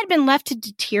 it had been left to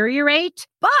deteriorate,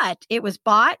 but it was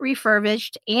bought,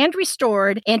 refurbished, and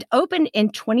restored and opened in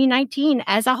 2019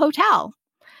 as a hotel.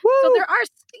 Woo! So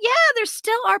there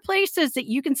still are places that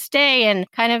you can stay and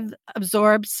kind of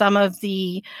absorb some of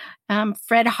the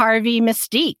Fred Harvey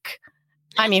mystique.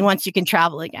 I mean, once you can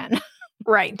travel again.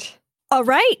 Right. All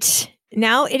right.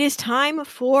 Now it is time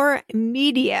for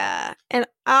media. And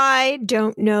I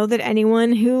don't know that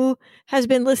anyone who has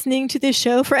been listening to this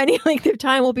show for any length of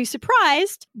time will be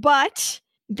surprised, but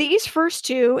these first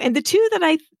two, and the two that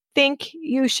I think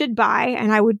you should buy,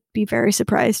 and I would be very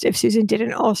surprised if Susan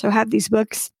didn't also have these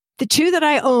books. The two that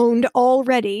I owned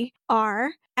already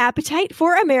are Appetite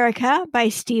for America by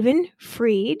Stephen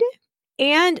Freed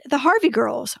and The Harvey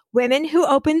Girls, Women Who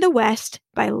Opened the West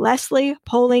by Leslie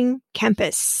Poling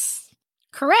Kempis.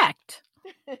 Correct.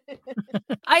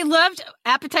 I loved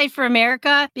Appetite for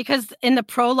America because in the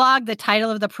prologue, the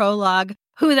title of the prologue,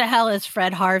 who the hell is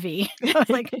Fred Harvey? I was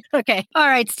like, okay, all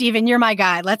right, Stephen, you're my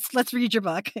guy. Let's read your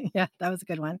book. Yeah, that was a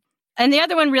good one. And the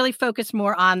other one really focused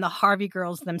more on the Harvey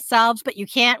Girls themselves, but you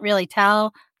can't really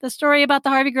tell the story about the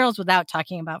Harvey Girls without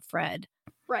talking about Fred.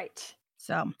 Right.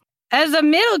 So as a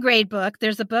middle grade book,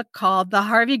 there's a book called The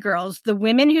Harvey Girls, The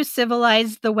Women Who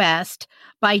Civilized the West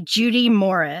by Judy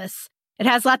Morris. It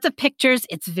has lots of pictures.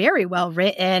 It's very well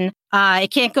written.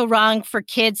 It can't go wrong for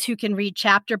kids who can read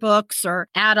chapter books or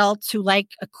adults who like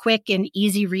a quick and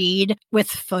easy read with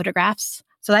photographs.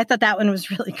 So I thought that one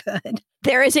was really good.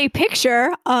 There is a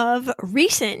picture of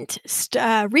recent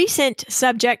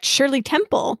subject Shirley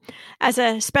Temple as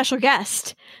a special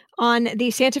guest on the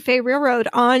Santa Fe Railroad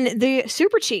on the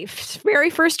Super Chief's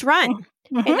very first run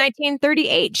in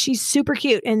 1938. She's super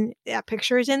cute, and that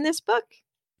picture is in this book.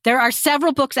 There are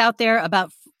several books out there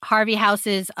about Harvey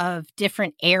houses of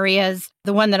different areas.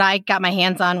 The one that I got my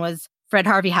hands on was Fred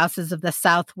Harvey Houses of the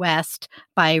Southwest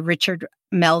by Richard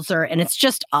Melzer, and it's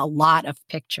just a lot of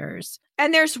pictures.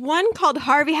 And there's one called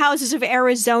Harvey Houses of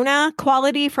Arizona,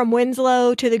 Quality from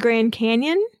Winslow to the Grand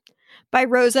Canyon by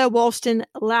Rosa Wollston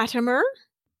Latimer.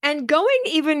 And going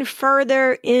even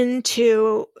further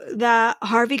into the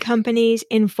Harvey Company's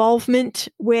involvement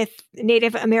with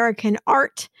Native American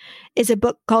art is a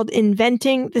book called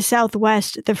Inventing the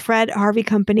Southwest, the Fred Harvey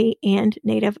Company and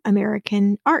Native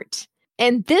American Art.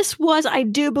 And this was, I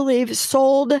do believe,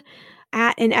 sold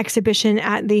at an exhibition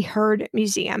at the Heard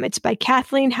Museum. It's by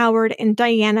Kathleen Howard and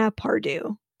Diana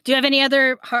Pardue. Do you have any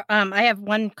other? I have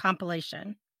one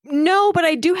compilation. No, but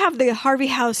I do have the Harvey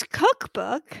House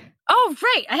cookbook. Oh,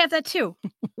 right. I have that too.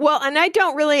 Well, and I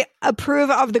don't really approve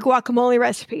of the guacamole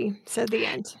recipe, said the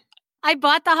end. I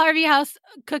bought the Harvey House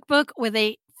cookbook with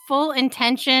a full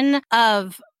intention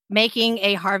of making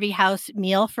a Harvey House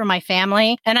meal for my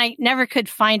family. And I never could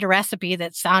find a recipe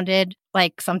that sounded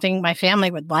like something my family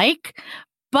would like.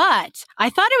 But I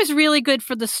thought it was really good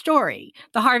for the story,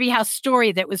 the Harvey House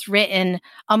story that was written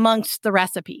amongst the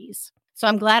recipes. So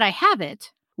I'm glad I have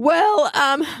it. Well,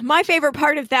 my favorite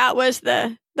part of that was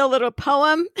the little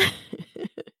poem.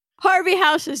 Harvey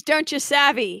Houses, don't you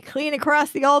savvy, clean across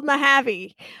the old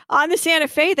Mojave. On the Santa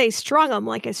Fe, they strung 'em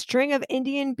like a string of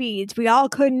Indian beads. We all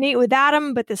couldn't eat without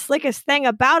 'em, but the slickest thing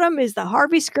about 'em is the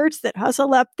Harvey skirts that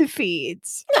hustle up the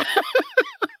feeds.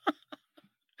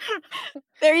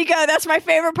 There you go. That's my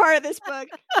favorite part of this book.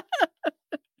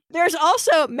 There's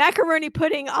also macaroni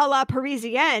pudding a la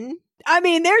Parisienne. I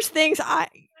mean, there's things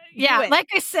like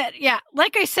I said,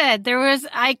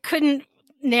 I couldn't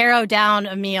narrow down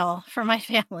a meal for my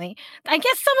family. I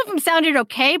guess some of them sounded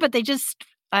okay, but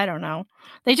I don't know.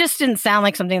 They just didn't sound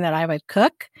like something that I would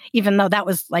cook, even though that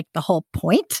was like the whole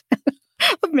point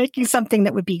of making something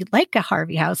that would be like a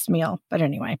Harvey House meal. But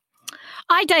anyway,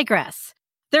 I digress.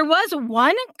 There was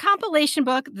one compilation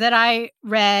book that I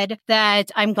read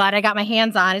that I'm glad I got my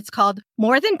hands on. It's called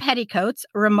More Than Petticoats,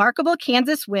 Remarkable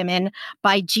Kansas Women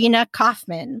by Gina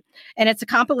Kaufman. And it's a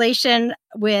compilation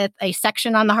with a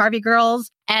section on the Harvey Girls,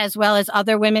 as well as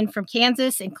other women from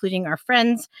Kansas, including our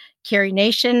friends, Carrie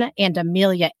Nation and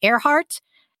Amelia Earhart.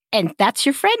 And that's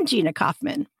your friend, Gina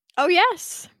Kaufman. Oh,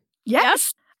 yes.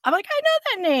 Yes. Yep. I'm like, I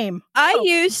know that name. I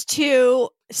used to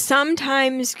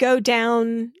sometimes go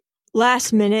down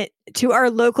last minute to our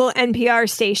local NPR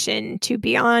station to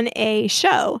be on a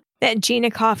show that Gina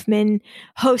Kaufman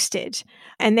hosted.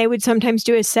 And they would sometimes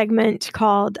do a segment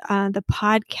called the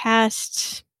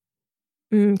podcast.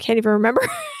 Can't even remember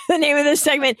the name of this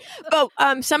segment.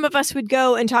 But some of us would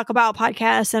go and talk about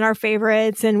podcasts and our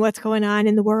favorites and what's going on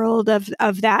in the world of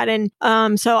that. And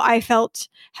so I felt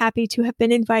happy to have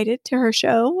been invited to her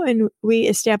show, and we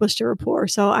established a rapport.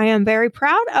 So I am very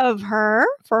proud of her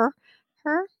for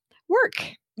her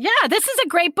work. Yeah, this is a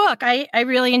great book. I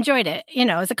really enjoyed it.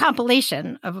 It's a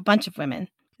compilation of a bunch of women.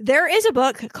 There is a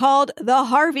book called The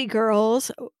Harvey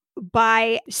Girls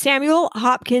by Samuel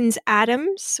Hopkins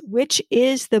Adams, which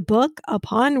is the book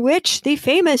upon which the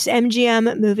famous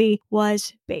MGM movie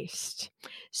was based.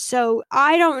 So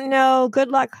I don't know. Good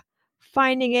luck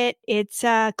finding it. It's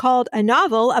called A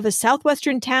Novel of a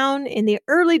Southwestern Town in the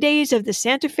Early Days of the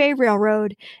Santa Fe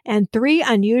Railroad and Three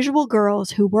Unusual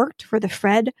Girls Who Worked for the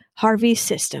Fred Harvey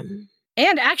System.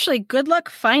 And actually, good luck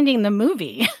finding the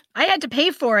movie. I had to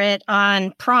pay for it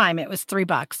on Prime. It was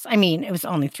 $3. I mean, it was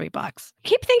only $3. I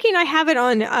keep thinking I have it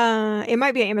on, it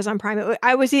might be Amazon Prime.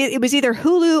 It was either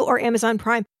Hulu or Amazon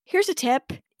Prime. Here's a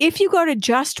tip. If you go to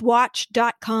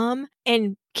justwatch.com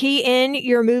and key in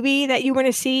your movie that you want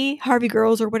to see, Harvey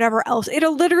Girls or whatever else,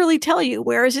 it'll literally tell you,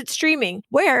 where is it streaming?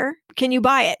 Where can you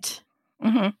buy it?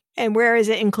 Mm-hmm. And where is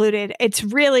it included? It's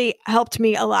really helped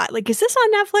me a lot. Like, is this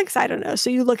on Netflix? I don't know. So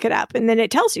you look it up and then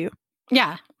it tells you.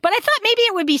 Yeah. But I thought maybe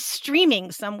it would be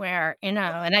streaming somewhere, and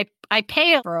I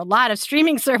pay for a lot of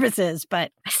streaming services,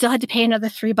 but I still had to pay another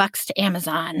 $3 to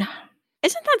Amazon.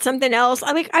 Isn't that something else?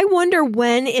 I wonder,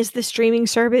 when is the streaming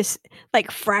service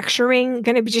fracturing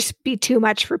going to just be too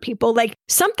much for people? Like,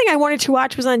 something I wanted to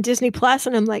watch was on Disney Plus,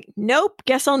 and I'm like, nope,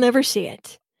 guess I'll never see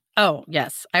it. Oh,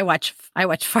 yes. I watch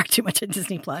far too much at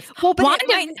Disney Plus. Well, but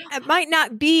it might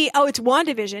not be, it's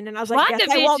WandaVision. And I was like, yes,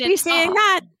 I won't be seeing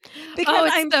that.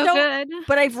 Because I'm so good.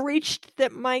 But I've reached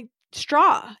my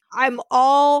straw. I'm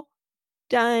all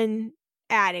done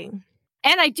adding.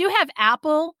 And I do have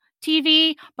Apple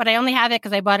TV, but I only have it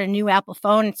because I bought a new Apple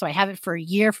phone. So I have it for a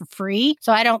year for free.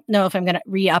 So I don't know if I'm going to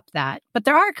re-up that. But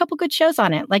there are a couple good shows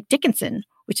on it, like Dickinson,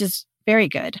 which is very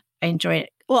good. I enjoy it.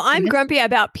 Well, I'm grumpy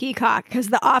about Peacock because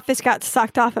The Office got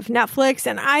sucked off of Netflix,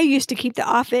 and I used to keep The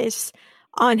Office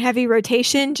on heavy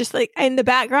rotation, just like in the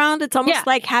background. It's almost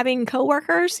like having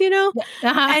coworkers,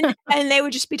 Uh-huh. and they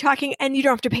would just be talking, and you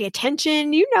don't have to pay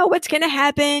attention. You know what's going to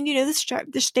happen.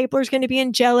 The stapler is going to be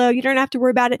in Jell-O. You don't have to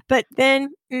worry about it. But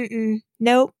then,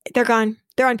 nope, they're gone.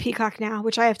 They're on Peacock now,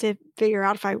 which I have to figure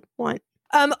out if I want.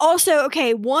 Also,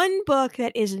 okay, one book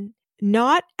that is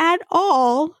not at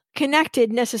all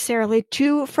connected necessarily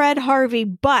to Fred Harvey,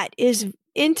 but is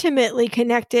intimately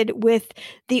connected with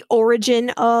the origin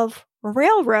of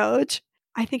railroads,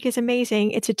 I think is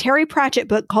amazing. It's a Terry Pratchett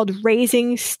book called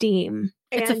Raising Steam.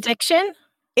 It's a fiction?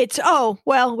 It's,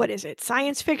 what is it?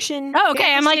 Science fiction? Oh,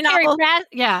 okay. I'm like, Terry Pratchett.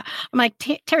 Yeah. I'm like,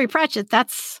 Terry Pratchett,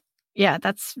 that's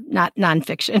not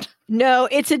nonfiction. No,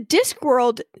 it's a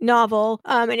Discworld novel,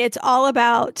 and it's all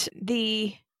about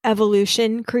the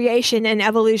creation and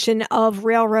evolution of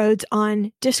railroads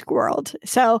on Discworld.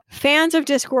 So fans of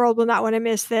Discworld will not want to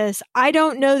miss this. I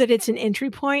don't know that it's an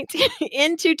entry point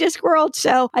into Discworld,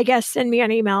 so I guess send me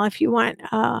an email if you want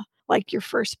your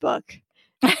first book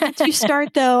Once you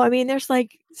start, though, I mean, there's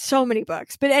like so many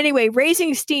books. But anyway,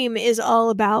 Raising Steam is all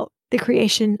about the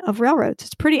creation of railroads.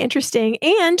 It's pretty interesting.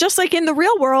 And just like in the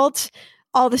real world,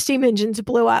 all the steam engines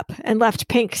blew up and left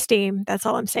pink steam. That's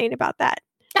all I'm saying about that.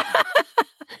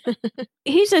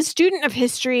 He's a student of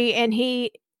history, and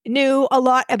he knew a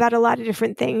lot about a lot of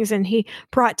different things, and he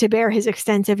brought to bear his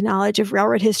extensive knowledge of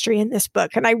railroad history in this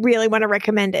book, and I really want to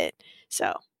recommend it.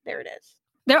 So there it is.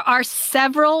 There are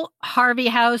several Harvey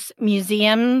House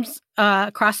museums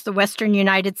across the Western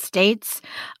United States.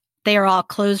 They are all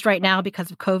closed right now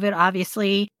because of COVID,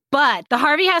 obviously. But the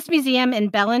Harvey House Museum in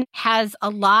Belen has a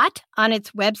lot on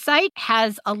its website,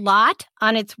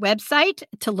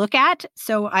 to look at.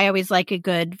 So I always like a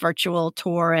good virtual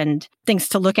tour and things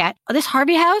to look at. This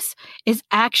Harvey House is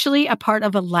actually a part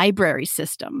of a library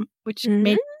system, which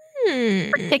made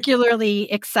me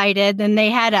particularly excited. And they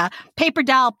had a paper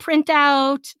doll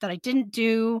printout that I didn't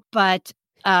do, but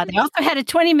they also had a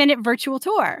 20-minute virtual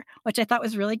tour, which I thought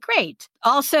was really great.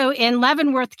 Also in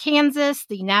Leavenworth, Kansas,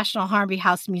 the National Harvey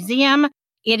House Museum.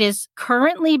 It is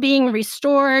currently being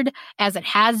restored as it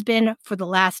has been for the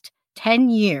last 10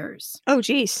 years. Oh,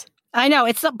 geez. I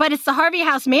know, but it's the Harvey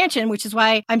House Mansion, which is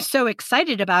why I'm so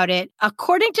excited about it.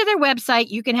 According to their website,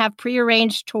 you can have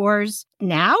prearranged tours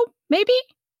now, maybe?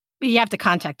 But you have to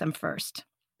contact them first.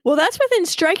 Well, that's within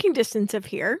striking distance of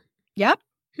here. Yep.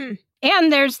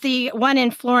 And there's the one in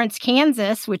Florence,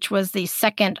 Kansas, which was the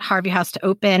second Harvey House to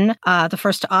open, the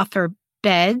first to offer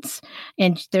beds.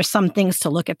 And there's some things to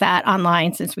look at that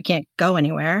online since we can't go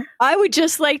anywhere. I would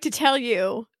just like to tell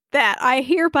you that I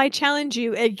hereby challenge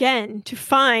you again to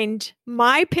find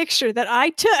my picture that I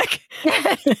took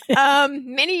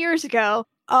many years ago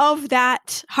of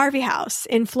that Harvey House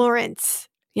in Florence.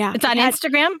 Yeah. It's on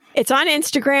Instagram? It's on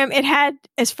Instagram. It had,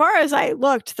 as far as I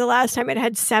looked the last time, it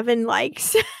had 7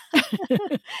 likes.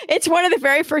 It's one of the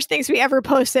very first things we ever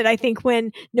posted, I think,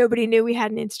 when nobody knew we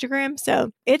had an Instagram.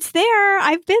 So it's there.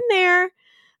 I've been there.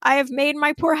 I have made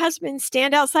my poor husband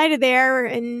stand outside of there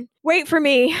and wait for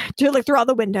me to look through all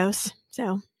the windows.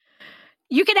 So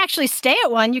you can actually stay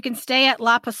at one. You can stay at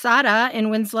La Posada in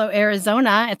Winslow,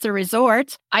 Arizona. It's a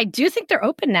resort. I do think they're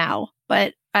open now,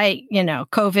 but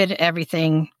COVID,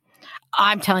 everything.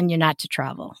 I'm telling you not to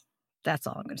travel. That's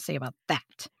all I'm going to say about that.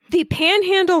 The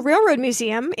Panhandle Railroad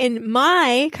Museum in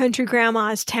my country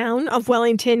grandma's town of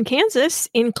Wellington, Kansas,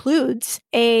 includes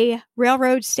a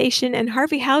railroad station and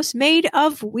Harvey House made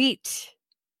of wheat.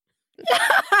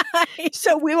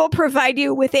 So we will provide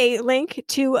you with a link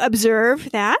to observe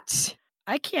that.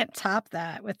 I can't top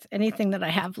that with anything that I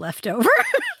have left over.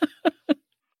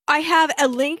 I have a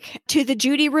link to the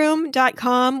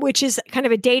judyroom.com, which is kind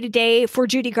of a day-to-day for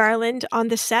Judy Garland on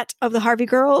the set of the Harvey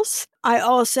Girls. I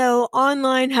also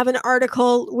online have an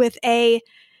article with a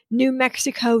New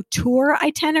Mexico tour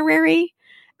itinerary.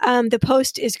 The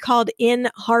post is called In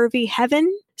Harvey Heaven.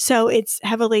 So it's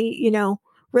heavily,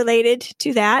 related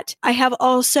to that. I have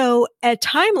also a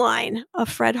timeline of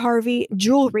Fred Harvey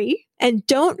jewelry. And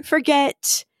don't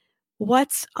forget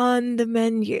what's on the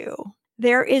menu.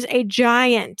 There is a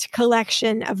giant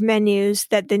collection of menus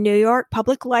that the New York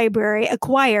Public Library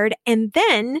acquired and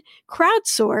then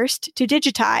crowdsourced to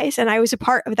digitize. And I was a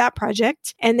part of that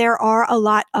project. And there are a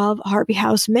lot of Harvey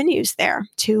House menus there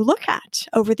to look at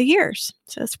over the years.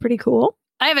 So it's pretty cool.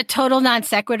 I have a total non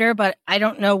sequitur, but I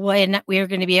don't know when we are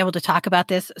going to be able to talk about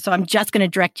this. So I'm just going to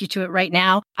direct you to it right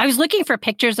now. I was looking for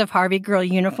pictures of Harvey Girl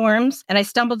uniforms, and I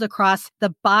stumbled across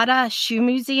the Bata Shoe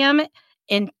Museum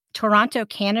in Toronto,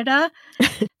 Canada.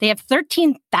 They have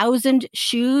 13,000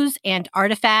 shoes and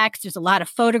artifacts. There's a lot of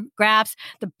photographs.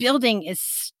 The building is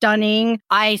stunning.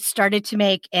 I started to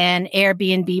make an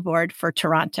Airbnb board for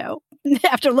Toronto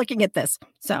after looking at this.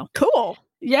 So cool.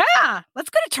 Yeah, let's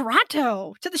go to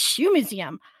Toronto, to the Shoe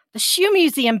Museum. The Shoe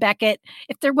Museum, Beckett,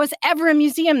 if there was ever a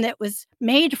museum that was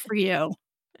made for you.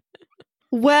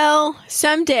 Well,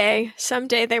 someday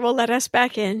they will let us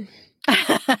back in.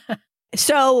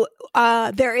 So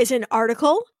there is an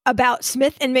article about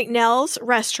Smith and McNell's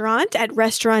restaurant at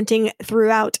Restauranting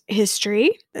Throughout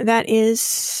History. That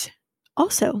is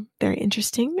also very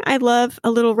interesting. I love a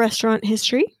little restaurant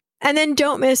history. And then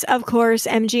don't miss, of course,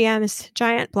 MGM's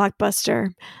giant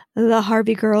blockbuster, The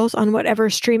Harvey Girls, on whatever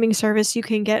streaming service you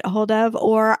can get a hold of,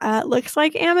 or looks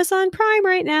like Amazon Prime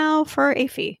right now for a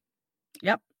fee.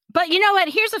 Yep. But you know what?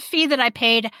 Here's a fee that I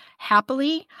paid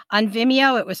happily on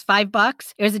Vimeo. It was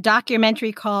 $5. It was a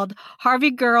documentary called Harvey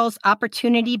Girls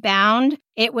Opportunity Bound.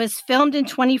 It was filmed in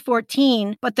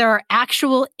 2014, but there are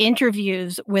actual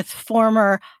interviews with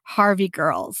former Harvey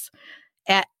Girls.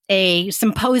 at a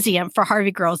symposium for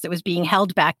Harvey Girls that was being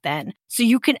held back then. So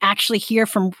you can actually hear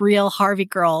from real Harvey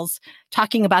Girls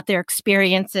talking about their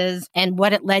experiences and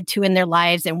what it led to in their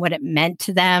lives and what it meant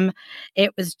to them.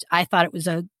 I thought it was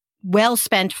a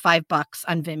well-spent $5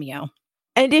 on Vimeo.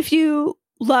 And if you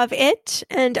love it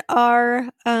and are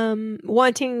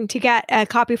wanting to get a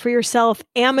copy for yourself,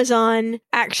 Amazon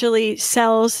actually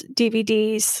sells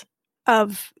DVDs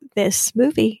of this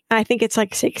movie. I think it's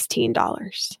like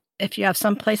 $16. If you have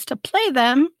some place to play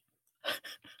them.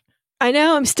 I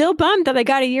know. I'm still bummed that I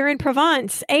got A Year in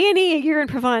Provence. A&E, A Year in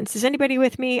Provence. Is anybody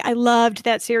with me? I loved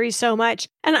that series so much.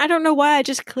 And I don't know why I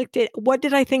just clicked it. What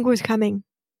did I think was coming?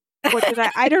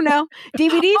 I don't know.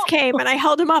 DVDs came and I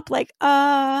held them up like,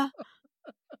 I'm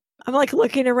like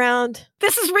looking around.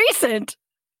 This is recent.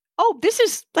 Oh, this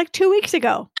is like 2 weeks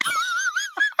ago.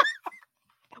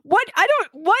 What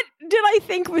did I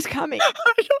think was coming? I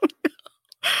don't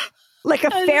know. Like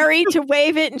a fairy to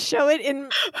wave it and show it in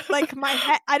like my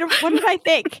head. What did I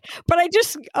think? But I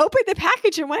just opened the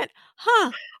package and went,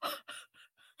 huh.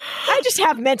 I just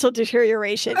have mental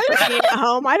deterioration for being at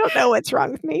home. I don't know what's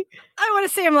wrong with me. I want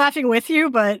to say I'm laughing with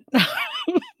you, but no,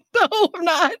 I'm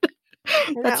not.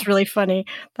 That's really funny.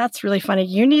 That's really funny.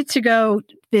 You need to go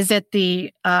visit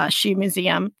the shoe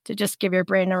museum to just give your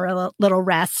brain a little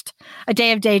rest. A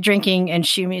day of day drinking and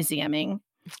shoe museuming.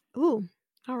 Ooh,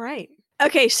 all right.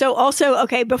 Okay, so also,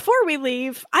 before we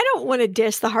leave, I don't want to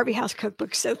diss the Harvey House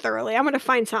cookbook so thoroughly. I'm going to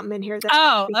find something in here that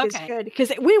I think is good.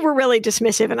 Because we were really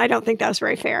dismissive, and I don't think that was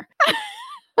very fair.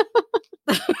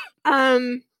 Let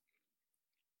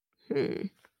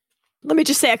me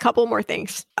just say a couple more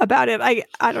things about it. I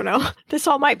don't know. This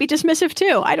all might be dismissive,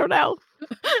 too. I don't know.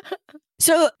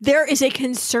 So there is a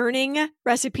concerning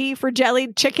recipe for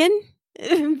jellied chicken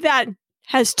that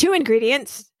has 2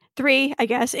 ingredients. 3, I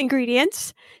guess,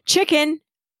 ingredients. Chicken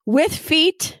with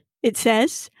feet, it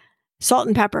says. Salt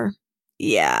and pepper.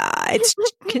 Yeah, it's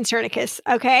Concernicus.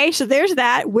 Okay, so there's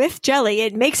that with jelly.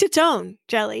 It makes its own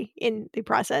jelly in the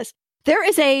process. There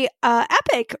is a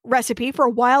epic recipe for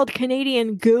wild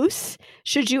Canadian goose.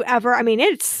 Should you ever,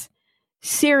 it's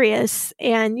serious.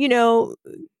 And,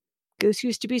 goose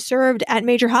used to be served at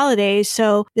major holidays.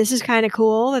 So this is kind of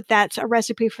cool that that's a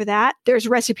recipe for that. There's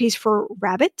recipes for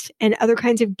rabbit and other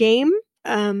kinds of game.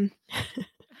 I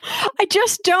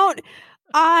just don't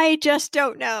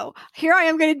know. Here I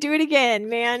am going to do it again,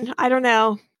 man. I don't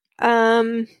know.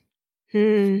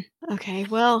 Okay.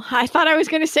 Well, I thought I was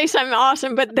going to say something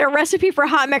awesome, but their recipe for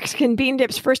hot Mexican bean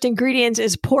dips first ingredients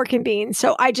is pork and beans.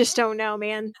 So I just don't know,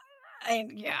 man.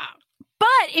 Yeah.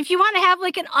 But if you want to have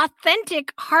like an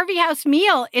authentic Harvey House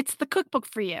meal, it's the cookbook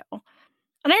for you. And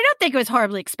I don't think it was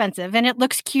horribly expensive, and it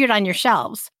looks cute on your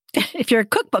shelves. If you're a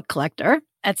cookbook collector,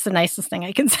 that's the nicest thing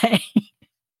I can say.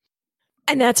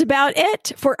 And that's about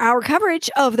it for our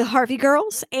coverage of the Harvey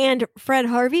Girls and Fred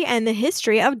Harvey and the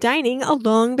history of dining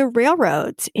along the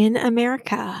railroads in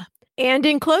America. And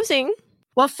in closing,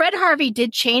 well, Fred Harvey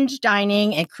did change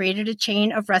dining and created a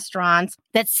chain of restaurants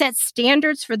that set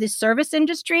standards for the service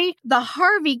industry. The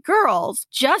Harvey Girls,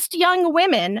 just young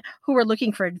women who were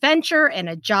looking for adventure and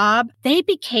a job, they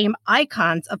became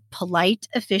icons of polite,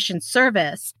 efficient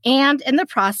service and, in the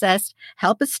process,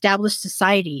 help establish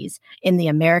societies in the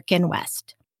American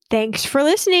West. Thanks for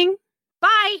listening.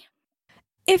 Bye.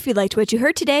 If you liked what you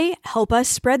heard today, help us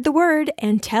spread the word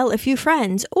and tell a few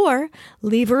friends, or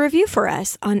leave a review for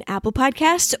us on Apple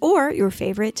Podcasts or your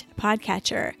favorite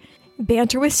podcatcher.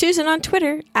 Banter with Susan on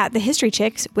Twitter at The History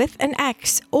Chicks with an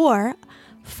X, or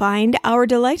find our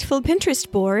delightful Pinterest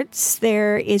boards.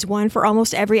 There is one for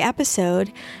almost every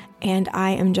episode, and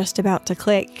I am just about to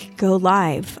click go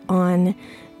live on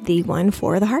the one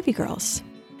for the Harvey Girls.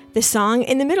 The song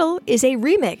in the middle is a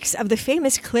remix of the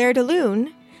famous Claire de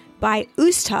Lune by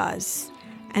Ustaz,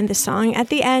 and the song at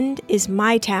the end is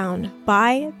My Town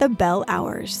by the Bell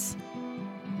Hours.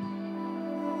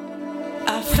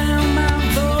 I found my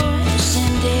voice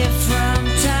in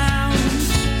different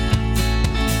towns.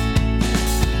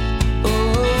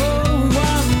 Oh,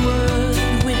 one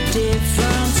word with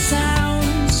different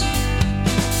sounds.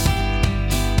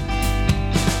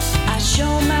 I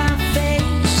show my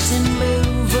face and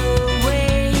move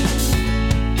away.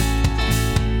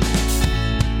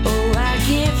 Oh, I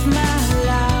give my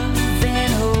love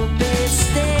and hope it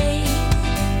stays.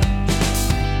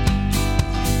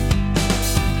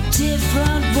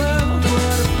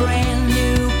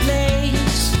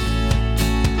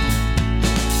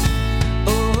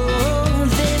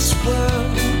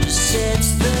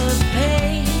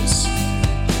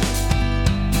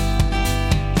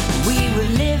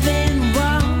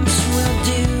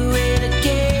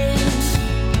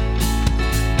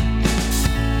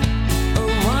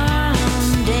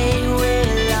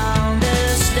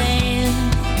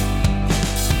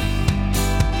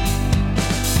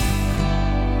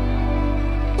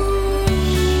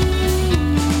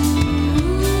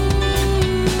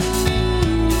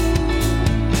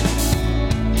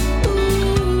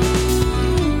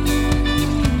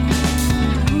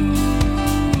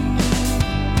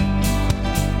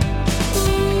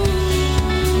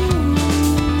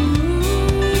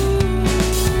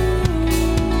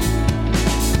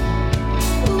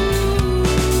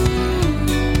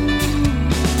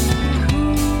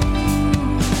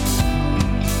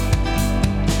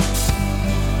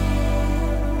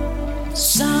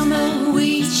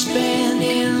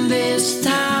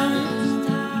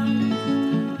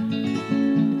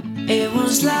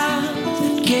 was love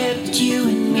that kept you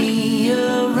and me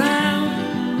around.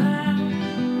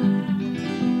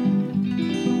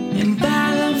 And by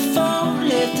the fall,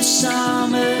 let the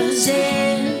summers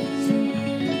end.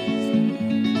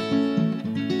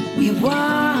 We walked